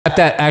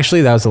That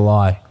actually, that was a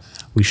lie.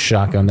 We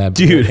shotgunned that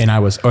dude, and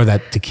or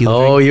that tequila.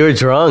 Oh, you were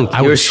drunk.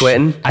 You were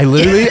sweating. I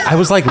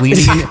was like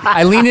leaning.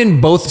 I leaned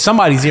in both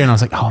somebody's ear, and I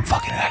was like, "Oh, I'm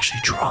fucking actually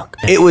drunk."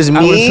 It was me.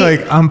 I was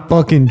like, "I'm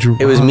fucking drunk."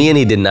 It was me, and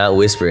he did not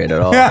whisper it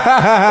at all.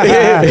 Eric,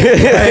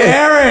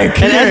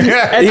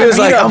 and he was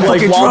like, "I'm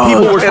fucking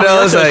drunk," and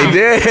I was like,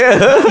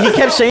 "Damn." He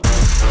kept saying.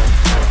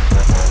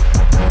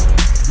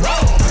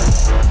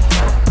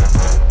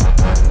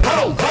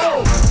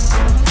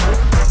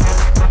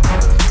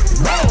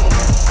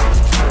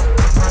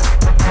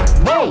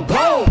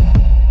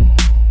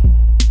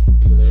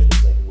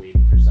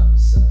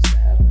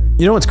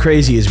 You know what's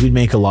crazy is we'd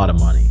make a lot of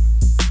money.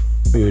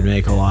 We would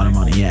make a lot of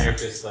money, yeah.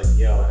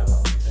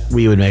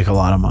 We would make a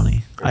lot of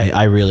money.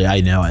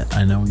 I know it.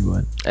 I know we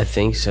would. I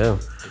think so.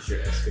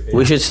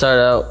 We should start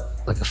out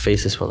like a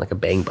faceless one, like a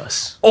bang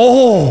bus.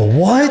 Oh,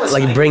 what?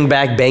 Like bring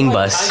back bang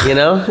bus, you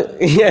know?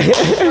 Yeah.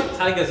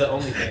 Tyga's an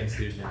OnlyFans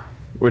dude now.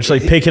 We're just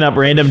like picking up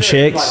random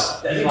chicks.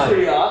 He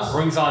like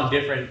brings on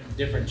different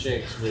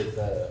chicks with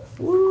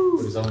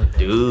his OnlyFans.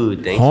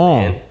 Dude, thanks,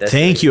 man.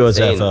 Thank you,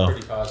 Ozefo.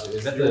 Pretty positive.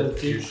 Is that the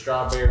pure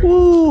strawberry?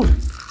 Ooh.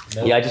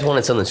 Yeah, I just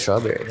wanted something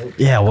strawberry.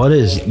 Yeah, what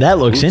is that?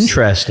 Looks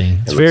interesting.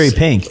 It's very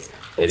pink.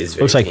 It is.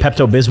 Looks like pink.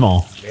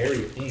 Pepto-Bismol.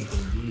 Very pink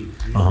indeed.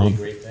 Really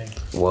great thing.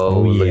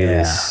 Whoa, look at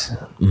this.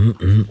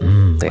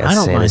 I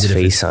don't mind his it if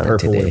face it's on it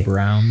purple today. or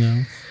brown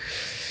though.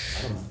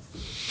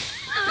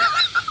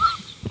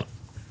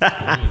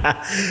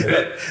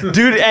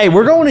 Dude, hey,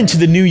 we're going into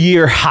the new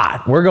year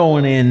hot. We're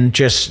going in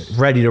just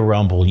ready to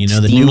rumble. You know,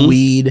 the Steamy? new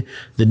weed,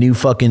 the new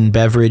fucking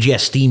beverage. Yeah,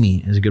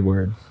 steamy is a good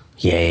word.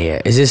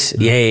 Yeah. Is this?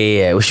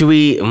 Yeah. Well, should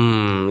we?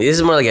 This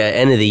is more like an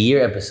end of the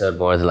year episode,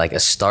 more than like a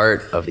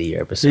start of the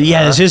year episode.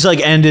 Yeah, this is like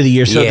end of the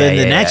year. So then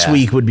the next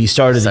week would be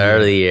start of the year. Start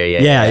of the year.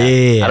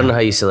 Yeah. I don't know how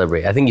you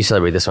celebrate. I think you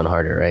celebrate this one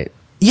harder, right?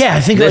 Yeah,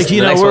 I think This- like, you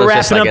the know, next we're one's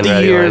just wrapping like up the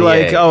another year one,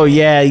 like, yeah. oh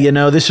yeah, you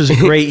know, this was a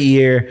great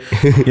year.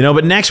 You know,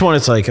 but next one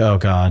it's like, oh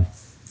God,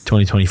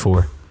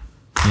 2024.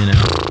 You know.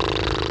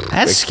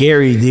 That's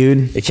scary,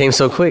 dude. It came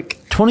so quick.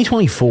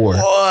 2024.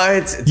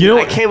 What? You know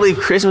I can't believe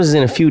Christmas is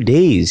in a few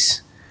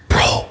days.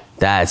 Bro.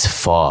 That's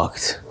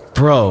fucked.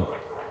 Bro.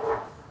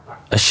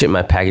 I shipped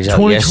my package out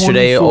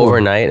yesterday 2024.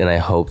 overnight, and I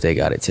hope they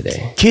got it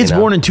today. Kids You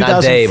know? born in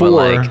Not they, but 2004.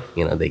 like,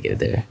 you know, they get it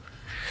there.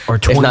 Or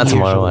 20 If not years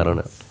tomorrow, old. I don't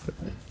know.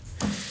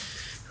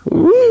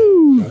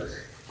 Woo!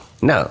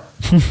 No.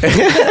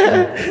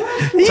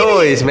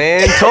 Toys,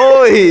 man.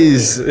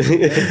 Toys.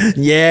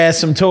 Yeah,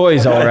 some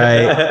toys, all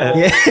right.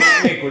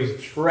 Yeah. Nick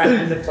was trapped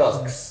in the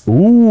tucks.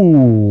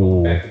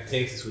 Ooh. Back to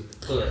Texas with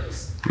the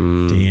pugs.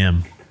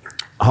 Damn.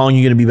 How long are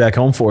you going to be back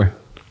home for?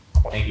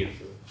 Thank you.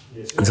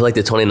 Until like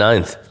the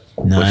 29th.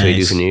 What should we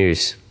do for New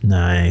Year's?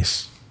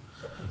 Nice.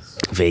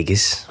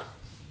 Vegas.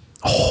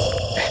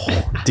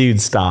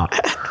 Dude, stop.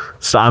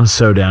 So I'm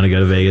so down to go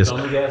to Vegas. The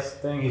only gas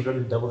thing, he's ready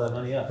to double that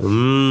money up.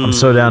 I'm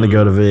so down to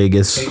go to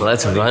Vegas.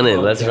 Let's run it.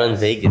 Let's run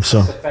Vegas.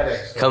 So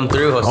FedEx. Come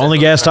through. Jose.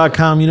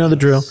 onlygas.com, you know the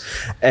drill.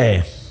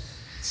 Hey.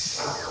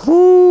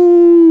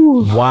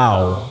 Woo.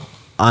 Wow.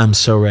 I'm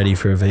so ready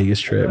for a Vegas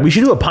trip. We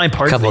should do a Pine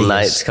Park Couple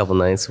Vegas.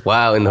 nights.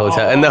 Wow, in the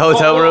hotel. In the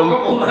hotel room.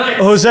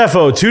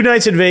 Josefo, 2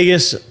 nights in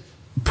Vegas.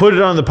 Put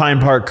it on the Pine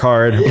Park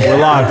card. We're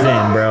locked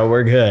in, bro.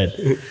 We're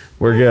good.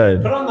 We're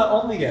good. Put on the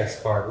only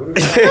gas card. What are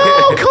we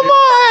Oh, come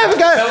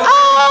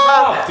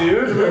on.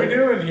 dude? What are we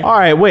doing here? All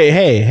right, wait.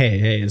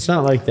 Hey. It's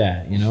not like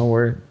that. You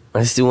know,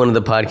 Let's do one of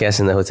the podcasts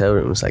in the hotel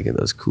rooms, like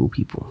those cool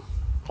people.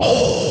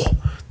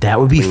 that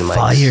would be Bring the mics.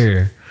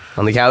 fire.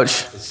 On the couch.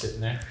 Just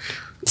sitting there.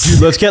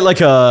 Dude, let's do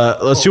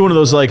one of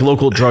those like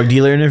local drug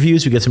dealer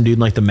interviews. We get some dude in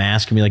like the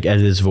mask and we like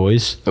edit his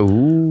voice.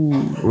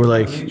 Ooh. We're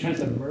like, He tries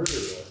to murder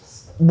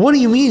us. what do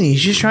you mean?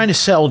 He's just trying to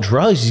sell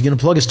drugs. He's going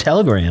to plug his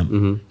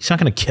Telegram. He's not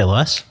going to kill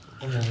us.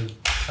 And then we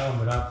tell him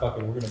we're not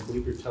fucking, we're going to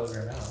bleep your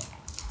Telegram out.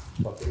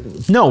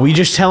 No, we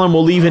just tell him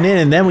we'll leave it in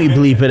and then we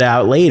bleep it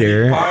out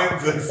later.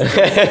 Finds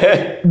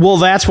us. Well,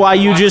 that's why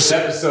you just,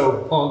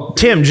 Episode punk.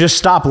 Tim, just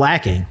stop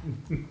lacking.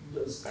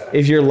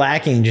 If you're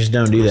lacking, just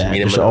don't do that.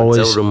 Meet him Just in the always,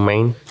 hotel room,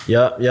 man.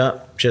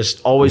 yep.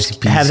 Just always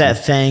have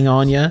that thing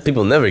on you.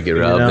 People never get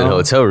robbed in know?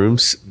 hotel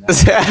rooms.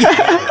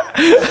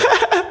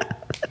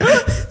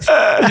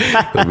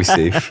 We'll be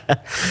safe.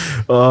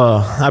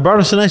 I brought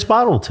us a nice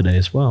bottle today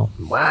as well.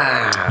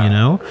 Wow. You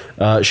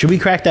know, should we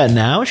crack that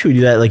now? Should we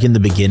do that like in the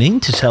beginning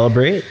to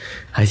celebrate?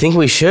 I think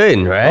we should,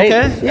 right? Okay.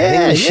 I think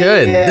Yeah, we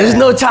should. yeah. There's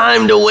no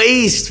time to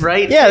waste,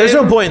 right? Yeah, there's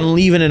no point in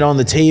leaving it on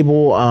the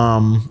table.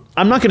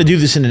 I'm not going to do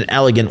this in an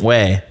elegant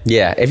way.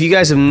 Yeah, if you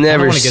guys have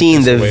never wanna get seen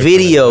this the away from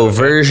video it, okay?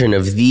 version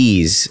of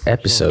these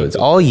episodes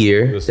all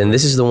year, then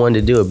this is the one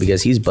to do it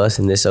because he's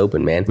busting this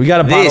open, man. We got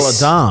a bottle of This-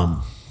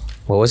 Dom.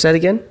 What was that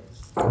again?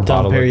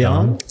 Dom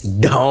Perignon.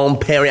 Dom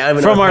Perry. I don't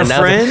even From know how our to pronounce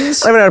it.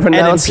 friends I don't even know how to and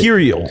pronounce it.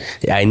 Imperial.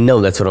 Yeah, I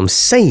know. That's what I'm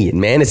saying,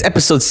 man. It's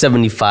episode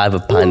 75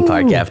 of Pine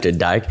Park After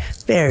Dark.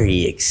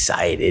 Very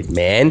excited,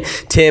 man.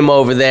 Tim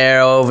over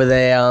there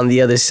on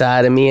the other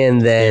side of me,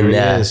 and then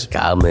There he is.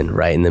 Goblin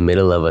right in the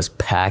middle of us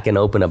packing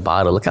open a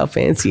bottle. Look how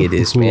fancy it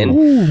is, man.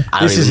 I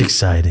don't This is even-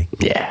 exciting.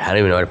 Yeah, I don't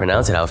even know how to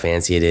pronounce it, how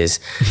fancy it is.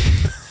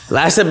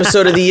 Last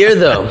episode of the year,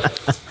 though.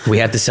 We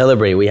have to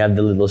celebrate. We have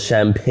the little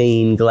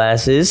champagne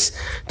glasses.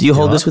 Do you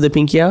hold this with a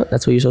pinky out?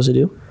 That's what you're supposed to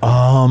do?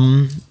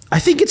 I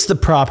think it's the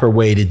proper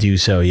way to do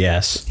so,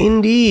 yes.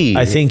 Indeed.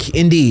 I think,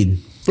 indeed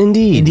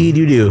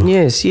you do.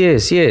 Yes.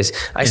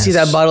 I see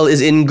that bottle is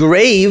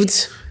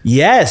engraved.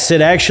 Yes, it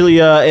actually,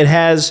 it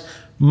has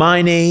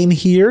my name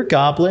here,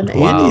 Goblin,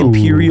 and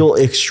Imperial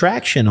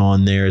Extraction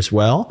on there as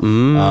well.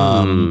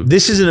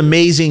 This is an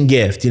amazing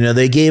gift. You know,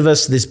 they gave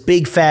us this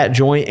big fat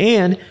joint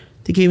and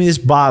they gave me this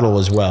bottle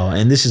as well.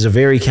 And this is a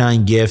very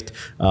kind gift.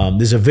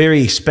 This is a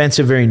very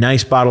expensive, very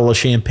nice bottle of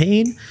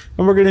champagne.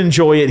 And we're going to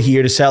enjoy it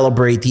here to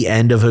celebrate the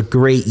end of a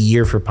great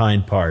year for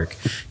Pine Park.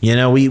 You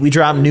know, we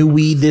dropped new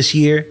weed this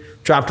year.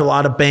 Dropped a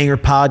lot of banger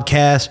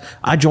podcasts.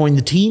 I joined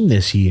the team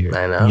this year.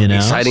 I know. You know?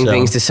 Exciting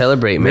things to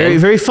celebrate, man. Very,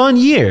 very fun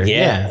year.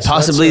 Yeah. So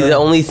Possibly the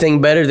only thing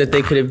better that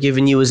they could have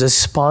given you is a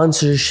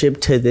sponsorship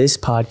to this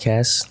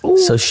podcast. Ooh.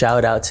 So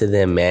shout out to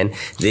them, man.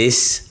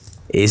 This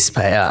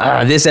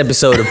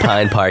episode of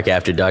Pine Park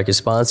After Dark is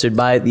sponsored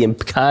by the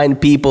kind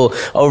people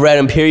over at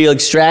Imperial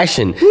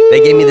Extraction.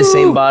 They gave me the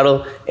same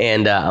bottle,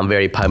 and I'm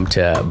very pumped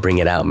to bring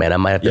it out, man. I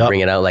might have to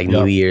bring it out like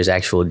New Year's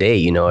actual day.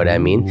 You know what I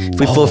mean? If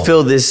we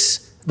fulfill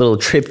this little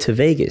trip to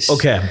Vegas.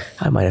 Okay.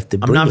 I might have to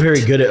bring I'm not it.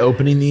 very good at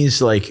opening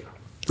these. Like,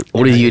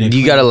 what do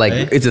you gotta like,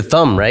 it's a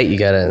thumb, right? You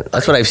gotta,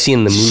 that's what I've seen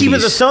in the movies. see,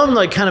 but the thumb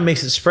like kind of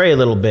makes it spray a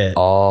little bit.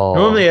 Oh.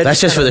 Normally That's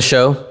just for the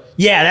show?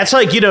 Yeah, that's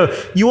like, you know,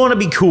 you want to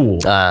be cool.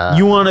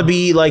 You want to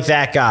be like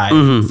that guy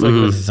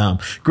flicking with the thumb.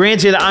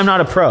 Granted, I'm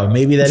not a pro.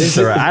 Maybe that is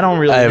the right. I don't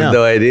really know. I have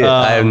no idea.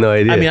 I have no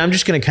idea. I mean, I'm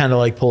just going to kind of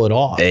like pull it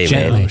off. Hey,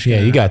 Gently. man.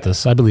 Yeah, you got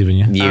this. I believe in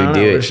you. You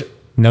do it.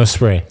 No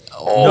spray.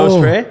 No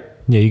spray?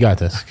 Yeah, you got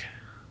this.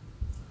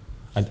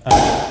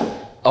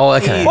 Oh,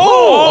 that kind of.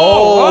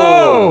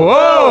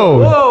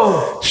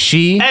 Whoa!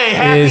 She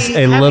is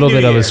a little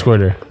bit of a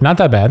squirter. Not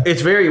that bad.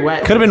 It's very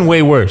wet. Could have been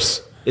way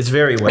worse. It's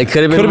very wet. It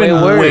could have Could been, have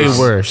been way way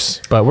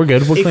worse. But we're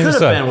good. We'll It clean could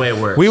this have up. been way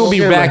worse. We will be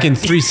back in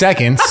 3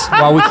 seconds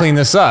while we clean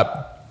this up.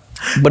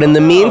 But in the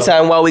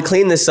meantime, while we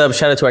clean this up,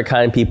 shout out to our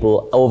kind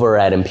people over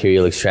at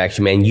Imperial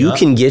Extraction, man. You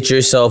can get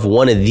yourself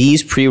one of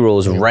these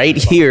pre-rolls right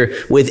here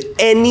with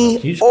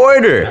any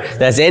order.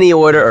 That's any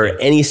order or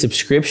any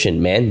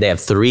subscription, man. They have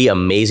 3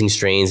 amazing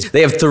strains.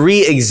 They have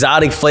 3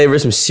 exotic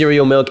flavors from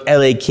cereal milk,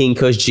 LA King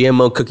Kush,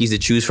 GMO cookies to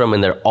choose from,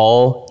 and they're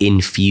all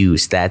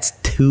infused. That's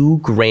 2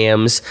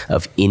 grams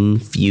of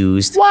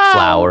infused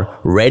flour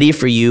ready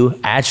for you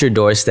at your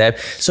doorstep.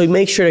 So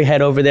make sure to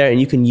head over there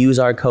and you can use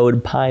our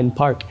code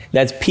PINEPARK.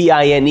 That's PINEPARK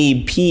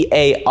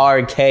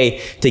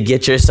to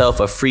get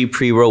yourself a free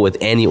pre-roll with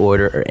any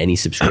order or any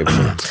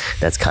subscription.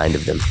 That's kind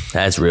of them.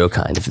 That's real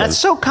kind of them. That's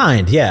so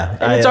kind, yeah.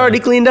 And it's already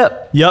cleaned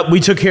up. Yep, we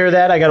took care of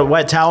that. I got a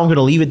wet towel. I'm going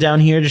to leave it down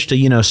here just to,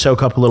 you know,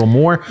 soak up a little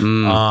more.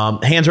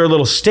 Hands are a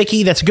little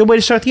sticky. That's a good way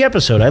to start the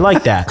episode. I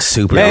like that.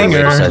 Super Banger.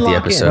 good way to start the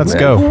episode, Let's man.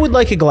 go. Who would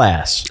like a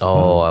glass?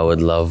 Oh, I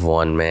would love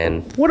one,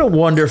 man. What a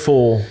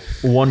wonderful,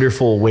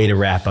 wonderful way to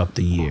wrap up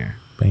the year.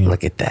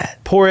 Look at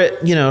that. Pour it,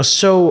 you know,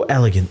 so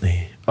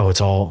elegantly. Oh, it's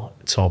all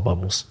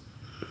bubbles.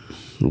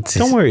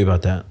 Don't worry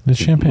about that. It's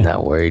champagne.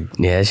 Not worried.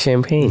 Yeah, it's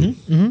champagne.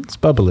 It's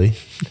bubbly.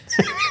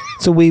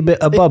 It's a wee bit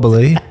of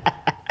bubbly.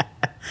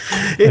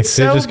 It's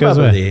so it just goes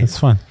bubbly. away. It's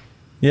fun.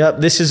 Yep,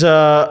 this is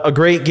a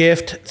great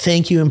gift.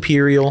 Thank you,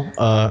 Imperial.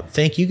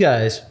 Thank you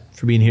guys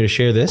for being here to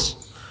share this.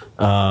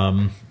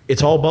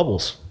 It's all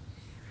bubbles.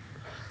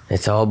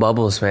 It's all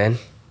bubbles, man.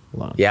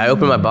 Yeah, I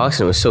opened my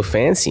box and it was so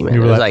fancy, man. You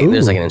It were was like, like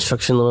there's ooh. like an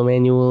instruction little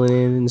manual in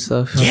it and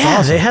stuff.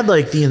 Yeah, they had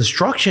like the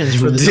instructions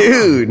for the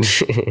Dude,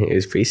 it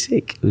was pretty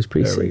sick. It was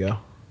pretty There sick. we go.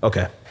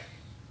 Okay.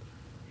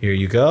 Here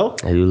you go.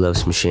 I do love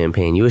some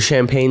champagne. You a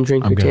champagne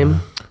drinker,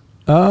 Tim?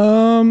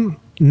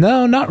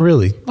 No, not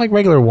really. Like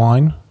regular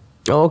wine.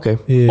 Oh, okay.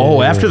 Yeah.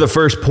 Oh, after the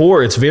first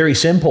pour, it's very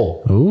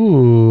simple.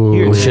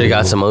 Ooh. We should have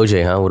got some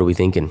OJ, huh? What are we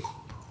thinking?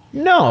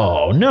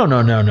 No.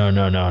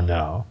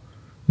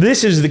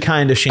 This is the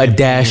kind of champagne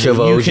dash of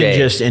that you OJ. can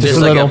just Just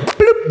enjoy. like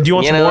a Do you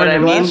want You some know more what in I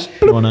your mean? glass?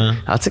 You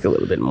wanna? I'll take a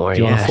little bit more.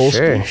 you want Yeah, a full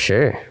sure, scoop?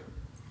 sure.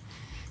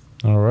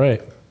 All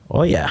right.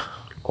 Oh yeah.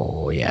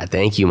 Oh, yeah.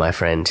 Thank you, my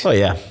friend. Oh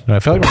yeah. I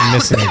feel like we're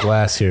missing a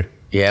glass here.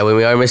 Yeah,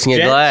 we are missing a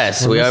Jen-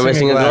 glass. We are missing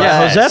missing a a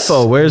glass. glass. Yeah,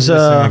 Josefo, where's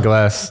Missing a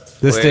glass.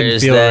 This didn't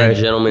Where's feel that right.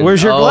 gentleman?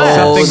 Where's your glass?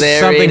 Oh, Something-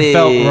 there something it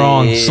felt is.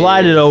 wrong.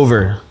 Slide it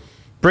over.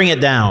 Bring it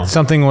down.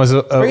 Something was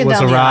it was down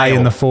the awry in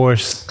aisle. the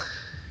force.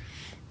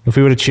 If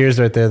we would have cheers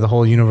right there, the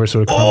whole universe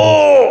would have come.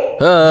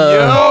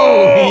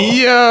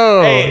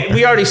 Yo! Hey,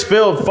 we already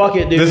spilled. Fuck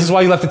it, dude. This is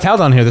why you left the towel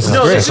down here. This is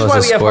no, great. this is was why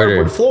a we have squirter.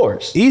 hardwood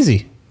floors.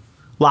 Easy.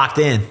 Locked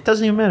in.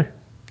 Doesn't even matter.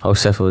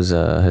 Josefo's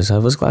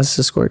glass is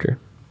a squirter.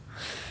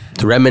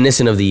 It's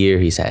reminiscent of the year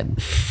he's had.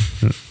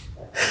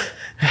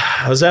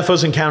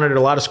 Josefo's encountered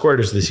a lot of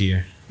squirters this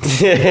year.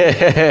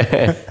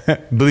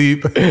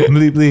 Bleep,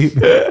 bleep,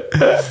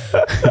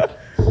 bleep.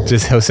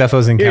 Just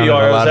Josefo's encountered you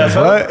are, a lot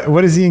Josefo. of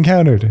what has he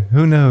encountered?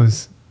 Who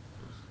knows?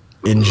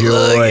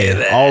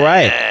 Enjoy. All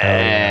right.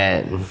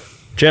 And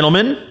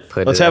Gentlemen,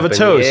 Put let's it have a up in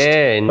toast. the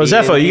air, indeed,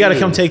 Josefo, you got to indeed.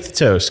 come take the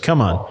toast.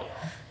 Come on.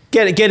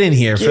 Get in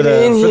here get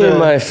in here,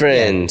 my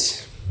friend.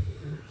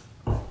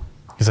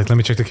 He's like, let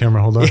me check the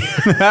camera. Hold on.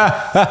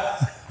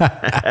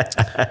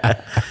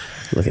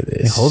 Look at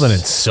this. Holding it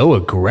so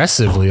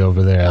aggressively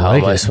over there. I How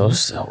like am I it.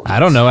 supposed to?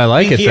 I don't know. I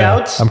like it Pinky though.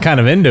 out. I'm kind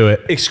of into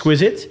it.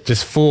 Exquisite.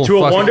 Just full. To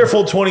a fucking-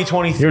 wonderful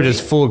 2023. You're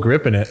just full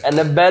gripping it. And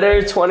a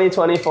better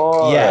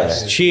 2024.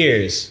 Yes.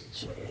 Cheers.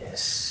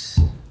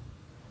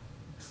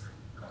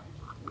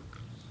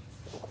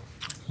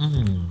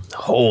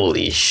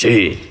 Holy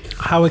shit.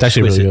 How It's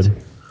actually really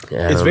good. Yeah,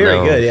 I It's don't very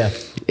know. good, yeah.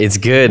 It's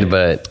good,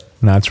 but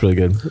No, it's really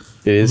good.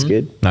 it is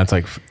good. No, it's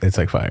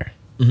like fire.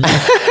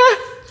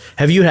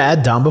 Have you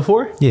had Dom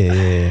before?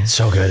 Yeah.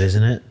 So good,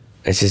 isn't it?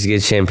 It's just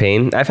good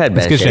champagne. I've had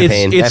bad good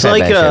champagne. It's I've had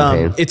like bad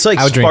champagne. it's like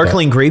I would drink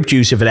sparkling grape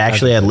juice if it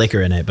actually had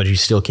liquor in it, but you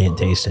still can't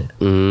taste it.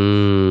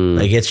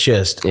 Like it's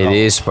just It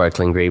is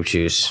sparkling grape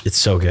juice. It's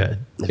so good.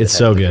 If It's it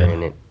so had liquor good.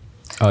 in it.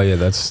 Oh yeah,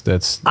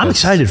 that's. I'm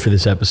excited for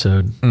this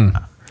episode.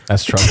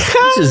 That's trouble.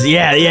 This is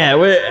yeah.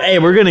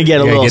 We're gonna get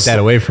a gotta little get that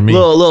away from me.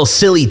 Little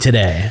silly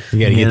today. You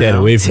gotta get that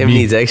away from Tim me.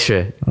 needs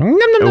extra.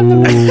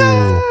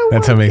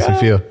 That's how it makes me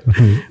feel.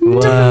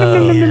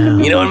 Wow.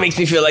 You know what makes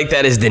me feel like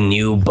that is the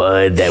new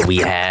bud that we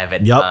have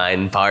at Yup.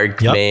 Pine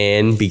Park, Yup.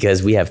 man,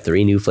 because we have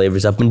 3 new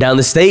flavors up and down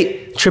the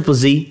state. Triple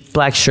Z,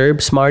 Black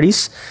Sherb,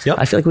 Smarties. Yep.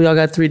 I feel like we all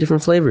got 3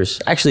 different flavors.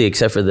 Actually,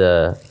 except for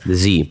the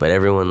Z, but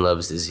everyone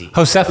loves the Z.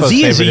 Josefo's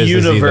Z is a favorite the Z,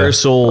 though.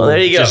 universal. Well, there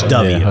you go. Just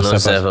W. Yeah,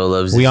 Josefo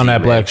loves the We on Z,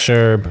 that man. Black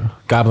Sherb.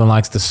 Goblin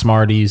likes the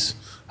Smarties.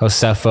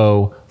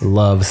 Josefo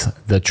loves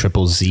the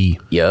Triple Z.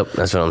 Yep,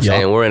 that's what I'm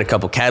saying. We're in a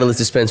couple Catalyst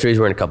dispensaries.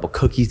 We're in a couple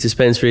Cookies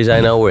dispensaries.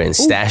 I know we're in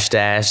Stash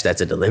Dash. That's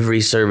a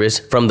delivery service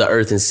from the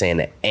Earth in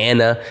Santa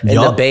Ana. In the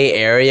Yup. Bay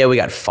Area, we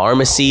got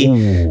Pharmacy.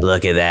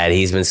 Look at that.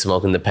 He's been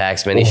smoking the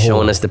packs, man. He's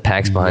showing us the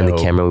packs behind the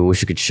camera. We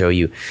wish we could show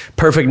you.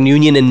 Perfect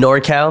Union in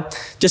NorCal.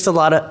 Just a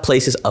lot of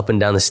places up and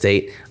down the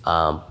state.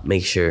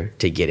 Make sure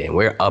to get in.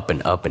 We're up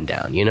and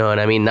down. You know what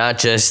I mean? Not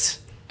just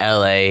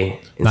LA, and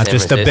Not San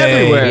just the Francisco, Bay.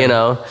 Everywhere. You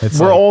know, It's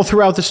We're like- all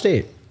throughout the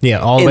state. yeah,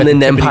 all the way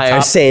Inland to the tippity Empire,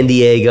 top. San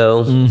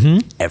Diego,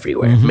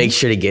 everywhere. Make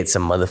sure to get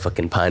some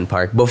motherfucking Pine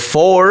Park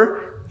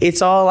before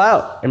it's all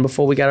out and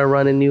before we got to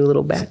run a new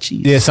little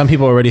batchies. Yeah, some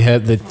people already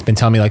have been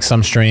telling me like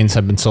some strains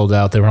have been sold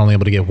out. They were only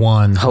able to get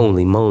one.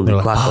 Holy moly,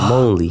 like,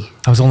 guacamole.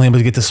 I was only able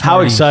to get the How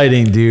Smarties.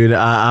 exciting, dude!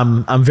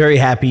 I'm very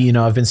happy. You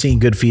know, I've been seeing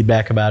good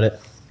feedback about it.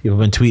 People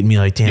have been tweeting me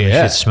like, "Damn, Yeah.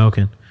 that shit's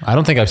smoking." I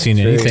don't think I've seen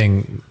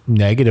anything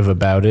negative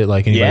about it.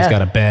 Like anybody's Yeah.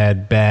 got a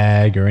bad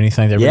bag or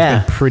anything. They've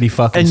been pretty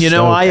fucking. And you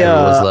know, stoked.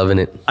 Everyone's loving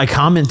it. I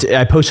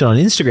posted on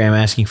Instagram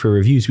asking for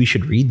reviews. We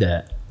should read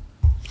that.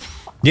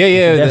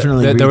 yeah,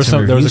 definitely There read was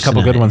some there was a reviews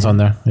couple good tonight. ones on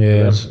there.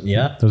 Yeah,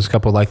 Yeah. There was a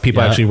couple like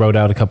people Yeah. actually wrote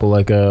out a couple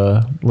like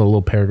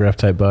little paragraph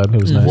type vibe.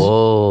 It was nice.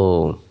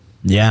 Whoa.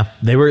 Yeah,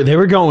 they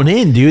were going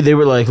in, dude. They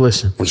were like,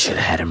 "Listen, We should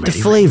have had them ready.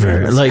 flavor, right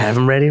now. Let's like- have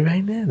them ready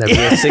right now. That'd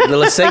be a sick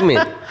little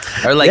segment.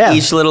 Or like Yeah.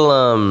 each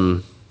little,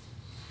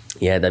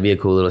 yeah, that'd be a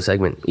cool little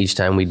segment. Each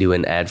time we do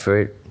an ad for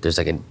it, there's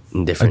like a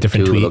A different,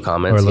 different two tweet little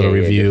comments. or a little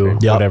Yeah, review,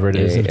 different. Yup. whatever it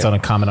is. Yeah, If it's yeah. on a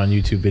comment on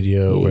YouTube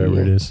video,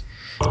 wherever it is.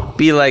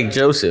 Be like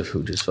Joseph,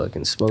 who just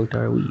fucking smoked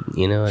our weed.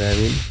 You know what I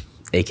mean?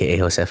 AKA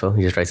Josefo.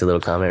 He just writes a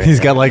little comment. Right He's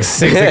there. got like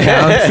 6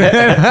 accounts.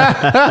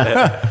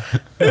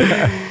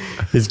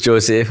 It's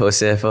Joseph,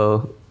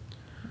 Josefo.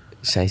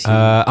 Should I see?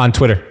 On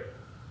Twitter.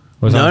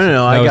 Was No,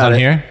 no, I it was got on it.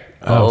 here.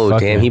 oh, fuck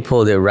damn. yeah. He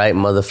pulled it right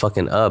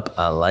motherfucking up.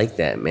 I like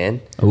that,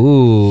 man.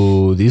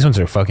 Ooh, these ones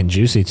are fucking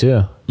juicy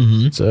too.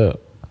 What's up?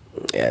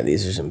 Yeah,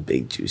 these are some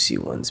big juicy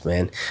ones,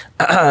 man.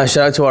 Shout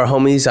out to our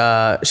homies.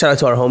 Shout out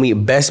to our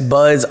homie Best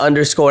Buds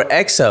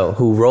 _EXO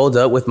who rolled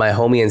up with my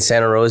homie in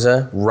Santa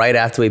Rosa right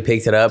after we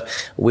picked it up.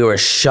 We were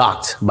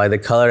shocked by the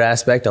color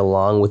aspect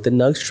along with the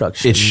nug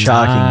structure. it's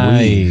shocking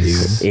weed."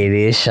 Nice. dude. It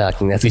is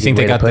shocking. That's Do you a think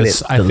good they way to got put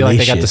this? it. I feel like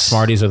they got the Delicious.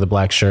 Smarties or the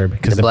Black Sherb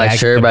because The Black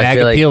Sherb, the I bag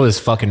feel like appeal is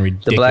fucking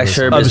ridiculous. The Black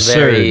Sherb is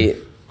Absurd.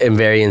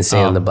 very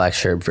insane on the Black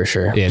Sherb for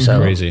sure. Yeah, it's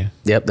crazy.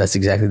 Yep, that's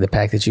exactly the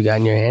pack that you got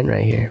in your hand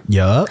right here.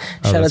 Yup.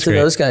 Shout out that's to great.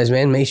 those guys,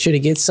 man. Make sure to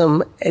get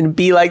some and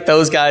be like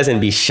those guys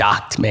and be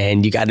shocked,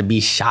 man. You got to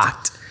be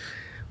shocked.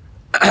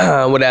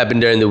 What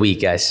happened during the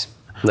week, guys?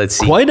 Let's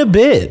see. Quite a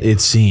bit, it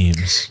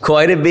seems.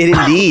 Quite a bit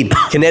indeed.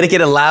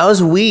 Connecticut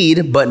allows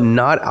weed, but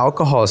not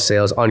alcohol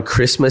sales on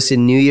Christmas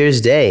and New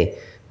Year's Day.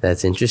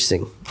 That's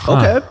interesting.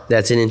 Okay.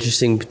 That's an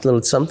interesting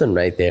little something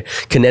right there.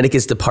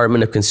 Connecticut's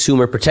Department of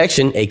Consumer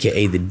Protection,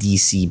 aka the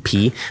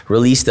DCP,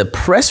 released a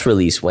press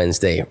release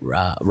Wednesday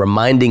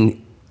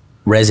reminding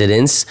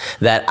residents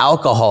that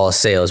alcohol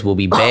sales will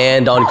be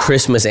banned on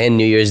Christmas and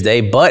New Year's Day,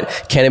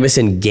 but cannabis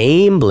and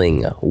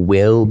gambling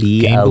will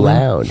be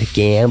allowed.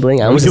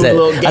 Gambling? I almost doing said, a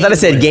little I thought I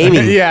said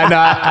gaming. Yeah, no,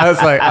 I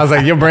was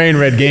like, your brain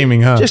read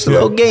gaming, huh? Just a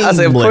little game. I was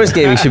like, of course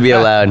gaming should be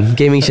allowed.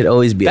 Gaming should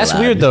always be That's allowed.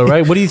 weird though,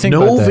 right? What do you think?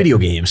 No about that? video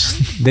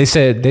games. They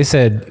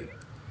said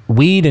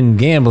weed and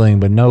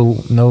gambling, but no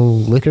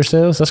liquor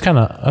sales.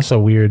 That's so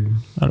weird.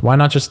 Why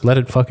not just let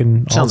it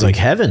fucking? Sounds all like be?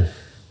 heaven.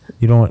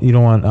 You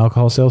don't want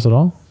alcohol sales at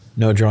all.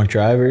 No drunk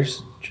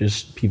drivers.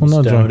 Just people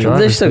Well, no drunk stoned. They're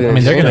drivers. still gonna I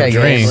mean, they're drink, gonna I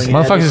drink. guess.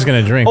 Motherfuckers is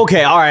gonna drink.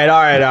 Okay, all right.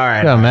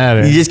 It doesn't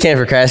matter. You just can't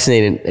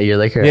procrastinate your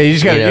liquor. Yeah, you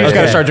just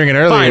gotta start drinking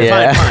earlier. Fine,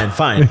 Yeah.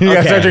 fine. You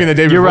gotta start drinking the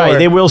day You're before. right.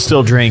 They will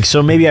still drink.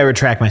 So maybe I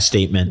retract my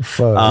statement.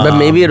 But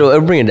maybe it'll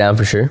bring it down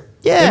for sure.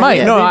 Yeah, It might.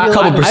 yeah, No, maybe I- A it'll-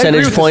 couple I agree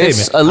percentage with the points,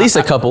 statement. at least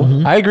a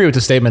couple. I agree with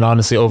the statement,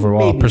 honestly,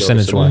 overall,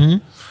 percentage wise.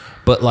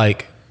 But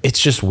like, it's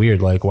just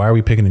weird. Like, why are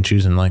we picking and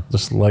choosing? Like,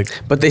 just like,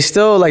 But they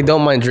still like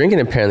don't mind drinking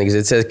apparently because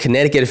it says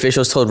Connecticut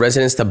officials told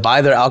residents to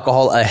buy their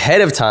alcohol ahead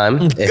of time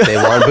if they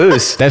want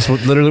booze. that's what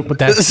literally what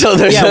that's. So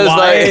there's Yeah, just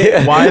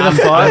why? Why the I'm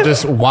fuck?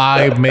 just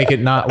why make it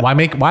not?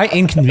 Why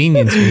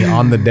inconvenience me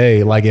on the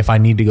day? Like if I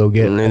need to go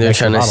get. And an they're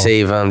extra trying to bottle.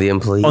 save on the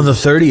employees. On the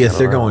 30th,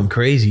 they're going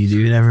crazy,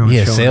 dude. Everyone's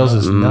Yeah, showing sales up.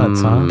 is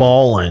nuts, huh?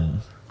 balling.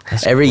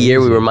 Every year,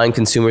 we remind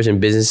consumers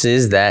and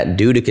businesses that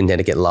due to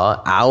Connecticut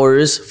law,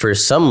 hours for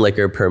some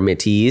liquor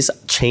permittees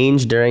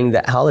change during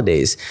the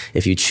holidays.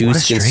 If you choose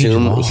to strange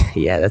consume, law.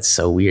 yeah, that's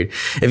so weird.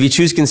 If you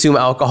choose to consume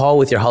alcohol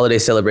with your holiday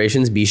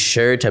celebrations, be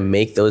sure to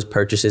make those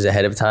purchases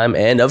ahead of time.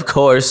 And of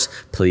course,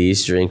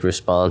 please drink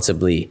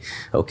responsibly.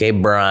 Okay,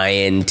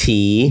 Brian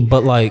T.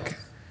 But like,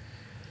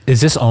 is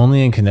this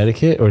only in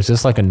Connecticut or is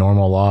this like a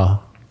normal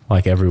law?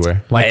 Like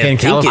everywhere, like in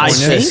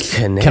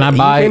California, can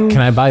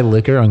I buy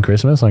liquor on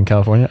Christmas on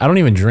California? I don't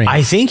even drink.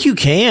 I think you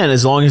can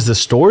as long as the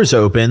store's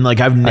open. Like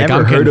I've never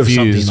I'm heard of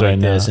something confused like right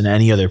this now. in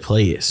any other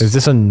place. Is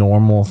this a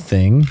normal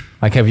thing?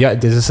 Like,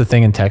 is this a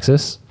thing in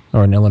Texas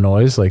or in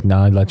Illinois? Like,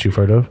 that you've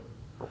heard of?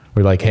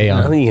 We're like, hey,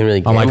 don't think you can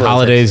really on like gamble in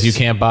holidays, you Texas.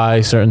 can't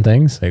buy certain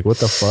things. Like, what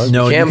the fuck?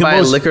 No, You can't can buy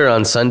most- liquor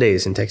on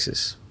Sundays in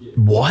Texas.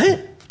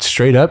 What?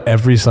 Straight up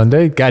every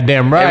Sunday.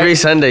 Goddamn right. Every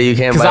Sunday you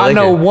can't Because buy I liquor.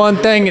 know one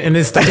thing, and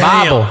it's the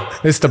Bible.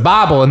 It's the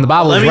Bible, and the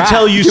Bible. Let is me right.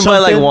 tell you You can buy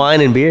something, like wine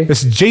and beer.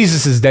 It's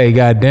Jesus' day.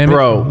 Goddamn it,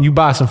 Bro. You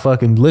buy some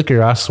fucking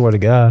liquor. I swear to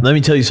God. Let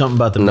me tell you something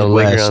about the No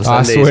liquor Midwest. on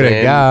I Sundays, swear to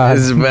man. God,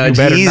 This is about you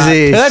better not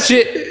Jesus. touch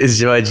it.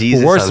 It's about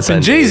Jesus. Worse on than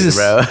Sundays, Jesus.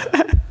 bro.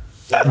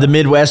 The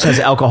Midwest has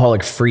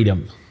alcoholic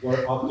freedom.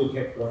 Where up to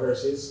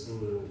headquarters is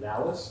in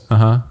Dallas,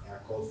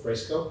 called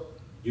Frisco,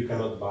 you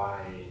cannot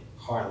buy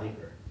hard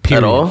liquor.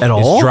 Period. all? At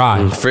all? It's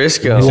dry.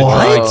 Frisco.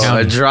 What? Oh,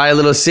 a dry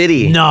little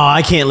city. No,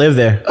 I can't live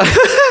there.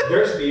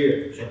 There's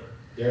beer.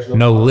 There's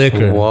No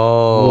liquor.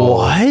 Whoa.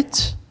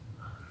 What?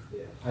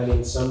 I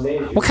mean, some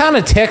days. What kind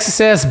of Texas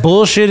ass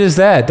bullshit is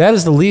that? That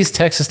is the least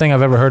Texas thing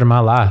I've ever heard in my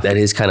life. That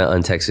is kind of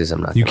un-Texas.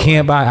 I'm not. You gonna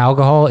can't buy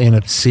alcohol in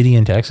a city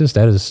in Texas.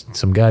 That is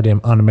some goddamn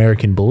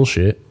un-American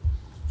bullshit.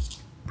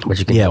 lie. But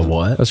you can. Yeah, have,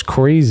 what? That's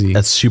crazy.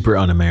 That's super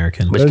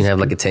un-American. But you can have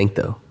like a tank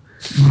though.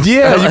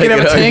 Yeah, you can have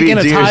a Like tank and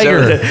a RPG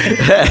or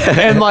tiger,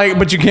 and like,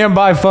 but you can't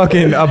buy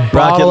fucking a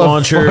bottle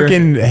launcher, of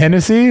fucking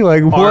Hennessy.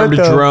 Like, what Armed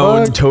the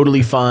drone, fuck?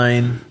 totally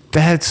fine.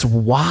 That's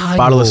wild.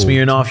 Bottle of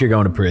Smirnoff, you're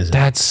going to prison.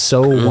 That's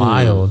so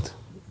wild.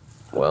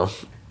 Well,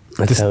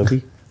 that's how it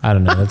be. I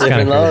don't know. That's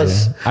kind of Different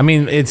crazy. laws. I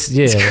mean, it's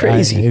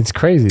crazy. it's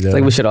crazy though.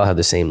 Like we should all have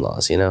the same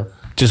laws, you know,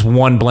 just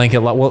one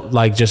blanket law. Well,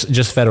 like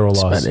just federal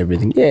about laws.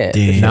 everything. Yeah.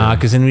 Damn. Nah,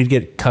 because then we'd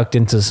get cucked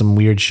into some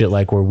weird shit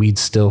like where weed's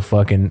still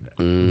fucking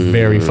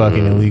very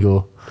fucking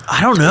illegal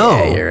I don't know.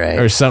 Yeah, you're right.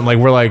 or something. Like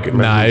we're like,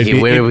 nah, it'd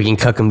be- Maybe we can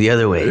cuck them the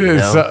other way. You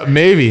know?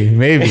 maybe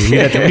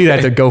we'd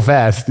have to go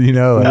fast. You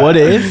know, like, What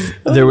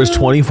if there was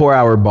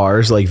 24-hour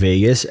bars like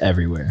Vegas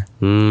everywhere?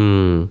 I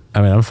mean,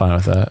 I'm fine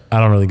with that. I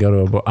don't really go to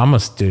a bar. I'm a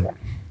dude.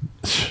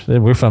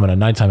 We're filming a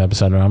nighttime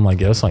episode, and I'm like,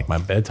 yeah, it's like my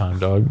bedtime,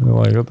 dog. I'm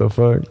like, what the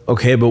fuck?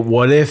 Okay, but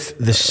what if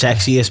the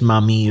sexiest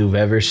mommy you've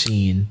ever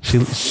seen She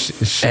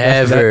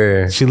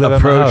Ever. She lived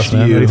at my house, approached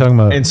man. What you are you talking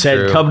about? and said,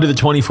 True. come to the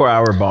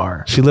 24-hour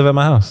bar? She lived at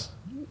my house.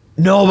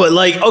 No, but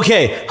like,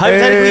 okay,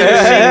 hypothetically you're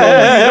single,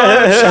 you don't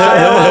have a My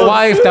child.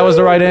 wife. That was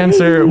the right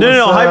answer. No, What's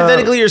up?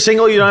 hypothetically you're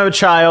single, you don't have a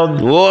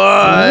child. What?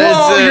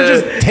 Whoa, you're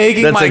just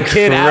taking my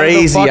kid out of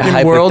the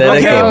fucking world.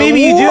 Okay, hypothetical. maybe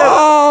you do have.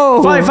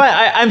 Whoa. Fine.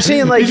 I'm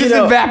saying like, You just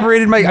know,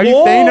 evaporated my. Are you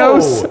Whoa.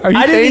 Thanos? Are you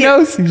I didn't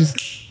Thanos? You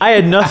just. I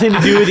had nothing to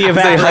do with the It's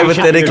like evaporation.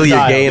 hypothetically, of your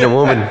you're gay and child. a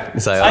woman.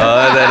 It's like,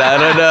 oh, then I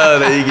don't know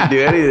that you can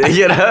do anything.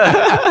 You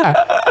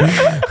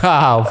know?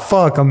 Oh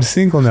fuck! I'm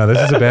single now. This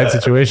is a bad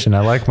situation.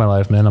 I like my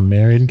life, man. I'm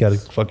married. Got a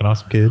fucking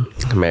awesome kid.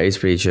 Mary's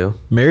pretty chill.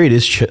 Married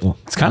is chill.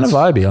 It's kind of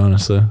vibey,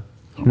 honestly.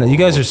 No, you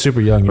guys are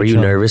super young. Were You're you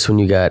chilling. nervous when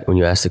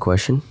you asked the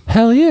question?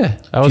 Hell yeah!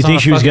 I was think on a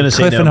she was fucking gonna say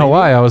cliff no, in maybe?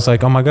 Hawaii. I was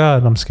like, oh my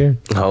god, I'm scared.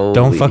 Holy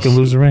Don't fucking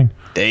lose the ring.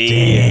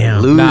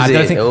 Damn. Lose Nah, it.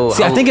 I think,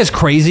 see, I think it's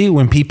crazy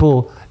when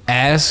people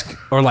ask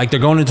or like they're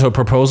going into a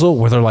proposal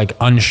where they're like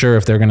unsure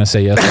if they're gonna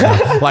say yes or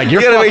no. Like you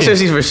you're gotta make fucking- sure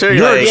she's for sure.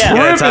 You're Like, you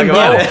gotta tripping, talk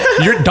about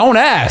bro. it. Don't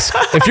ask.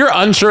 If you're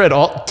unsure at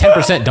all,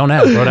 10%, don't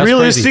ask, bro. That's crazy.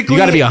 Realistically-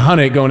 You got to be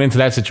 100 going into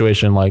that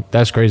situation. Like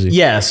that's crazy.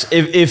 Yes,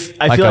 if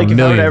I Like feel a like if I would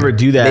million. ever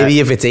do that, Maybe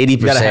if it's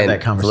gotta have that 80%, a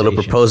conversation.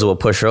 little proposal will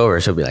push her over.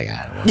 She'll be like,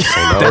 I don't want to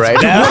say no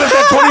right now. What if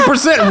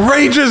that 20%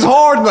 rages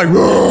hard? Like,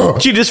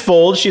 ugh. she just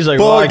folds. She's like,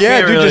 well, I Fuck yeah,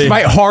 can't dude, really. just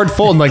might hard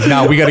fold. And like,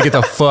 now we got to get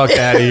the fuck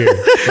out of here. I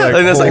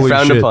think that's like holy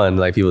frowned shit. upon.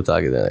 Like people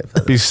talking that.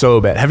 It'd be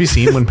so bad. Have you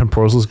seen when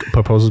proposals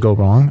go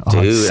wrong? Oh,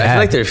 Dude, it's I sad. feel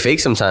like they're fake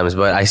sometimes,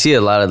 but I see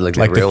a lot of like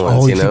like the real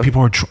ones. oh, You know, think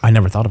people are. I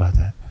never thought about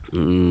that.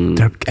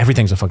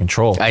 Everything's a fucking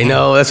troll. I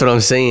know, that's what I'm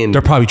saying.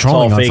 They're probably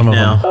trolling on some of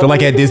now. them. They're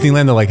like at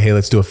Disneyland. They're like, hey,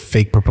 let's do a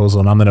fake proposal,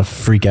 and I'm gonna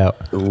freak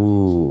out.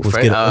 Ooh, Let's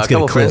a get a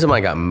couple friends clip. of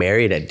mine got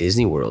married at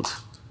Disney World.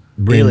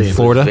 Really, in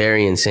Florida?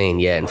 Very insane.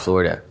 Yeah, in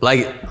Florida.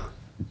 Like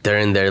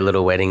during their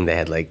little wedding, they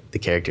had like the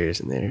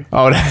characters in there.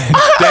 Oh,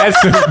 that's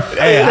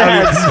hey,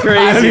 That's crazy.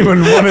 I don't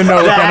even want to know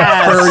what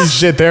kind of furry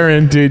shit they're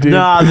into, dude.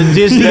 Nah, the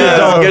Disney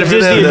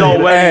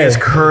adult wedding is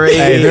crazy.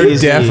 Hey, they're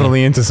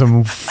definitely into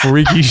some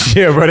freaky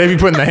shit, bro. They be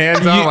putting the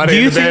hands on while do they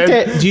you in the think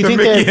bed. that- do you The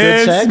think they have Mickey good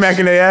hands sex?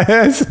 smacking their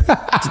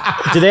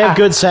ass? Do they have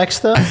good sex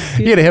though?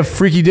 Yeah, they have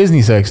freaky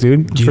Disney sex,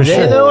 dude. Do for they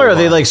sure. though, or are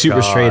they like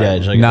super straight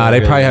edge? Like, Nah,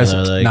 they probably has.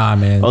 like, Nah,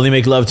 man. Only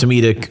make love to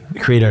me to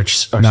create our.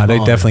 Nah, they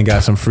definitely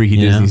got some freaky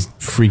Yeah. Disney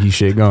freaky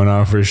shit going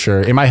on for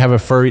sure. It might have a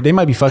furry. They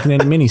might be fucking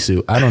in a mini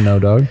suit. I don't know,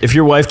 dog. If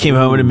your wife came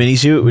home in a mini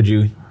suit, would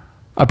you?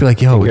 I'd be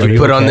like, yo, are you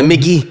Put on okay? the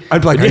Mickey.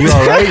 I'd be like, are you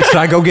all right? Should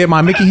I go get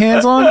my Mickey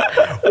hands on?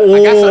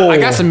 I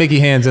got some Mickey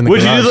hands in the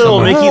Would you do garage the little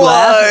somewhere. Mickey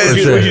laugh? For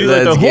Would sure. you do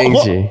like That's the gang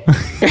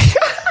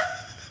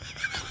shit.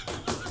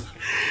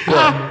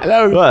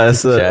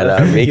 That's the, Shout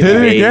out Mickey, Hit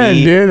it again,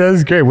 baby. dude. That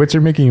was great. What's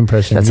your Mickey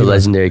impression? That's a You-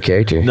 legendary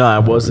character. No,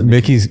 it wasn't.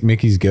 Mickey's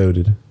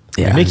goated.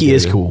 Yeah. Mickey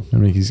is cool.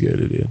 Mickey's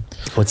goated, dude.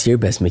 What's your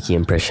best Mickey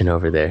impression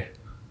over there?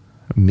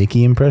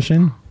 Mickey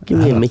impression? Give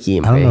me a Mickey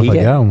I don't impression. know if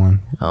I got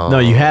one. No,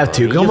 you have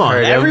to. Come you've on.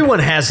 heard him. Everyone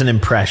has an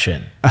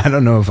impression. I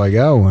don't know if I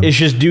got one. It's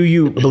just, do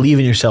you believe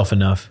in yourself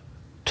enough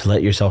to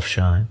let yourself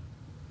shine?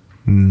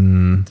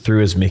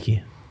 Through as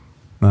Mickey.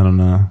 I don't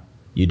know.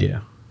 You do.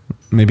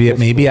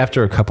 Maybe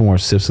after a couple more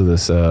sips of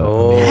this.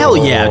 Hell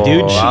yeah,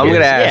 dude. I'm gonna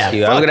Cheers. ask Yeah,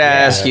 you. I'm fuck gonna yeah.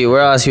 ask you.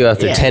 We'll ask you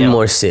after Yeah, 10 yeah.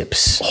 more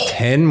sips.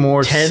 10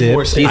 more 10 sips.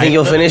 more sips. Do you think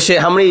you'll finish it?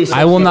 How many sips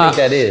I will do you not.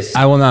 think that is?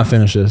 I will not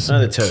finish this.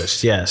 Another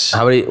toast, yes.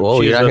 How many?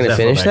 Whoa, you're not Cheers, gonna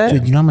finish Zephyr that?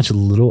 Dude, you know how much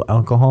little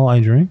alcohol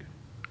I drink?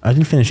 I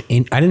didn't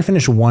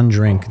finish one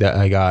drink that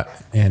I got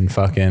in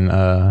fucking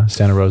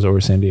Santa Rosa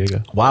or San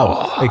Diego.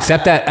 Wow.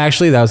 Except that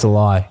actually that was a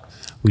lie.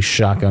 We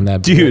shotgunned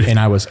that Dude. beer, and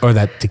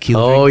that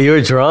tequila. Oh, drink. you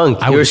were drunk.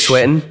 You were was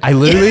sweating. I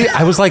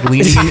was like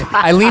leaning.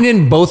 I leaned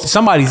in both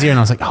somebody's ear, and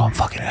I was like, "Oh, I'm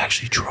fucking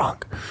actually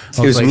drunk." It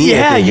was like, me.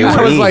 yeah, I think. you It was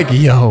I was me. like,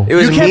 "Yo." It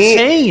was You kept me.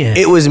 saying it.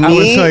 It was me. I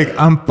was like,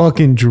 "I'm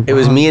fucking drunk." it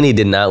was me, and he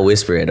did not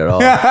whisper it at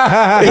all.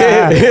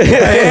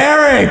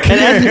 Eric.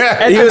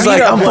 He was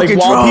like, "I'm fucking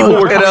while people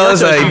drunk," were and I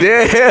was coming like,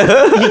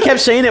 "Damn." He kept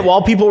saying it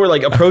while people were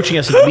like approaching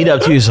us at the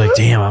meetup too. He's like,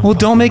 damn. Well,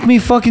 don't make me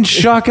fucking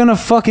shotgun a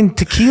fucking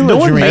tequila No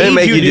one drink. I didn't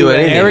make you you do do it.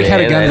 anything. Eric had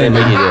a man. gun I didn't in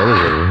make you there. do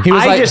anything. He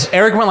was I like, just-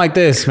 Eric went like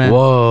this, man.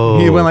 Whoa.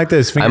 He went like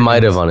this. I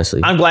might have,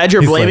 honestly. I'm glad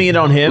you're He's blaming like- it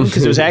on him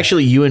because it was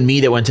actually you and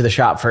me that went to the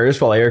shop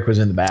first while Eric was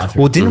in the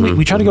bathroom. Well, didn't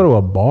we tried to go to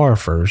a bar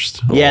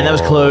first? Yeah, and that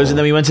was closed. And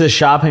then we went to the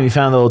shop and we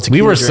found the little We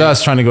tequila were drink.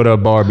 sus trying to go to a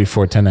bar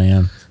before 10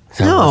 a.m.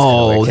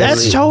 No,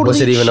 that's totally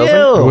Was it even chill.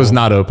 open? It was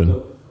not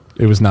open.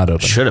 It was not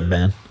open. Should have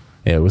been.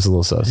 Yeah, it was a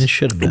little sus. It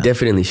should have been. It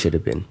definitely should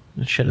have been.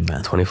 It should have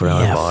been.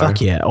 24-hour yeah, bar.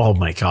 fuck yeah. Oh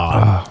my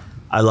god.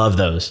 I love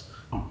those.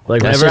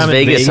 Like That's whenever just I'm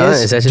Vegas, in huh?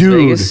 Vegas, Is that just dude,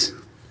 Vegas?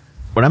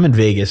 when I'm in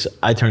Vegas,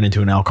 I turn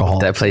into an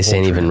alcoholic. That place the whole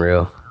ain't even trip.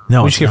 real.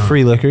 No, We it's just get not.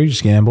 free liquor. You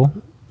just gamble.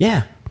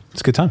 Yeah,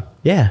 It's a good time.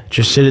 yeah.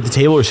 Just sit at the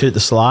table or sit at the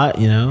slot.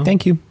 You know.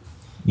 Thank you.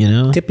 You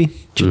know. Tippy.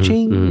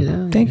 Cha-ching, you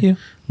know. Thank you.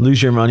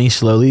 Lose your money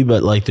slowly,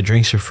 but like the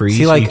drinks are free,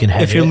 See, so like you can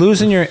have if you're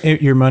losing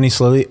your money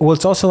slowly, well,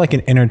 it's also like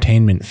an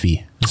entertainment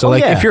fee. So, Oh,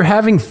 like, yeah. if you're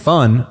having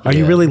fun, are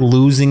you Yeah. really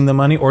losing the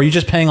money, or are you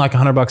just paying like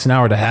 $100 an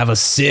hour to have a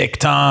sick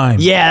time?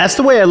 Yeah, that's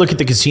the way I look at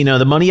the casino.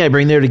 The money I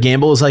bring there to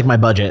gamble is like my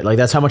budget. Like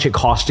that's how much it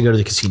costs to go to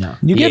the casino.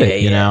 You get Yeah,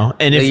 it. You know,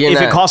 and if, You're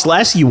if it not- costs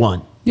less, you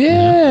won.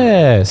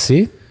 Yeah.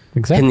 See,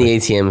 exactly. And the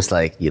ATM's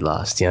like, you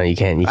lost. You know, you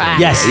can't.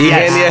 Yes, You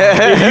yes. can,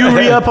 yeah. If you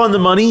re-up on the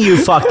money, you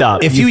fucked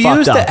up. If you fucked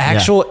use up. the Yeah.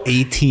 actual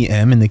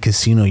ATM in the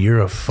casino,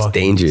 you're a fucking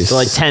dangerous. So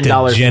like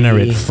 $10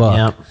 degenerate fee. fuck.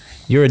 Yep.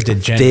 You're a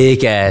degenerate.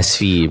 Thick ass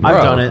fee, bro.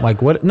 I've done it.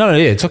 Like what? No,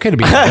 yeah, it's okay to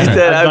be. a I've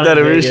degenerate. done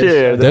it for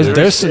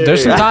Vegas. sure.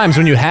 There's some times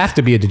when you have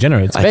to be a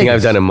degenerate. It's I think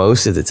I've Vegas. done it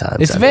most of the time.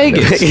 It's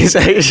Vegas.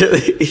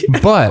 Actually.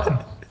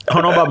 But I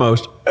don't know about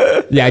most.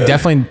 yeah,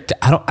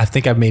 I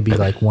think I've maybe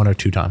like one or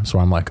two times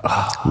where I'm like,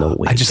 oh, No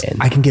way, man.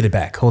 I can get it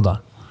back. Hold on.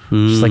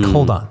 Just like,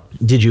 hold on.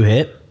 Did you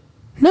hit?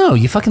 No,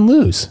 you fucking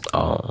lose.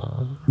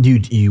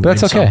 You But win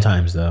that's okay.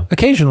 sometimes though.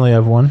 Occasionally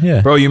I've won.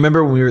 Yeah. Bro, you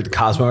remember when we were at the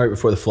Cosmo right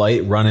before the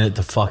flight, running it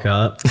the fuck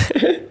up?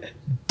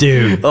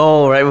 Dude.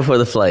 Oh, right before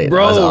the flight.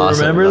 Bro, That was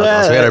awesome. remember was that?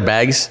 awesome. We had our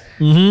bags.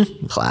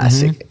 Mm-hmm.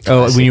 Classic.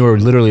 Oh, when you were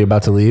literally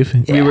about to leave.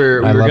 We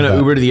were I love gonna that.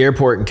 Uber to the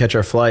airport and catch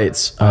our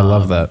flights. I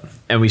love that.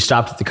 And we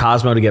stopped at the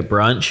Cosmo to get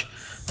brunch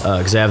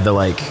because they have the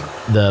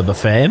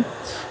buffet.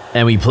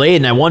 And we played,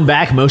 and I won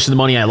back most of the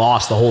money I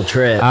lost the whole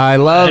trip. I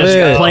love Just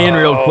it. playing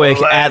real quick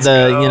at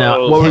the,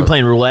 what were we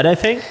playing? Roulette, I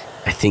think.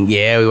 I think,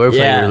 yeah, we were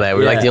playing roulette.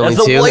 We were like the only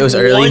That's two. It was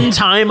early. One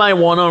time I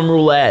won on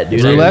roulette,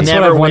 dude. Roulette's I what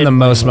never I've won win the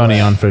most money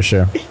on for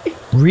sure.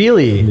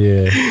 Really?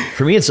 Yeah.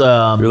 For me, it's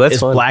Roulette's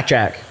it's fun.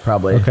 blackjack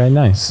probably. Okay,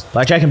 nice.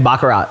 Blackjack and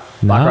baccarat.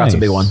 Baccarat's a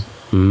big one.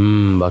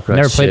 Nice. Baccarat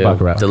Never played too.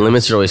 Baccarat. The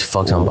limits are always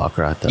fucked on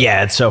Baccarat, though.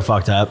 Yeah, it's so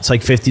fucked up. It's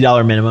like $50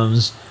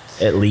 minimums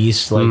at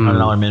least, like $100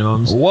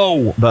 minimums.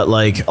 Whoa. But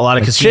like a lot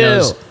of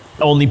casinos, chill.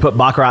 only put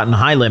Baccarat in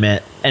high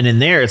limit, and in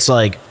there it's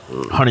like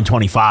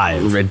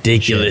 125.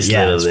 Ridiculous.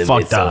 Yeah, little it's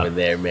fucked up over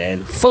there,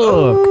 man.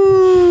 Fuck.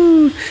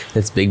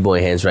 That's big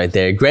boy hands right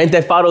there. Grand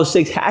Theft Auto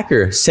 6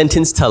 hacker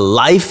sentenced to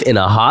life in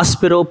a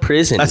hospital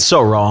prison. That's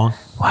so wrong.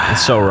 Wow,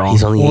 that's so wrong.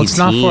 He's only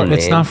 18,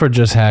 it's not for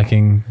just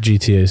hacking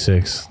GTA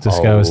 6. This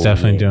guy was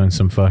definitely doing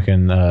some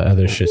fucking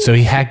other shit. So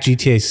he hacked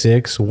GTA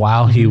 6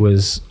 while he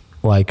was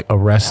like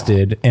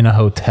arrested in a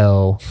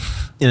hotel.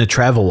 In a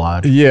travel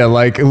lodge. Yeah,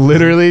 like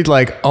literally,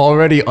 like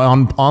already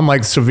on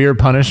like severe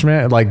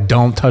punishment. Like,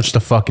 don't touch the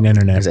fucking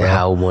internet, bro.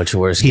 How much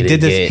worse He could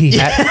did it this. get? He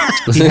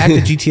hacked the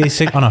GTA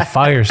 6 on a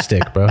Fire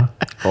Stick, bro.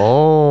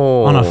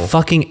 Oh, On a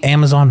fucking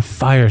Amazon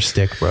Fire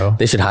Stick, bro.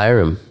 they should hire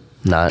him.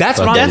 Not That's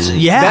fucking- wrong.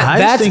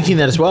 I was thinking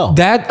that as well.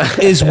 That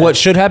is what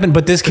should happen.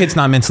 But this kid's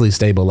not mentally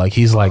stable. Like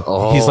he's like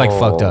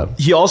fucked up.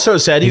 He also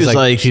said he was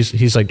like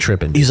he's like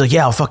tripping. he's like,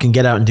 yeah, I'll fucking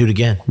get out and do it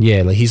again.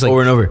 Yeah, like he's like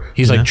Over and over,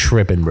 He's you like know?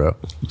 tripping, bro.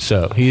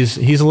 So he's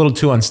a little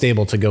too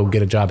unstable to go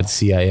get a job at the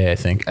CIA, I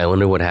think. I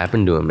wonder what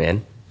happened to him,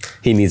 man.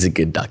 He needs a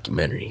good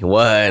documentary.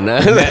 What?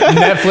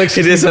 Netflix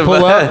He did needs to some,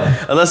 pull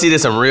up. unless he did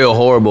some real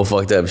horrible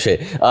fucked up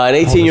shit. An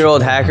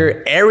 18-year-old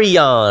hacker,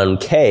 Arion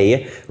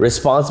K,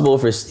 responsible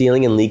for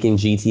stealing and leaking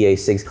GTA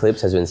 6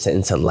 clips, has been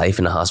sentenced to life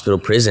in a hospital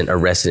prison.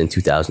 Arrested in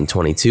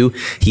 2022,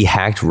 he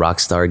hacked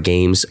Rockstar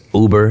Games,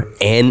 Uber,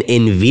 and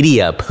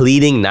Nvidia,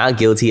 pleading not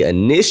guilty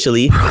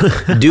initially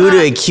due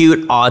to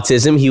acute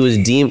autism. He was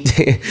deemed.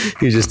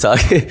 He was just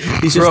talking.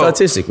 He's just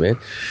autistic, man.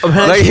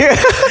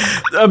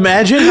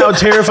 Imagine how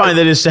terrifying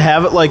that is to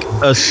have like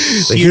a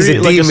he's a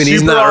super demon,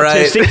 he's not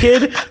right. autistic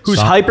kid whose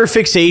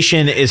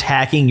hyperfixation is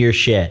hacking your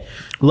shit.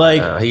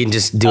 Like he can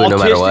just do it no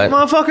matter what.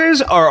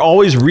 Motherfuckers are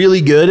always really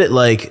good at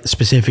like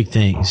specific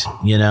things,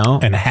 you know,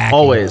 And hacking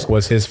always.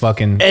 was his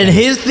fucking. And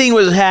his thing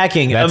was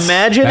hacking.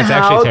 Imagine that's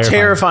how actually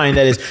terrifying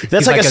that is. That's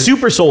He's like like a a-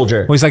 super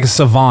soldier. Well, he's like a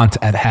savant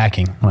at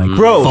hacking. Like,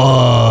 Bro,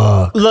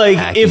 fuck. like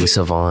Hacking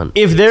savant.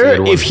 if That's a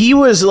good one. he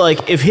was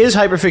like, if his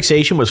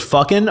hyperfixation was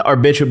fucking, our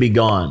bitch would be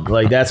gone.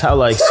 Like that's how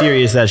like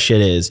serious that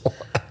shit is.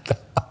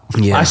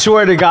 Yeah. I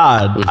swear to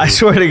God. I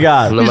swear to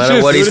God. No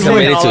matter what he's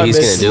committed to, he's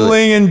gonna do it.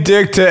 Slinging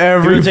dick to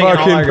every We're taking all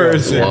fucking our girls.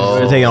 person. Yeah,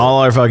 we're taking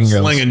all our fucking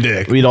girls. Slinging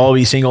dick. We'd all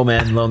be single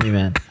men, lonely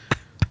men.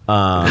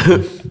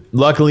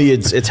 Luckily,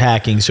 it's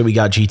hacking, so we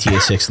got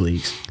GTA 6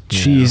 leaks.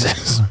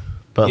 Jesus.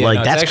 But Yeah, like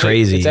no, it's that's actually-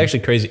 crazy. It's actually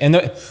crazy. And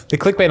the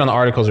clickbait on the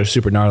articles are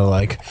super gnarly,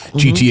 like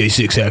GTA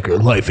 6 hacker,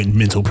 life in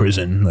mental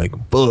prison. Like,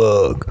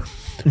 fuck.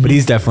 But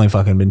he's definitely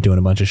fucking been doing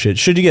a bunch of shit.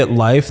 Should you get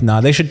life? Nah,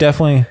 they should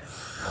definitely.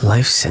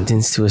 Life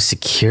sentence to a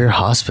secure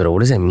hospital.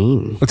 What does that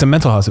mean? It's a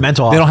mental hospital.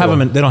 Mental They don't have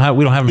hospital. him. They don't have.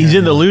 We don't have him. He's here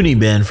in the anymore. loony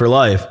bin for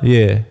life.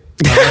 Yeah.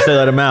 Unless they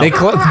let him out.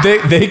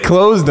 They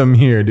closed them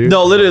here, dude.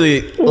 No,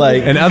 literally,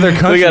 like In other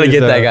countries, We gotta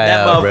get though. that guy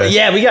that out, bro.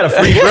 yeah, we got a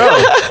free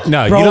bro.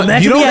 No, Bro, you don't,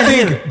 imagine you we don't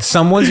had think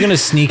someone's gonna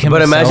sneak him?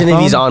 But a imagine cell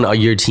if he's phone? on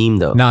your team,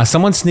 though. Nah,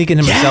 someone's sneaking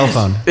him a cell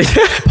phone. Pine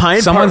Park.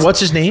 Someone's- What's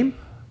his name?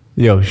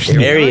 Yo,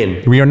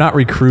 Arian. we are not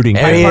recruiting.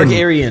 Arian. Pine Park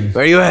Aryan.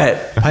 Where you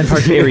at? Pine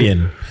Park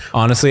Aryan.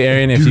 Honestly,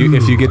 Arian, if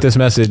you get this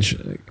message,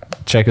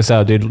 check us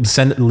out, dude.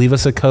 Leave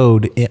us a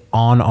code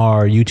on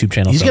our YouTube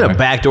channel. He's somewhere. gonna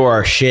backdoor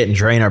our shit and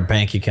drain our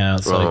bank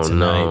accounts like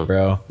tonight,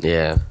 bro.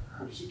 Yeah.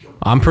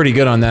 I'm pretty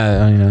good on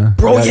that. You know,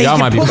 Bro, y'all, yeah, y'all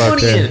he might can be put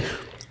fucked money there. in.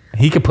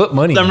 He could put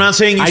money. I'm in. not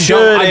saying you I should,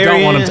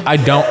 don't want him.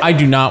 Arian. I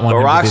do not want But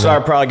him to do Rockstar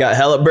that. probably got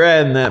hella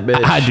bread in that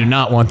bitch. I do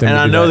not want them. And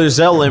to I do know that. their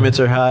Zelle limits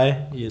are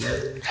high. You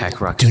know. Hack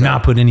Rockstar. Do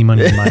not put any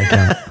money in my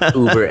account.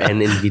 Uber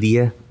and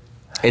Nvidia.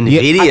 Yeah,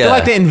 Nvidia. I feel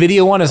like the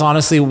Nvidia one is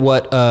honestly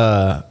what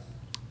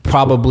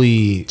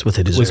probably what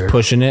they was deserve.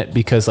 pushing it,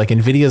 because like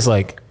Nvidia's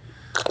like,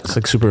 it's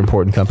like super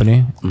important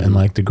company and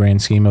like the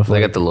grand scheme of they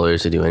like, got the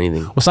lawyers to do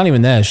anything. well, it's not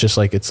even that. It's just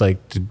like, it's like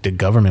the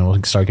government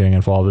will start getting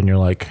involved when you're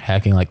like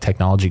hacking like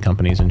technology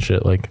companies and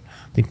shit. Like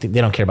they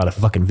don't care about a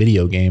fucking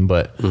video game,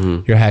 but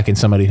you're hacking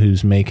somebody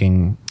who's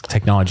making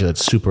technology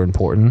that's super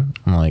important.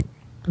 I'm like,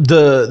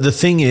 The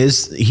thing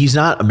is, he's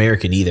not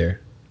American either.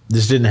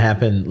 This didn't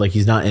happen. Like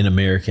he's not in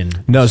American.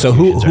 no. So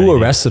institutions or who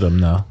anything. arrested him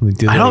though? Like,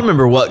 did I they- don't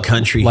remember what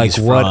country like he's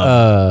what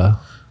from.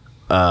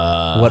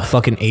 what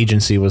fucking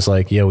agency was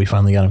like, yeah, we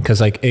finally got him, because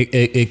like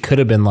it could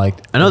have been like,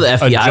 I know the a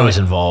FBI joint- was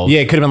involved.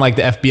 Yeah, it could have been like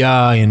the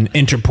FBI and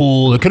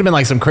Interpol. It could have been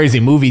like some crazy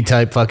movie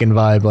type fucking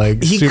vibe.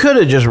 Like He could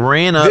have just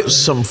ran up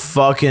some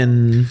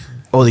fucking.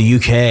 Oh, the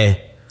UK.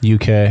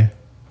 UK.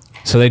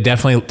 So they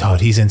definitely thought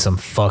he's in some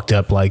fucked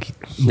up like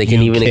They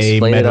can even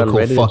explain it on medical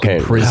Reddit, fucking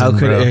apparently. prison. How could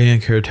bro.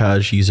 Arian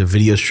Kurtaj use a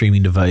video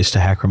streaming device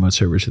to hack remote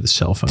servers with a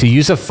cell phone? To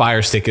use a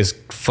Fire Stick is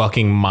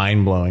fucking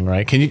mind blowing,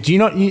 right? Can you? Do you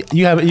know?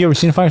 You ever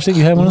seen a Fire Stick?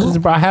 You have one of those?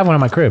 Bro, I have one in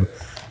my crib.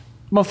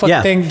 Motherfucking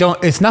Yeah. thing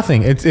don't. It's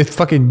nothing. It's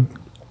fucking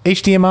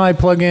HDMI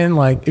plug in.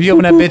 Like if you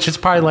open that bitch, it's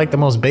probably like the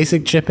most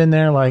basic chip in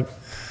there. Like,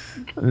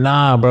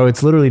 nah, bro,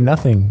 it's literally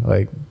nothing.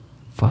 Like,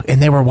 fuck.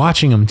 And they were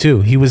watching him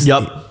too. He was.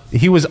 Yup.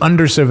 He was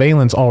under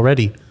surveillance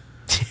already.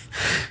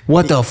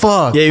 What the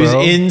fuck? Yeah, he was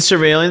bro? in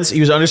surveillance. He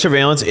was under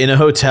surveillance in a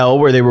hotel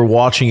where they were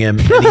watching him,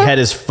 and he had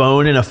his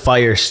phone and a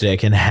Fire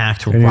Stick and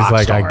hacked And he's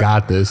like, Rockstar. I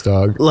got this,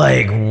 dog.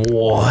 Like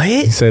what?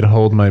 He said,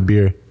 "Hold my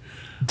beer."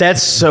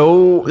 That's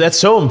so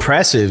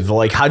impressive.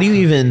 Like, how do you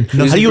even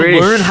how do you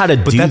British. learn how to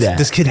do that?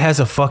 This kid has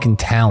a fucking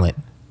talent.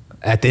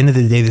 At the end of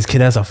the day, this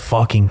kid has a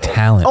fucking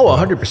talent. Oh,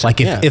 bro. 100%, Like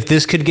yeah. if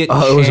this could get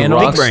Oh, it was a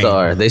channeled- rock brain.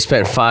 star. They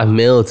spent $5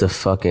 million to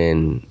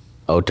fucking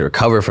to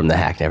recover from the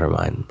hack. Never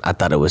mind. I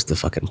thought it was to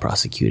fucking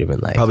prosecute him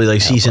and like Probably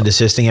like cease and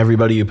desisting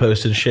everybody who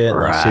posted shit.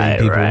 Like, suing Right,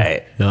 people.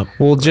 right. Yep.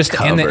 Well, just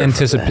and the Cover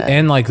for that.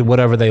 and like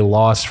whatever they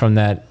lost from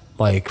that,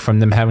 like from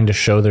them having to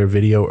show their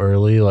video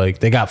early,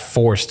 like they got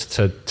forced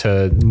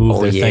to move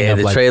Oh their thing yeah, up.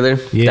 the like, trailer.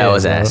 Yeah, That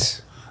was bro.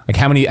 ass. Like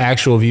how many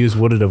actual views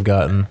would it have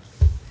gotten?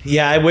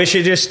 Yeah, I wish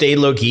it just stayed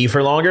low key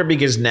for longer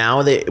because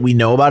now that we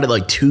know about it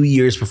like 2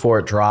 years before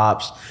it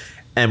drops,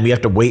 and we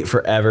have to wait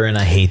forever, and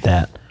I hate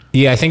that.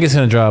 Yeah, I think it's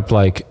gonna drop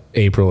like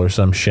April or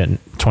some shit, in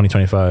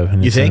 2025.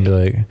 And You it's gonna think? be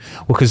like,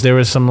 well, because there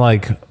was some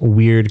like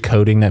weird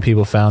coding that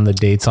people found the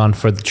dates on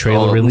for the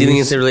trailer Do release. you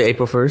think it's really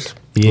April 1st?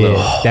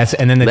 Yeah, that's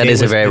and then the That date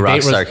is a was, very the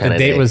date Rockstar was, kinda The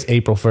date day. was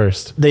April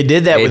 1st. They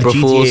did that April with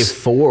GTA Fools.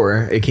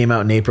 4. It came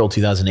out in April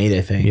 2008,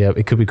 I think. Yeah,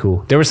 it could be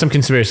cool. There were some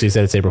conspiracies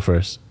that it's April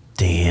 1st.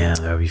 Damn,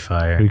 that would be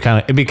fire.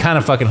 It'd be kind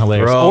of fucking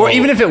hilarious. Bro. Or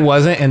even if it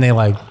wasn't, and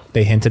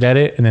they hinted at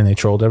it, and then they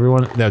trolled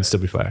everyone, that would still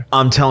be fire.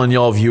 I'm telling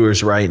y'all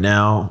viewers right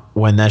now,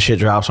 when that shit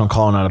drops, I'm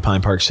calling out of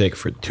Pine Park sick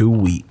for 2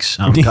 weeks.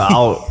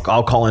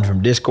 I'll call in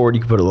from Discord.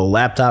 You can put a little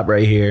laptop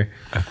right here.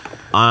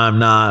 I'm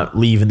not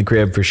leaving the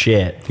crib for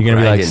shit. You're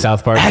gonna be like Right.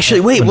 South Park.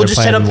 Actually, wait, when we'll they're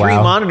just set up playing 3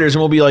 WoW. monitors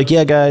and we'll be like,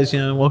 yeah, guys,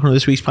 welcome to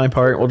this week's Pine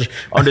Park. We'll just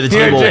under the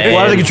table, just we'll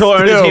have the controller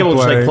under the still table,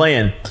 just like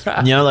playing.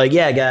 playing. Like,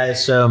 yeah,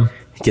 guys,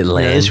 Get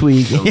land this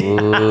week.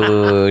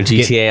 Ooh,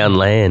 GTA on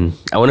land.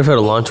 I wonder if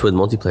it'll launch with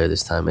multiplayer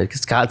this time.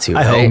 It's got to. I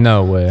right? hope.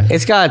 No way.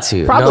 It's got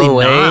to. Probably no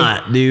way.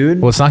 not,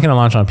 dude. Well, it's not gonna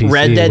launch on PC.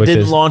 Red Dead which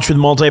didn't is- launch with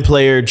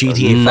multiplayer.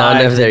 GTA 5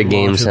 None of their didn't launch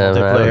games with have,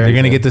 multiplayer. They're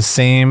gonna get the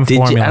same Did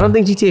formula. I don't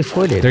think GTA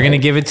 4 did. They're gonna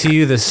right? give it to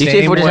you the GTA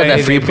same 4 just had way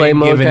that free they've play been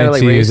mode, giving kinda it like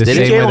to you. Race. The Did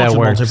same it? way GTA that launched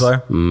works. with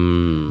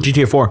multiplayer.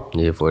 GTA 4.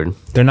 GTA 4.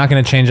 They're not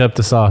gonna change up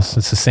the sauce.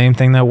 It's the same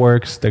thing that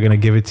works. They're gonna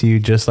give it to you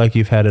just like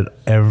you've had it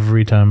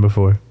every time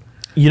before.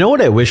 You know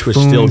what I wish was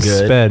still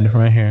good? Sped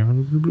right here.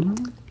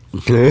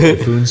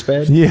 Foon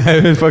sped. Yeah,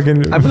 it was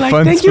fucking. I'd be like,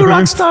 fun thank you, spoon.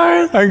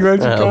 Rockstar. I'm glad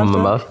you Open my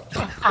caught mouth.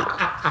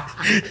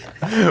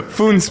 that.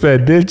 Foon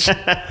sped,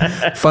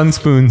 bitch. Fun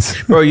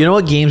spoons. Bro, you know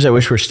what games I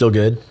wish were still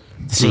good?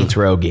 Saints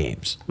Row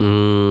games.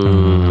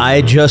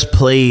 I just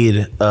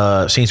played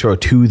Saints Row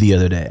 2 the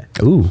other day.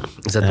 Ooh.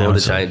 Is that the one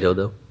with the giant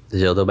dildo? The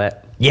dildo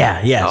bat?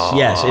 Yeah,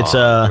 yes. It's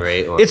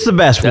great one. it's the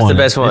best That's one. the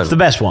best one. It's the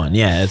best one.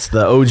 Yeah, it's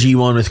the OG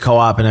one with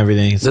co-op and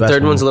everything. It's The best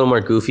third one. one's a little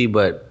more goofy,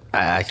 but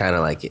I kind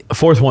of like it. The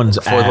fourth one's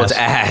Fourth one's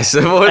ass.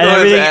 The fourth And one's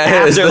everything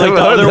ass. after, like the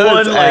fourth other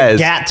one's one, ass. like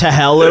Gat to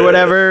Hell or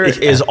whatever,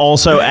 is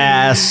also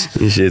ass.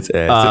 This shit's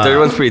ass. The third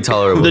one's pretty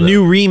tolerable. The though.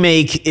 new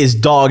remake is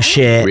dog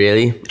shit.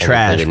 Really? I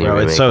Trash, didn't play the new bro.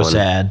 It's remake so one.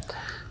 sad.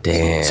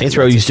 Damn. Saints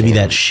Row that's a used to be shame.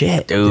 that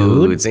shit,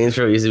 Dude, dude. Saints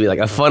Row used to be like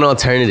a fun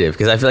alternative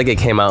because I feel like it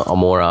came out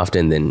more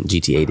often than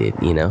GTA did,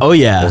 you know? Oh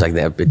yeah, It was like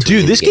that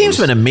between dude. This games. game's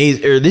been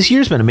amazing. Or this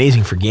year's been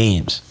amazing for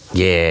games.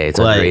 Yeah, it's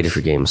like, underrated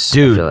for games.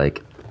 dude. I feel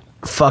like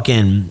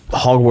Fucking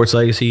Hogwarts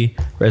Legacy,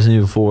 Resident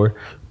Evil 4,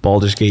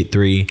 Baldur's Gate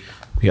 3.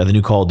 We got the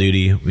new Call of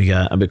Duty. We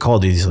got, Call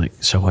of Duty's like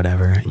so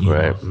whatever. You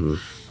Right. know?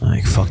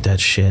 Like fuck that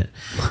shit.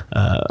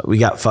 We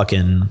got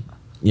fucking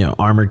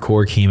Armored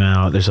Core came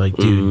out. There's like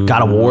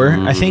God of War.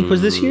 I think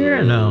was this year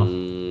or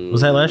no?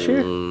 Was that last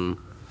year?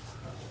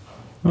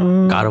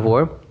 God of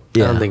War. I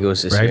don't think it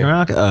was this year.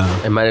 Ragnarok.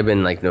 It might have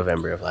been like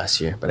November of last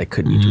year, but I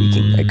could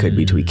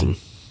be tweaking.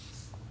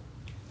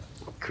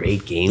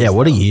 Great games. Yeah,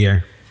 what a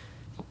year.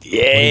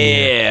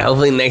 Yeah.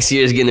 Hopefully next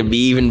year is gonna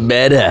be even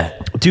better.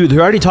 Dude, they're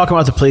already talking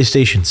about the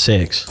PlayStation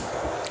 6.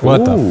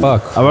 What the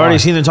fuck? I've already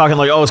seen them talking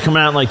like, oh, it's coming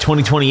out in like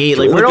 2028.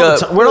 Like, where Look all up,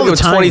 the, where all the look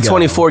up time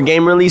 2024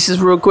 game releases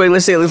real quick.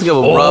 Let's look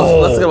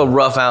up a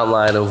rough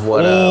outline of what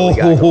we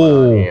got going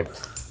on here. go?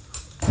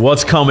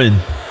 What's coming?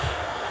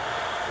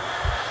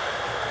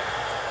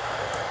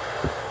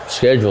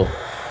 Schedule.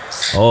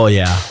 Oh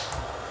yeah,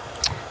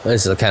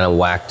 This is kind of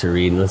whack to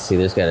read. Let's see.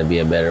 There's got to be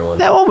a better one.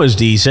 that one was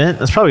decent.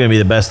 That's probably gonna be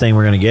the best thing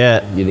we're gonna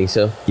get. You think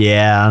so?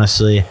 Yeah,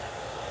 honestly.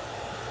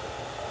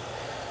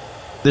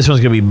 This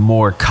one's gonna be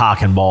more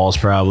cock and balls,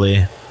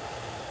 probably.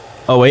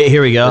 Oh wait,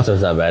 here we go. This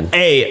one's not bad.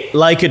 Hey,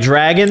 Like a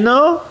Dragon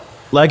though,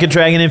 Like a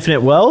Dragon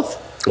Infinite Wealth.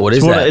 What is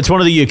It's that? It's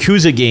one of the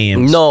Yakuza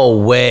games. No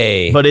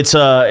way. But it's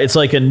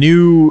like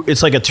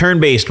a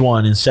turn-based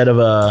one instead of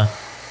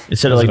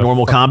like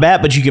normal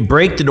combat. But you can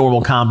break the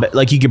normal combat,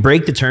 like you can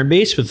break the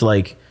turn-based with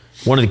like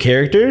one of the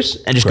characters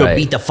and just go Right.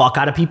 beat the fuck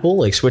out of people,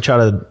 like switch out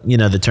of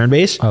the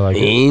turn-based. I like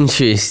it.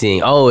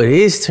 Interesting. Oh, it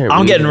is turn.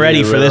 I'm getting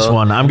ready for this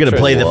one. I'm gonna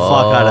play the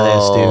fuck out of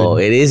Whoa,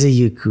 this, dude. It is a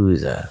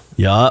Yakuza.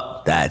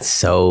 Yup, That's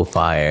so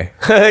fire.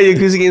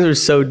 Yakuza games are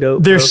so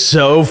dope. they're bro.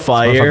 so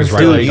fire, motherfuckers right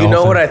Dude, like you know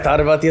dolphin. what I thought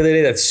about the other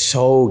day? That's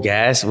so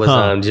gas. Was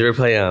Huh. did you ever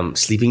play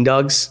Sleeping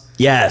Dogs?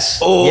 Yes.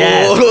 Oh,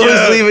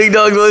 yes. Sleeping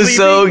Dogs was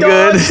so Sleeping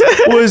good. Dogs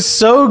was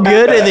so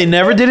good, and they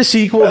never did a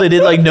sequel. They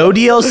did like no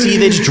DLC.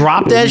 They just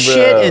dropped that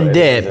shit and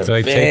dipped. So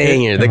I take it,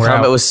 Banger. and The we're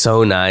combat out. was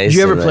so nice. Did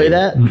you ever and, play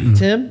like, that,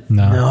 Tim?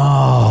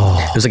 No.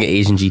 It was like an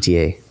Asian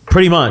GTA.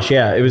 Pretty much,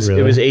 yeah. It was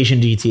Really?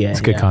 Asian GTA. It's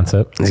a good yeah.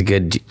 concept. It's a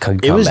good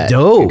combat. It was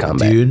dope, Good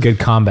combat. dude. Good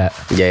combat.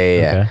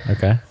 Yeah.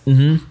 Okay.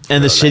 And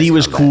the city nice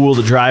was combat. cool.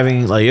 The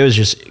driving, like it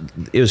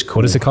was cool.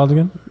 What is it called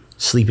again?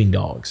 Sleeping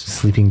Dogs.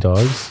 Sleeping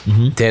Dogs.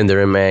 Damn,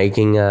 they're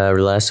making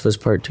Last of Us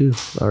Part 2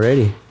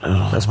 already.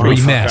 That's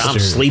pretty Remastered. I'm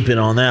sleeping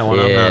on that one.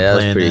 Yeah, I'm not that was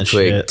playing pretty that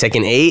quick. shit.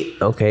 Tekken 8,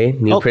 okay.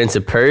 New Oh. Prince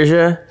of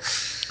Persia.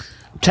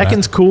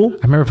 Tekken's cool.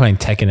 I remember playing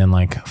Tekken in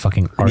like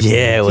fucking arcade.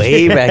 Yeah,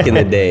 way back in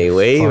the day.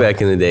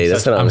 Back in the day.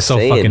 That's what I'm so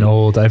saying. fucking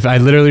old. I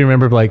literally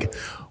remember like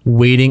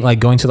waiting, like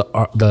going to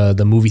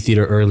the movie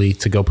theater early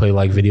to go play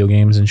like video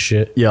games and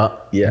shit. Yeah.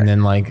 Yeah. And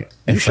then like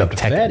it's shoved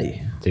like a Tekken.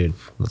 fatty. Dude,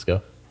 let's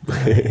go.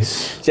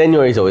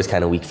 January's always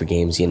kind of weak for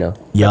games, you know?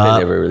 Yeah.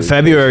 Nothing ever really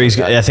February's,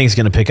 I think it's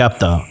going to pick up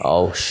though.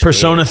 Oh, shit.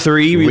 Persona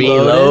 3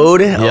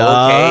 Reload. Reloaded.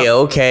 Yeah.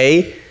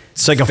 Okay.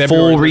 It's like a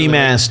February, full really,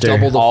 remaster.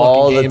 double the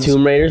All fucking the games.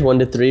 Tomb Raiders 1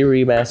 to 3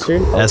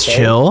 remastered. That's Okay.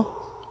 chill.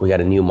 We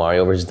got a new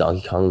Mario vs.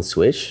 Donkey Kong on the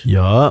Switch.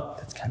 Yup.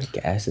 It's kind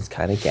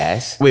of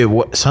gas. Wait,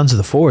 what? Sons of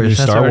the Forest. New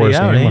That's Star already Wars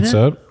out, game. ain't What's it?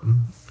 up?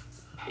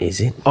 Is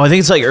it? Oh, I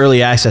think it's like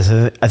early access.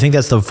 I think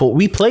that's the full.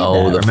 We played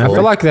Oh, that. the Remember? I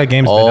feel like that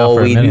game's been out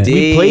for a we minute. did.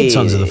 We played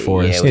Sons of the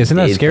Forest. we Isn't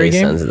that a did scary play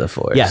game? Sons of the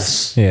Forest.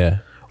 Yes. Yeah.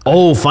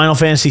 Oh, Final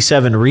Fantasy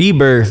VII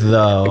Rebirth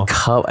though.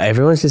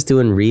 Everyone's just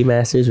doing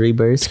remasters,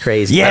 rebirths.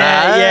 Crazy.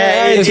 Yeah, But yeah,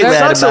 I ain't it too mad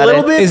sucks a about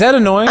little it. bit. Is that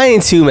annoying? I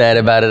ain't too mad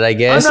about it, I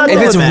guess. I'm not If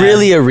that it's mad.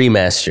 really a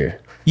remaster.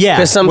 Yeah.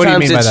 Because What do you sometimes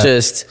mean by it's that?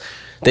 just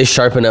they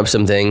sharpen up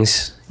some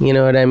things. You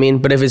know what I mean?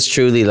 But if it's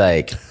truly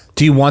like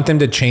Do you want them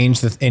to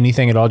change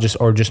anything at all,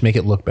 or just make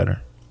it look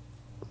better?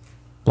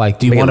 Like,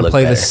 do you Make it want to look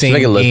play better. the Just same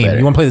make it look game? better.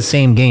 You want to play the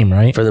same game,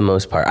 right? for the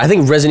most part, I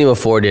think Resident Evil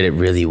 4 did it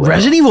really well.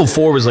 Resident Evil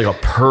 4 was like a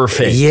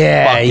perfect.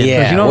 Yeah, fucking-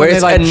 yeah. You know Where when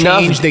it's they, like,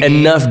 change the game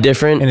enough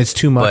different, and it's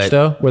too much but-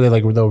 though, where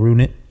they'll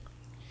ruin it.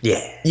 Yeah.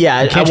 Yeah,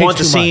 I can't want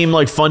change the too much. same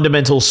like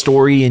fundamental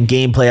story and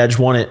gameplay. I just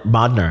want it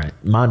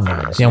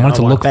modernized. Yeah, I want it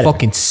to look better.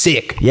 fucking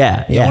sick.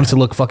 Yeah, I yeah. want it to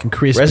look fucking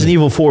crispy. Resident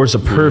Evil 4 is a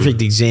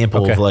perfect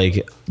example Okay. of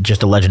like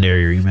just a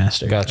legendary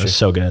remaster. Gotcha. It's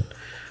so good.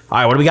 All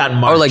right, what do we got in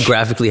March? Or like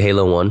graphically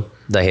Halo 1,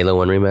 the Halo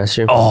 1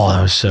 remaster. Oh,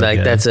 that was so Like,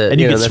 good. that's a- and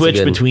you you know, could that's a switch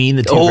good- between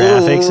the two Oh,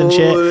 graphics and that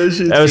shit.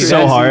 shit's That was so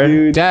crazy, hard.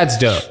 dude. That's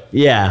dope.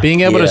 Yeah,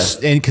 Being able Yeah. to,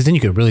 because then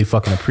you could really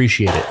fucking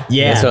appreciate it.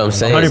 yeah, That's what I'm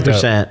saying.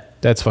 100%.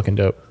 That's fucking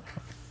dope.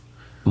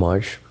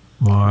 March.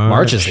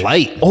 March is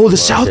light. Oh, the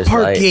South is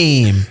Park light.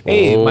 game,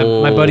 Hey,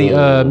 my buddy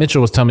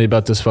Mitchell was telling me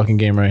about this fucking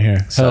game right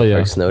here. Hell yeah.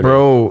 Park Snowden.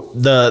 bro.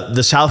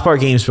 The South Park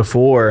games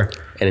before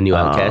And a new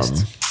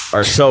Outcast.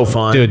 are so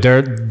fun. Dude,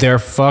 they're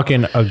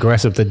fucking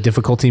aggressive. The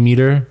difficulty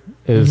meter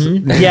is Yeah,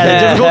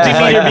 the difficulty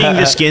meter being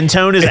the skin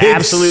tone is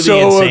absolutely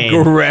so insane.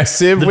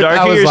 aggressive. The I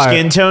darker was your like,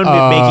 skin tone,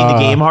 making the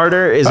game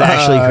harder is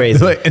actually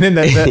crazy. like- and then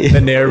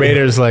the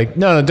narrator's like,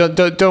 no,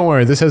 don't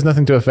worry. This has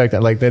nothing to affect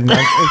that. Like, then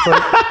it's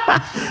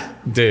like,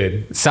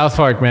 dude, South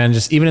Park, man,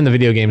 just even in the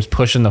video games,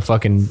 pushing the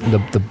fucking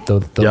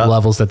the Yeah.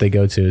 levels that they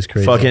go to is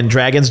crazy. Fucking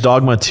Dragon's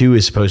Dogma 2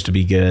 is supposed to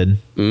be good.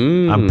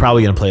 I'm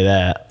probably gonna play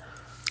that.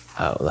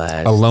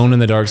 Outlast. Alone in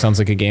the Dark sounds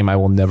like a game I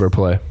will never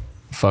play.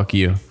 Fuck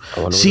you. I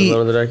wonder See, what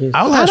Alone in the Dark is.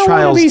 Outlast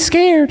Trials.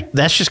 scared.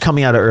 That's just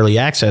coming out of early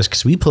access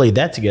because we played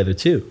that together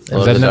too. Alone Is in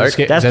that the another Dark?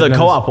 sca- That's is that the another-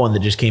 co-op one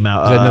that just came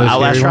out. that another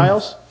Outlast scary one?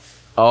 Trials.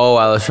 Oh,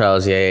 Outlast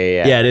Trials.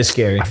 Yeah. Yeah, it is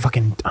scary. I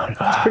fucking.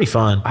 Pretty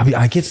fun.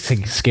 I get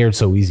scared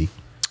so easy.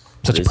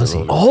 Such a It is a pussy.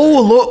 little-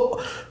 Oh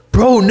look,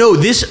 bro! No,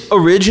 this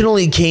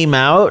originally came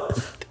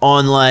out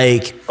on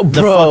like the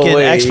Bro, fucking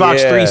wait, Xbox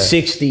yeah.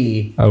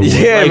 360. Oh,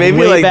 Yeah, maybe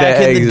way like back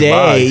the in the day.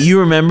 Xbox. You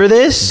remember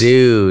this?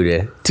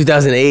 Dude,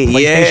 2008.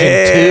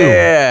 PlayStation 2.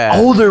 Yeah.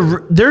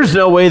 Oh, there's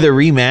no way they're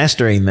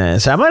remastering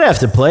this. I might have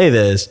to play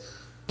this.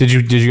 Did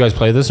you guys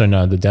play this or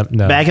no?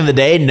 No. Back in the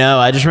day, no.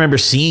 I just remember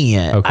seeing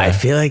it. Okay. I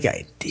feel like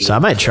I did. So I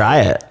might try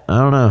it. I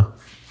don't know.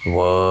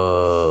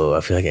 Whoa,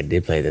 I feel like I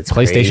did play that.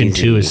 PlayStation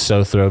 2 is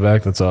so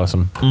throwback. That's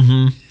awesome.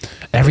 Mm-hmm.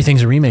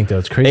 Everything's a remake though.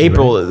 It's crazy.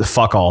 April, right?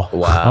 fuck all.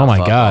 Wow. Oh my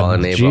fuck God, all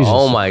in April. Jesus.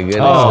 Oh my goodness.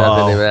 Oh.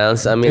 Nothing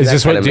announced. I mean, Is that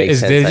this kind what? of makes Is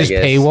sense. they I just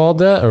guess. paywalled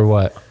that or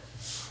what?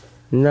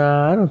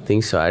 No, I don't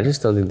think so. I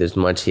just don't think there's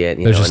much yet.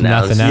 There's just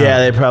nothing out. Yeah,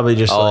 they probably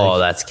just Oh, like.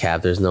 that's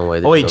capped. There's no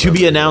way. Oh wait, to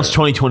be announced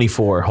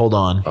 2024. Hold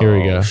on. Here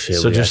we go. Shit,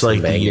 So we just got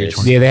some like the year bangers.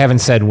 20. Yeah, they haven't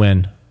said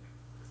when.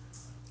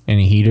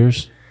 Any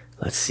heaters?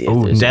 Let's see. If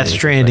Oh, there's Death anything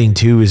Stranding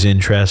 2 is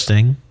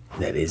interesting.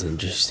 That is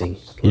interesting.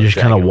 You just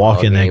kind of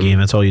walk in that game.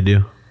 That's all you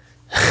do.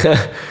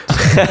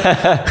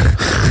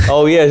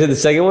 Oh yeah, is it the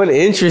second one?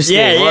 Interesting.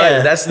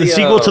 What? That's the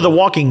sequel to the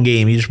walking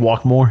game. You just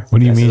walk more. What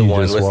do you That's mean? the You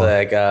one just with walk?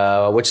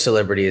 like which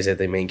celebrity is it?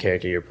 The main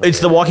character you're playing. It's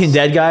the Walking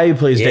Dead guy who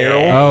plays Yeah.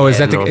 Daryl. Oh, is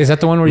Yeah, that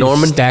the one where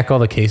Norman? you stack all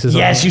the cases?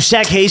 Yes, on? you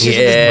stack cases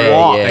and Yeah, just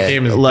walk. yeah. That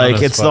game is Like dumb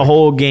as it's the fuck.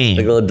 whole game.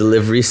 like a little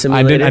delivery I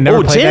simulator. did. I never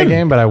Oh, played Tim. that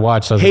game, but I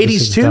watched. I was like, this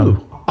Hades is 2.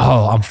 dumb.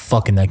 Oh, I'm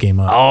fucking that game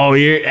up. Oh,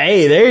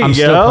 hey, there you I'm go.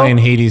 still playing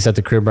Hades at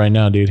the crib right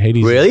now, dude.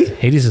 Hades. Really?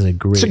 Hades is a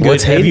great.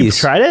 What's Have you Hades?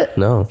 tried it?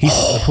 No.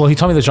 Well, he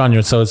told me the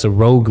genre, so it's a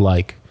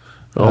roguelike.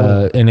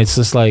 And it's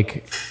just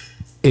like,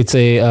 it's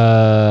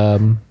a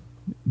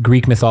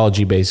Greek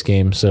mythology based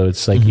game. So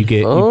it's like you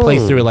play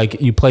through it, like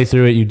you play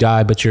through it, you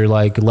die, but you're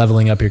like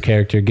leveling up your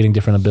character, getting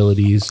different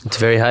abilities. It's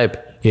very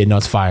hype. Yeah, no,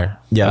 it's fire.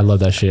 Yeah. I love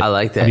that shit. I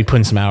like that. I'll be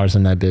putting some hours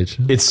in that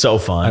bitch. It's so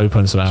fun. I'll be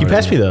putting some hours. Can you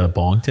pass in me it. the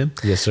bong, Tim?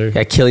 Yes, sir.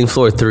 Yeah, Killing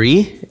Floor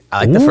 3.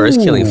 I like the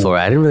first Killing Floor.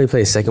 I didn't really play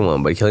the second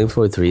one, but Killing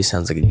Floor 3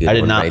 sounds like a good one. I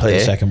did not right play there.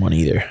 the second one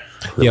either.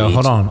 Yo,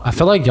 hold on. I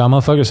feel like y'all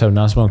motherfuckers have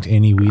not smoked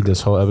any weed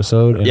this whole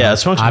episode. And Yeah, I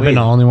smoked some I've been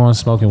weed. the only one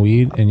smoking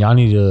weed, and y'all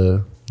need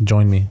to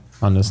join me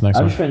on this next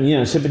one.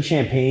 been, sipping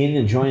champagne,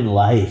 enjoying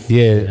life.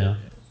 Yeah.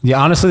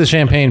 Yeah, honestly, the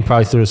champagne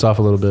probably threw us off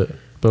a little bit,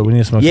 but we need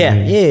to smoke Yeah,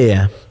 some weed.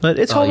 yeah. But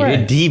it's Oh, all you're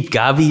right. deep,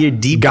 Gabi. You're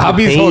deep.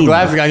 Gabby's whole Pain.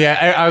 glass.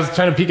 Yeah, I was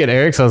trying to peek at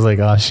Eric, so I was like,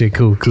 oh, shit,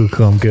 cool.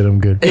 I'm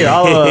good. Here,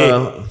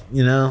 I'll,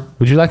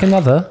 Would you like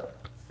another?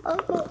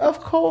 of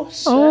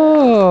course.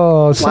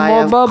 Oh, some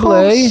more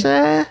bubbly.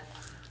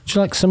 Would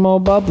you like some more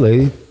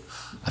bubbly?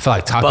 I feel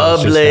like tacos.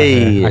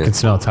 Bubbly. I can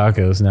smell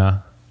tacos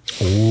now.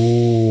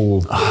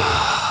 Ooh.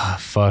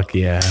 Fuck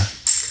yeah.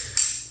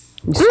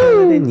 You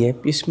smell it in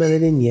you. You smell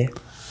it in you.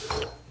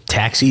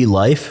 Taxi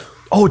Life.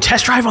 Oh,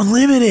 Test Drive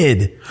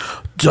Unlimited.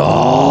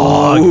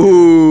 Dog.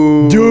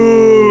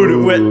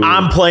 Dude,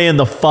 I'm playing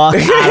the fuck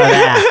out of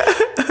that.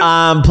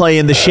 I'm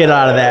playing the shit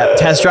out of that.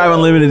 Test Drive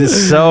Unlimited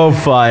is so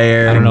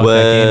fire. I don't know what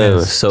that game Whoa.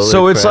 is.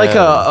 So it's like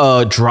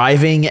a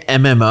driving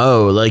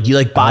MMO. Like you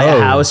like buy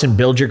a house and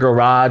build your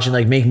garage and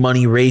like make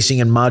money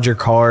racing and mod your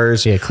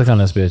cars. Yeah, click on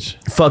this bitch.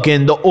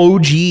 Fucking the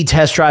OG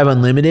Test Drive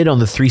Unlimited on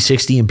the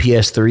 360 and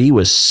PS3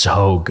 was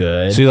so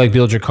good. So you like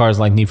build your cars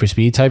like Need for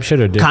Speed type shit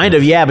or different? Kind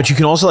of, yeah, but you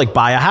can also like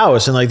buy a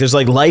house and like there's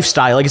like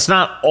lifestyle. Like it's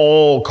not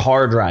all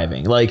car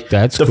driving. Like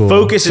That's the cool.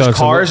 focus So is it's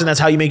a cars li- and that's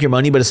how you make your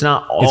money, but it's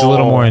not all. It's a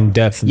little more in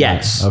depth. than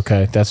Yes. that.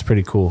 Okay, that's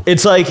pretty cool.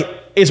 It's like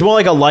it's more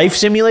like a life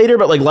simulator,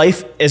 but like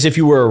life as if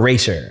you were a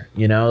racer,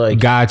 you know? Like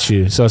Got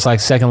you. So it's like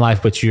Second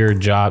Life, but your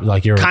job,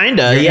 like you're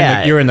Kinda, you're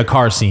yeah. you're in the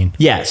car scene.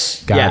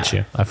 yes. Got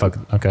yeah. you.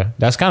 Okay.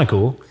 That's kind of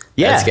cool.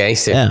 Yeah. That's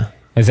gangster. Yeah.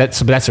 Is that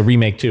so? But that's a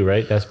remake too,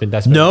 right? That's been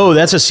No,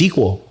 that's a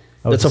sequel.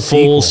 Oh, That's a it's a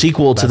full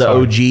sequel. sequel to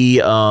That's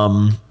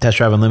the OG Test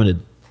Drive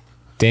Unlimited.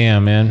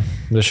 Damn, man,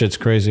 this shit's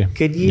crazy.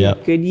 Good year.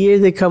 Yep. Good year.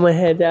 They come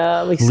ahead.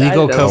 I'm excited.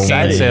 Legal I'm cocaine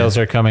excited. sales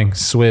are coming.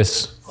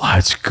 Swiss.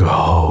 Let's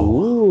go.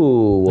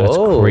 Ooh, That's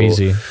whoa.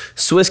 crazy.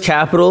 Swiss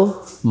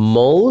capital,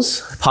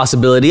 moles,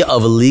 possibility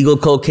of illegal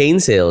cocaine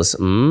sales.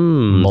 We're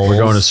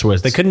going to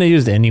Swiss. They couldn't have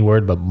used any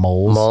word but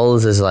moles.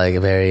 Moles is like a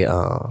very,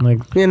 Like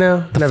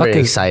not fuck very is-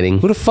 exciting.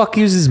 Who the fuck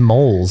uses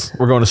moles?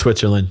 We're going to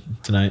Switzerland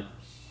tonight.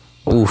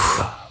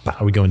 Oof.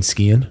 Are we going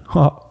skiing?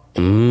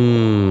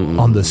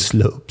 On the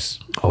slopes.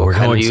 Oh, we're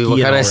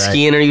What kind of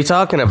skiing are you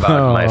talking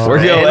about, my friend?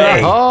 We're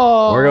going.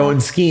 We're going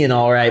skiing,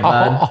 all right,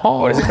 bud.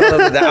 What is it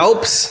called? The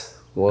Alps?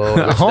 Whoa,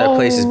 that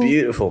place is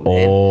beautiful,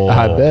 man.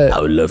 I bet. I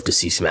would love to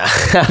see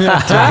Smash. You're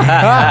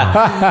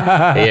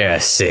a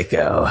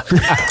sicko.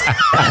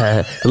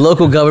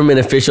 Local government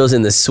officials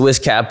in the Swiss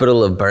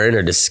capital of Bern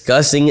are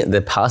discussing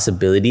the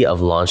possibility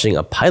of launching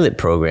a pilot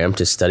program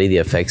to study the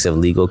effects of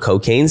legal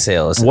cocaine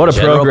sales. What a in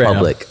the general program.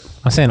 public.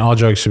 I'm saying all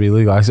drugs should be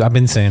legal. I've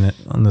been saying it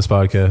on this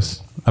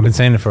podcast. I've been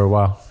saying it for a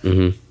while.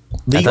 Legal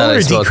thought or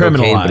it spelled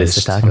cocaine, but it's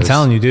decriminalized? tacos. I'm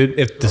telling you, dude.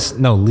 If this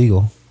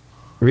legal,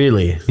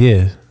 Really?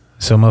 yeah.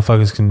 So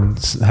motherfuckers can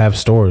have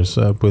stores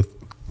with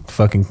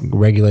fucking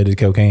regulated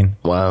cocaine.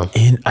 Wow.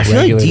 And I feel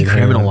like Regulated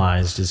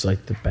decriminalized is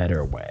like the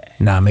better way.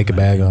 Nah, make a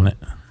bag on it.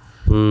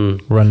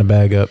 Run the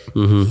bag up.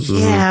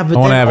 Yeah, but I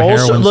wanna then have a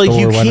also heroin like store,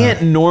 you why can't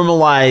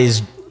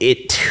normalize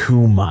it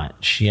too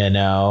much, you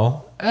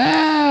know?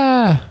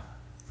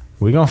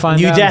 We gonna find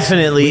You out.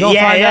 definitely, We gonna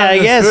yeah, find yeah, out I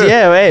this guess, soon.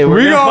 yeah. Hey,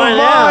 We gonna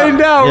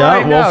find out Yeah,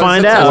 right now. we'll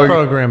find It's a out. test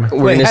program.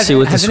 We're gonna see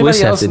what the has Swiss anybody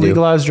have else to do.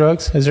 legalized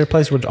drugs? Is there a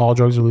place where all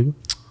drugs are legal?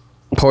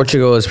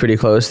 Portugal is pretty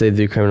close. They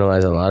do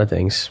criminalize a lot of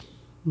things.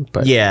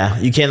 But Yeah,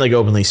 you can't like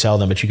openly sell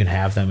them, but you can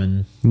have them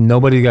and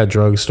Nobody got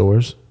drug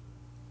stores.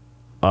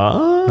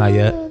 Not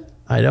yet.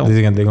 I They're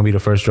don't. gonna be the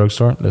first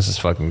drugstore. This is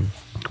fucking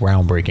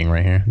groundbreaking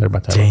right here. They're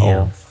about to have a whole.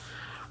 Damn.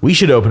 We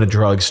should open a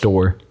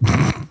drugstore.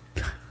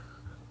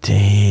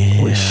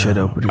 Damn. we should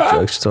open a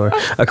drugstore.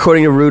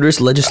 According to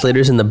Reuters,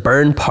 legislators in the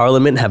Bern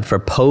parliament have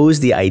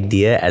proposed the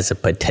idea as a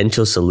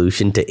potential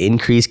solution to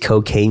increase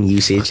cocaine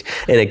usage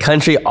in a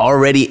country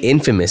already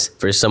infamous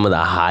for some of the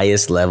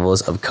highest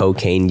levels of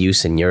cocaine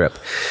use in Europe.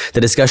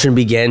 The discussion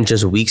began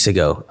just weeks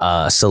ago.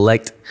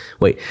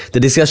 The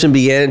discussion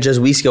began just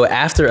weeks ago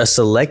after a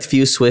select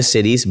few Swiss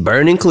cities,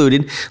 Bern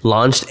included,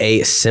 launched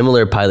a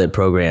similar pilot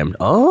program.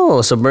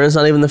 Oh, so Bern's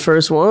not even the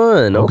first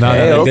one. Okay, No,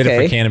 they okay. did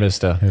it for cannabis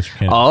stuff. It was for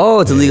cannabis. Oh,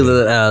 it's illegal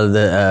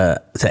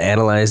to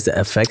analyze the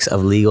effects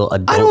of legal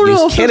adult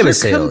use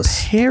cannabis sales.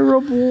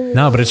 Terrible.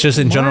 No, but it's just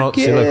in general.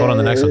 See, look, hold on.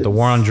 The next one. The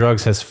war on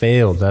drugs has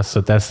failed. That's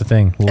the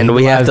thing. And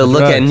we have to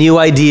look at new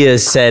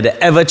ideas, said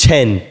Eva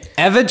Chen.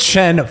 Eva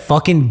Chen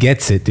fucking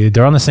gets it, dude.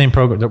 They're on the same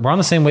program. We're on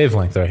the same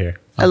wavelength right here.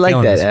 I I'm like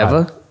feeling that, this vibe.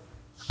 Eva.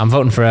 I'm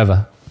voting for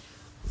Eva.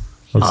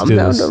 Let's I'm do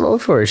down this. to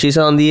vote for her. She's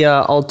on the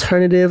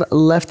alternative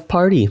left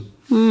party.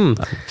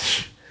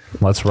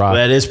 Let's rock.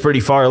 That is pretty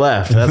far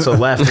left. That's a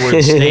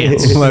leftward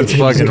stance. Let's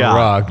fucking God.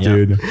 rock, Yeah.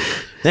 dude.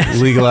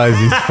 Legalize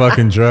these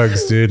fucking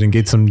drugs, dude, and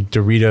get some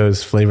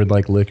Doritos flavored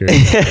like liquor.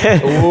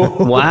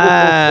 Wow,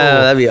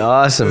 that'd be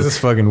awesome. This is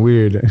fucking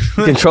weird.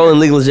 Control and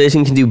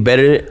legalization can do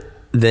better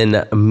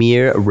than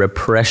mere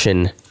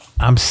repression.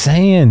 I'm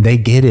saying they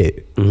get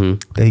it.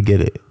 They get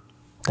it.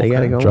 They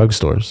gotta go.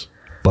 Drugstores,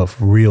 but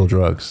for real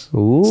drugs.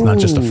 It's not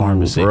just a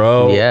pharmacy,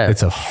 Bro. Yeah.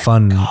 It's a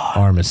fun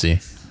pharmacy.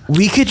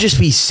 We could just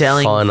be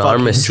selling Fun fucking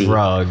pharmacy.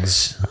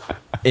 drugs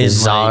in like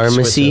Zarmacy?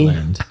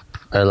 Switzerland.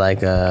 Or like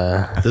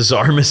The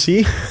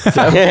Zarmacy?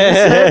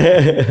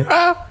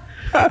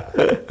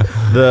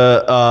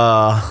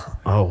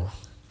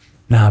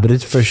 Nah, but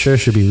it for sure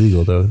should be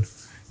legal though,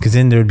 because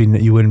then there'd be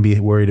you wouldn't be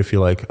worried if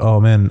you're like, oh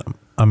man,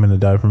 I'm gonna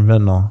die from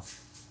fentanyl.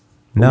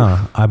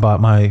 No, I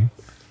bought my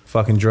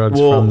fucking drugs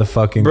from the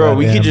fucking bro.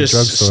 We could goddamn just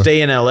drugstore.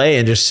 stay in LA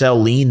and just sell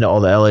lean to all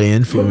the LA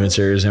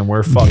influencers, and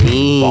we're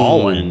fucking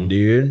balling,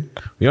 dude.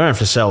 We don't have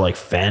to sell like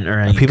Fent or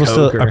any People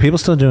Coke are people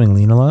still doing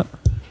lean a lot?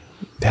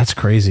 That's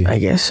crazy. I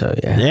guess so,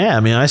 yeah. Yeah, I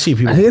mean, I see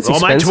people. I think it's My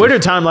expensive. Twitter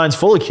timeline's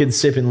full of kids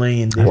sipping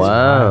lean. Dude.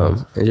 Wow.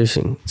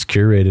 Interesting. It's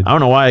curated. I don't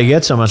know why I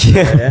get so much. Of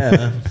that.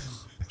 Yeah.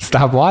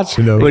 Stop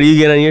watching though. What do you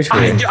get on your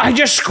screen? I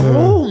just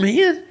scroll,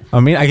 man. I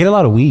mean, I get a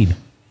lot of weed.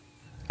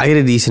 I get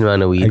a decent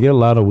amount of I weed. get a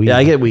lot of weed. Yeah,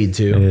 I get weed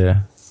too.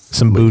 Yeah.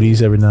 Some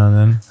booties every now and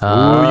then.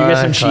 Ooh, you get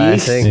some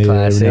cheese? Classic, Yeah,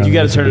 classic. no. You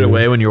got to turn it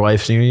away when your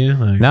wife's near you.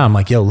 Like, Now I'm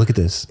like, yo, look at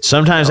this.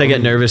 sometimes I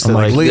get nervous that I'm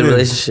like, like look at Good it.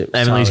 relationship.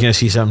 Emily Solid. gonna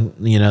see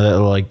something, you know, that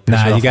will like. piss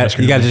her Nah, off you got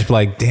and to just be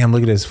like, damn,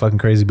 look at this fucking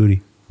crazy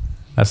booty.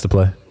 That's the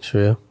play. And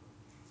True.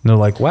 they're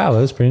like, wow, that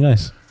was pretty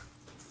nice.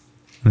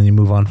 And then you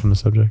move on from the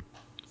subject.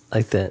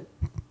 Like that.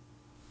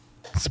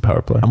 It's a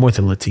power play. I'm with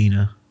a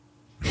Latina.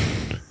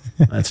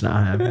 That's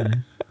not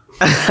happening.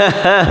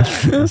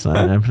 That's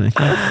not happening.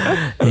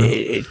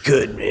 It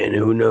could, man.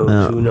 Who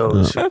knows? Who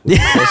knows? Test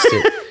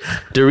it.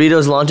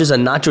 Doritos launches a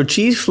nacho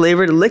cheese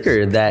flavored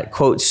liquor that,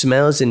 quote,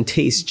 smells and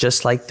tastes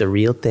just like the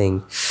real thing.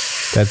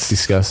 That's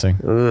disgusting.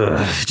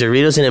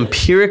 Doritos and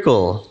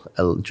Empirical,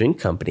 a drink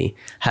company,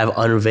 have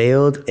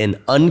unveiled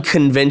an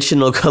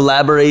unconventional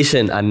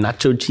collaboration on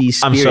nacho cheese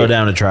spirit. I'm so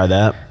down to try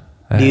that.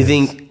 Do you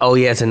think, oh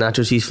yeah, it's a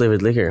nacho cheese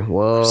flavored liquor.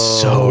 Whoa.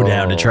 So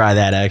down to try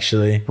that,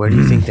 actually. Where do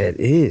you think that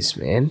is,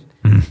 man?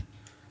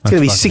 It's going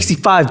to be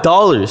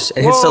 $65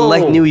 and hit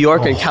select New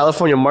York and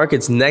California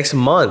markets next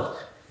month.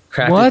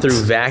 Crafted What?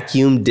 through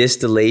vacuum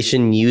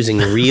distillation using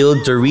real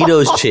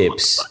Doritos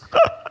chips.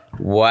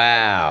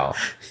 Wow.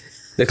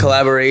 The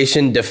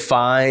collaboration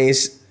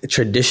defies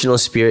traditional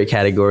spirit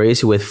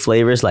categories with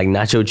flavors like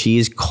nacho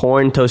cheese,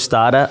 corn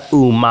tostada,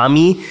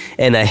 umami,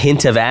 and a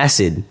hint of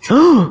acid.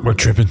 We're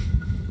tripping.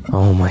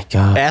 Oh my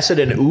God. Acid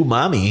and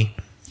umami.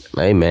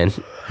 Hey, man.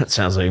 That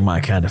sounds like my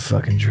kind of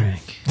fucking drink.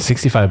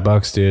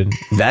 $65, dude.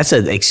 That's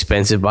an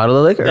expensive bottle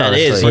of liquor. That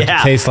is, honestly. It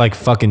yeah. tastes like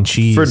fucking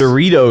cheese. For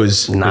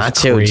Doritos.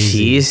 Nacho crazy.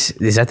 cheese?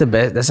 Is that the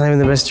best? That's not even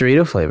the best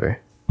Dorito flavor.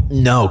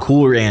 No,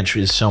 Cool Ranch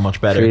is so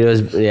much better.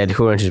 Doritos, yeah,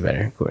 Cool Ranch is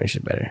better. Cool Ranch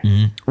is better.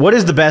 What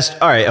is the best?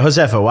 All right,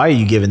 Josefa, why are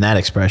you giving that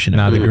expression?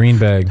 Nah, the green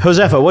bag.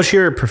 Josefa, what's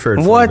your preferred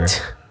flavor?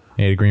 What?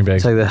 Yeah, the green bag.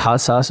 It's like the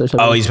hot sauce or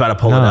something? Oh, he's about to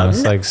pull it No, out.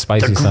 it's like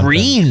spicy the something.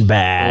 green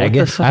bag.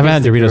 What the fuck I haven't is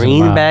had the Doritos in a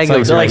green while. bag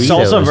It's of Like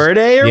Doritos? salsa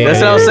verde or Yeah. That's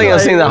what I was saying. I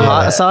was Like, saying the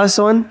hot sauce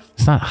one.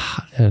 It's not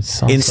hot. It's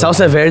salsa. In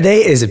salsa verde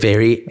is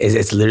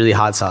it's literally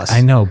hot sauce.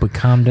 I know, but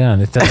calm down.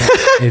 It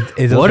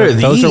doesn't. What are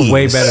Those are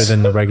way these? better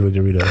than the regular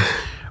Doritos.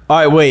 All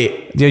right,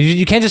 wait. Yeah,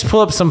 you can't just pull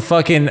up some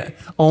fucking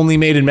only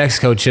made in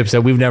Mexico chips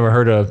that we've never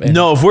heard of. And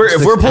No, if we're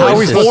how are pulling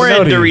we supposed to foreign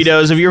know these?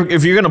 Doritos,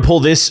 if you're gonna pull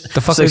this,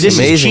 The fuck this is is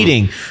amazing.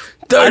 cheating.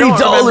 I don't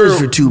 $30 remember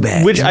for 2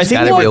 bags. Which I It's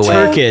think gotta be they're a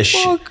way.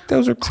 Turkish. Fuck,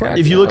 those are crack.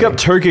 If you look up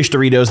Turkish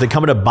Doritos, they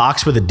come in a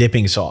box with a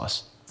dipping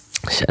sauce.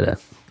 Shut up.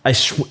 I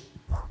swear,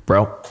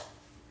 bro.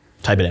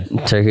 Type it in.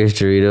 Turkish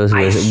Doritos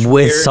with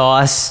swear-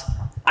 sauce.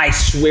 I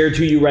swear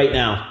to you right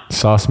now.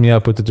 Sauce me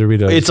up with the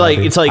Doritos. It's like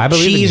I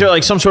believe in cheese you. or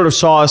like some sort of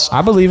sauce.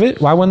 I believe it.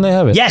 Why wouldn't they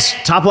have it? Yes,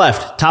 top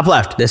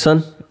left. This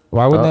one?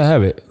 Why wouldn't they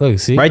have it? Look,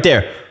 see. Right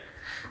there.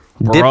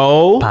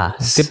 Bro,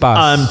 Pass. Dipas.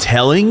 I'm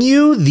telling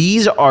you,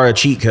 these are a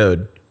cheat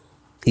code.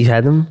 You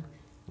had them?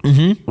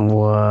 Mm-hmm.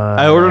 What?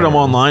 I ordered them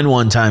online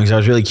one time because I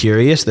was really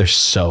curious. They're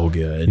so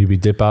good. You be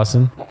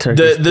dipassing.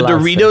 Turkish The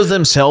plastic. Doritos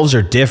themselves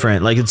are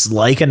different. Like it's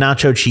like a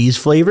nacho cheese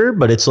flavor,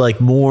 but it's like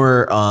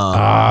more.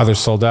 They're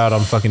sold out.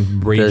 I'm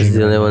fucking raging. Those are the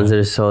right only now. ones that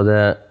are sold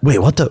out. Wait,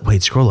 what the?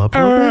 Wait, scroll up a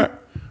little bit.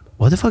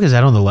 What the fuck is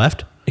that on the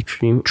left?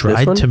 Extreme. this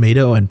Dried one?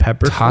 tomato and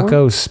pepper.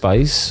 Taco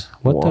spice.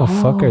 What the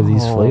fuck are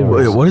these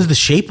flavors? Wait, what is the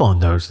shape on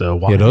those though?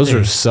 Why Yeah, those they-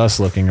 are sus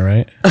looking,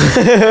 right?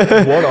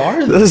 What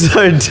are those? Those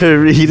are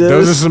Doritos.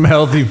 Those are some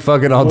healthy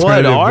fucking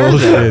alternative are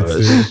bullshit.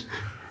 those? Dude.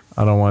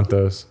 I don't want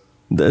those.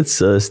 That's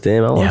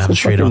damn. I want Yeah, I'm some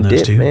straight fucking on those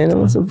dip, too. man. I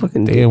want some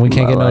fucking dip. Damn, we in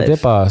can't my get no life.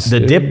 dip offs. The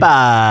dude.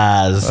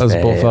 dipas. That's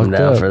bull Hey, I'm fucked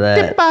down up. for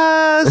that.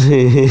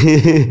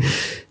 Dipas.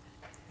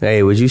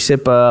 Hey, would you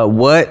sip?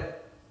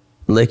 What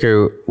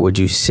liquor would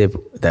you sip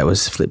that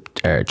was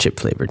chip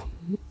flavored?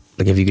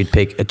 Like if you could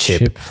pick a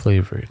chip.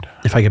 flavored.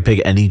 If I could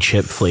pick any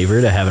chip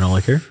flavor to have in a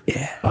liquor.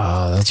 Yeah.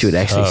 That you would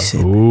actually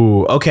sip.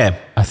 Ooh, okay.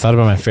 I thought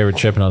about my favorite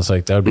chip and I was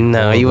like, that would be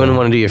No, cool, you wouldn't but-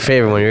 want to do your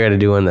favorite one. You're going to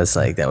do one that's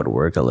like, that would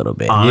work a little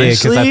bit. Yeah,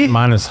 because Honestly,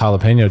 mine is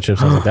jalapeno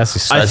chips. I was like,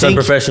 that's I That's think-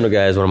 unprofessional,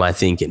 guys. What am I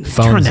thinking? turn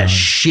phone that zone.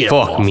 shit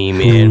Fuck off. me,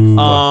 man.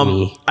 Fuck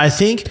me. I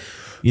think,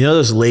 you know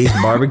those Lay's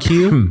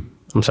barbecue?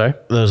 I'm sorry?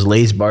 Those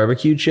Lay's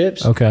barbecue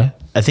chips? Okay.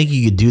 I think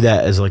you could do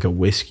that as like a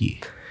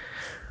whiskey.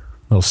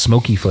 little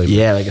smoky flavor.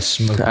 Yeah, like a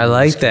smoky I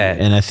like whiskey. that.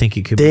 And I think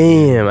it could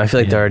Damn. I feel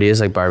like there already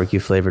is like barbecue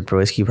flavored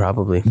whiskey,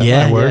 probably. be.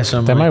 Yeah, Might work. yeah,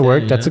 something that might like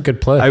work. that, That's yeah. a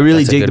good play. I really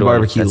That's a dig good the one.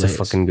 barbecue That's a Lay's.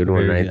 fucking good one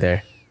Very right good.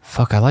 there.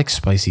 Fuck, I like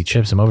spicy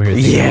chips. I'm over here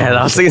thinking. Yeah,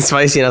 I was thinking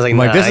spicy, and I was like,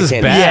 like, nah, this I is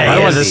can't bad. do I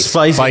don't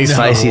spicy. want this spicy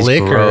Spicy's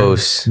liquor.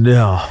 gross.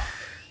 No.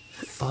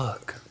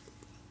 Fuck.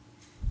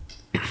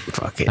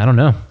 Fuck it. I don't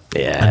know.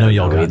 Yeah, I know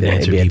y'all got either. an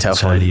answer It'd be a deep tough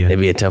inside one. of you. It'd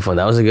be a tough one.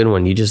 That was a good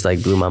one. You just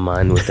like blew my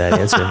mind with that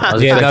answer. I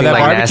was Yeah, no, expecting, that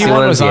like, barbecue nasty one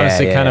ones. was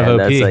honestly kind of OP.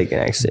 That's like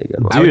actually a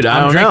good one. Dude, I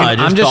I'm don't know. drinking- I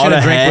just I'm just thought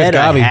gonna drink with ahead.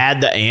 I Gabi.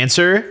 had the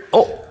answer.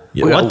 Oh,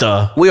 Yeah, what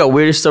the? We got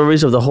weirdest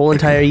stories of the whole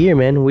entire year,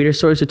 man. Weirdest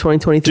stories of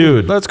 2023.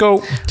 Dude, Let's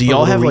go. do y'all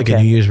little have like a recap.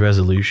 New Year's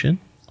resolution?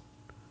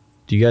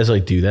 Do you guys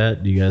like do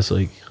that? Do you guys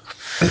like...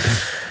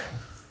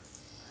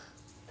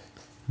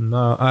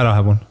 No, I don't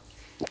have one.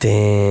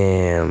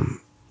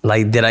 Damn.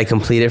 Like, did I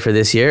complete it for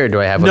this year, or do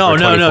I have one No, for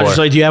no, 24? no. Just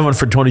like, do you have one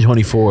for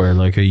 2024?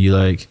 Like, are you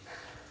like...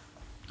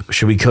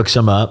 Should we cook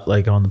some up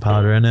like on the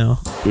pod right now?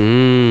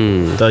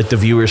 Like the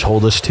viewers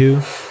hold us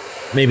to?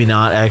 Maybe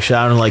not, actually.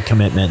 I don't like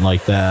commitment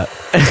like that.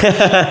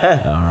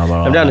 I don't know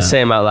about I'm down to say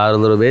them out loud a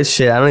little bit.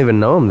 Shit, I don't even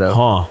know them, though.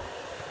 Huh.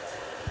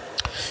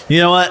 You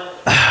know what?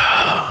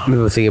 Maybe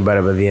we'll think about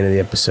it by the end of the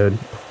episode.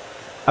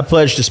 I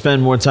pledge to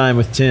spend more time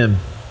with Tim.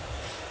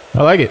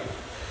 I like it.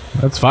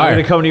 That's I'm fire.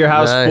 going to come to your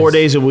house Nice. 4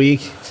 days a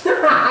week.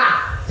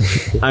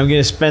 I'm going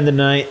to spend the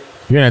night.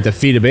 You're gonna have to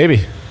feed a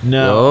baby.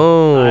 No.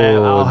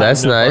 Oh, I'll have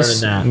that's no part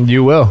nice. in that.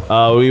 You will.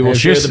 We will If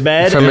share you're the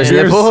bed. From his and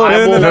nipple?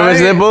 I will- From his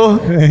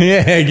nipple?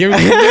 Yeah, give me.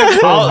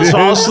 So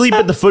I'll sleep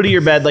at the foot of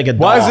your bed like a dog.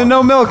 Why is there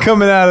no milk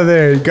coming out of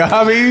there,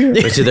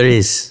 Gabi? Which there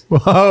is.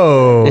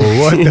 Whoa!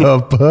 What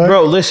the fuck?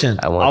 Bro, listen.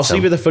 I want I'll some.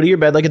 sleep at the foot of your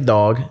bed like a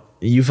dog.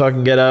 You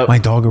fucking get up. My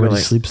dog already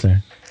Like, sleeps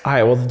there. All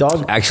right, well, the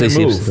dog Actually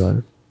can sleeps.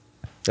 move.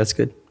 That's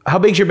good. How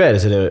big's your bed?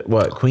 Is it a,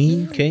 what,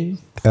 queen? King?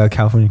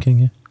 California King.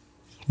 Yeah.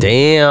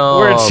 Damn.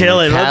 We're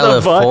chilling. What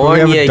the fuck?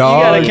 California. We have a You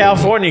dog. got a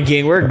California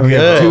king. We're We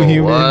have two good.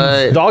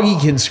 humans. What? Doggy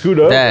can scoot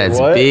over. That's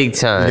what? big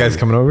time. You guys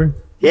coming over?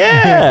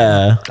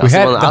 Yeah. I'll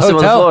sleep on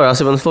the floor. I'll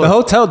sleep on the floor. The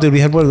hotel, dude. We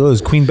had one of those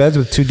queen beds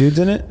with two dudes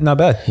in it. Not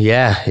bad.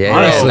 Yeah,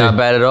 Honestly, not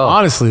bad at all.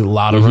 Honestly, a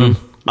lot of room.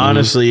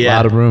 Honestly, yeah. A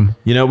lot of room.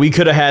 You know, we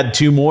could have had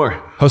two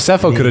more.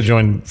 Josefo could have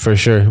joined for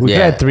sure. We could Yeah.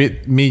 have had three.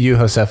 Me, you,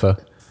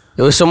 Josefo.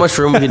 It was so much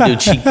room we could do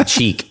cheek to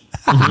cheek.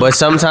 But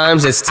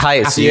sometimes it's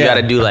tight, so you Yeah. got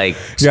to do like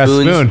You gotta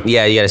spoons. spoon.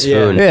 Yeah, you got to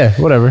spoon. Yeah,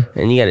 whatever.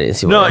 And you got to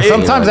see No, what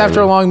Sometimes after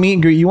a long meet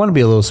and greet, you want to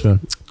be a little spoon.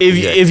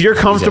 If you're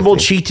comfortable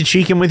Exactly. cheek to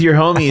cheeking with your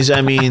homies,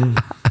 I mean,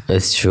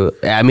 It's true.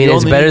 I mean, You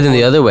it's only better need than the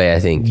one. other way, I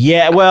think.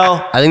 yeah,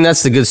 well, I think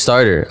that's the good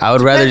starter. I would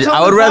Depends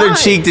on the rather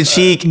vibe. cheek to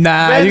cheek.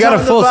 Nah, Depends you got a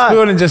on the full vibe.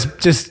 spoon and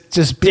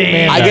just be a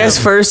man. I guess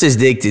first is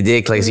dick to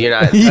dick, like so you're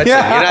not touching. You're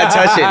not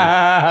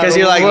touching because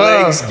you're like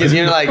Whoa. legs, because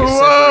you're like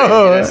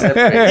Whoa.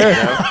 separated.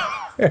 You know?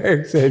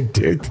 Eric said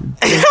dick.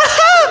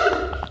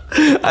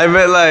 I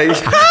meant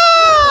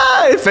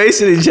like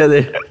facing each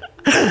other.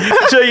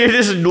 so you're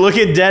just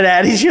looking dead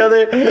at each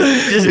other.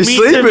 Just You're meat to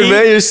sleeping, meat,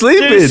 man. You're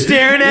sleeping. just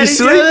staring at You're each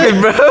sleeping,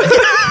 other.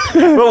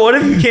 bro. But what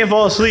if you can't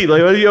fall asleep?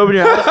 Like, what if you open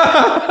your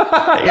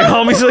eyes? Your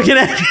homie's looking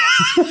at you.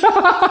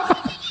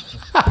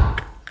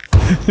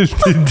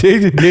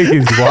 Dick to dick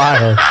is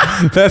wild.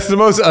 That's the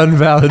most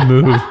unvalid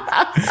move.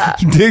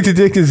 Dick to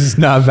dick is just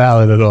not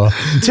valid at all.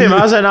 Tim,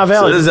 how's that not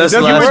valid? So that's you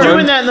the were last doing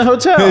one? that in the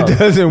hotel. It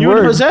doesn't you work.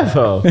 and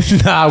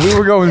Josefo. Nah, we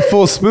were going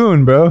full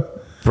spoon, bro.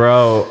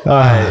 Bro,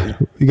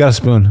 You got a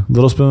spoon.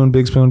 Little spoon,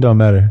 big spoon, don't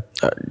matter.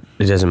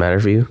 It doesn't matter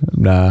for you.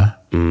 Nah.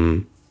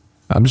 I'm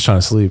just trying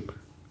to sleep.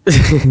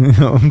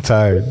 I'm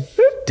tired.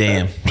 I'm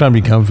damn. trying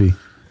to be comfy.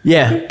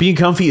 Yeah, being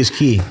comfy is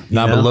key.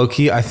 Nah, but low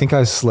key, I think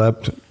I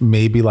slept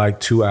maybe like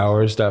 2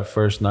 hours that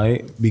first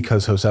night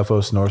because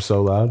Josefo snores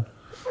so loud.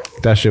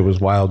 That shit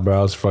was wild, bro.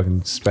 I was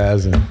fucking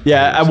spazzing.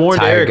 Yeah, I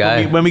warned Tired Eric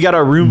guy. when we got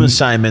our room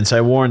assignments.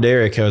 I warned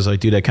Eric. I was like,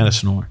 dude, I kind of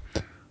snore.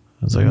 I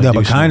was like, Yeah,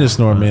 but kind of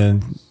snore,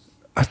 man.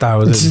 I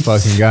thought it was a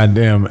fucking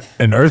goddamn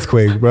an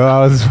earthquake, bro.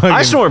 I was fucking,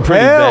 I snore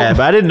pretty Help! bad,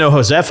 but I didn't know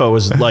Josefo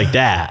was like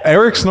that.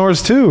 Eric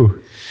snores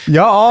too.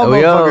 Y'all all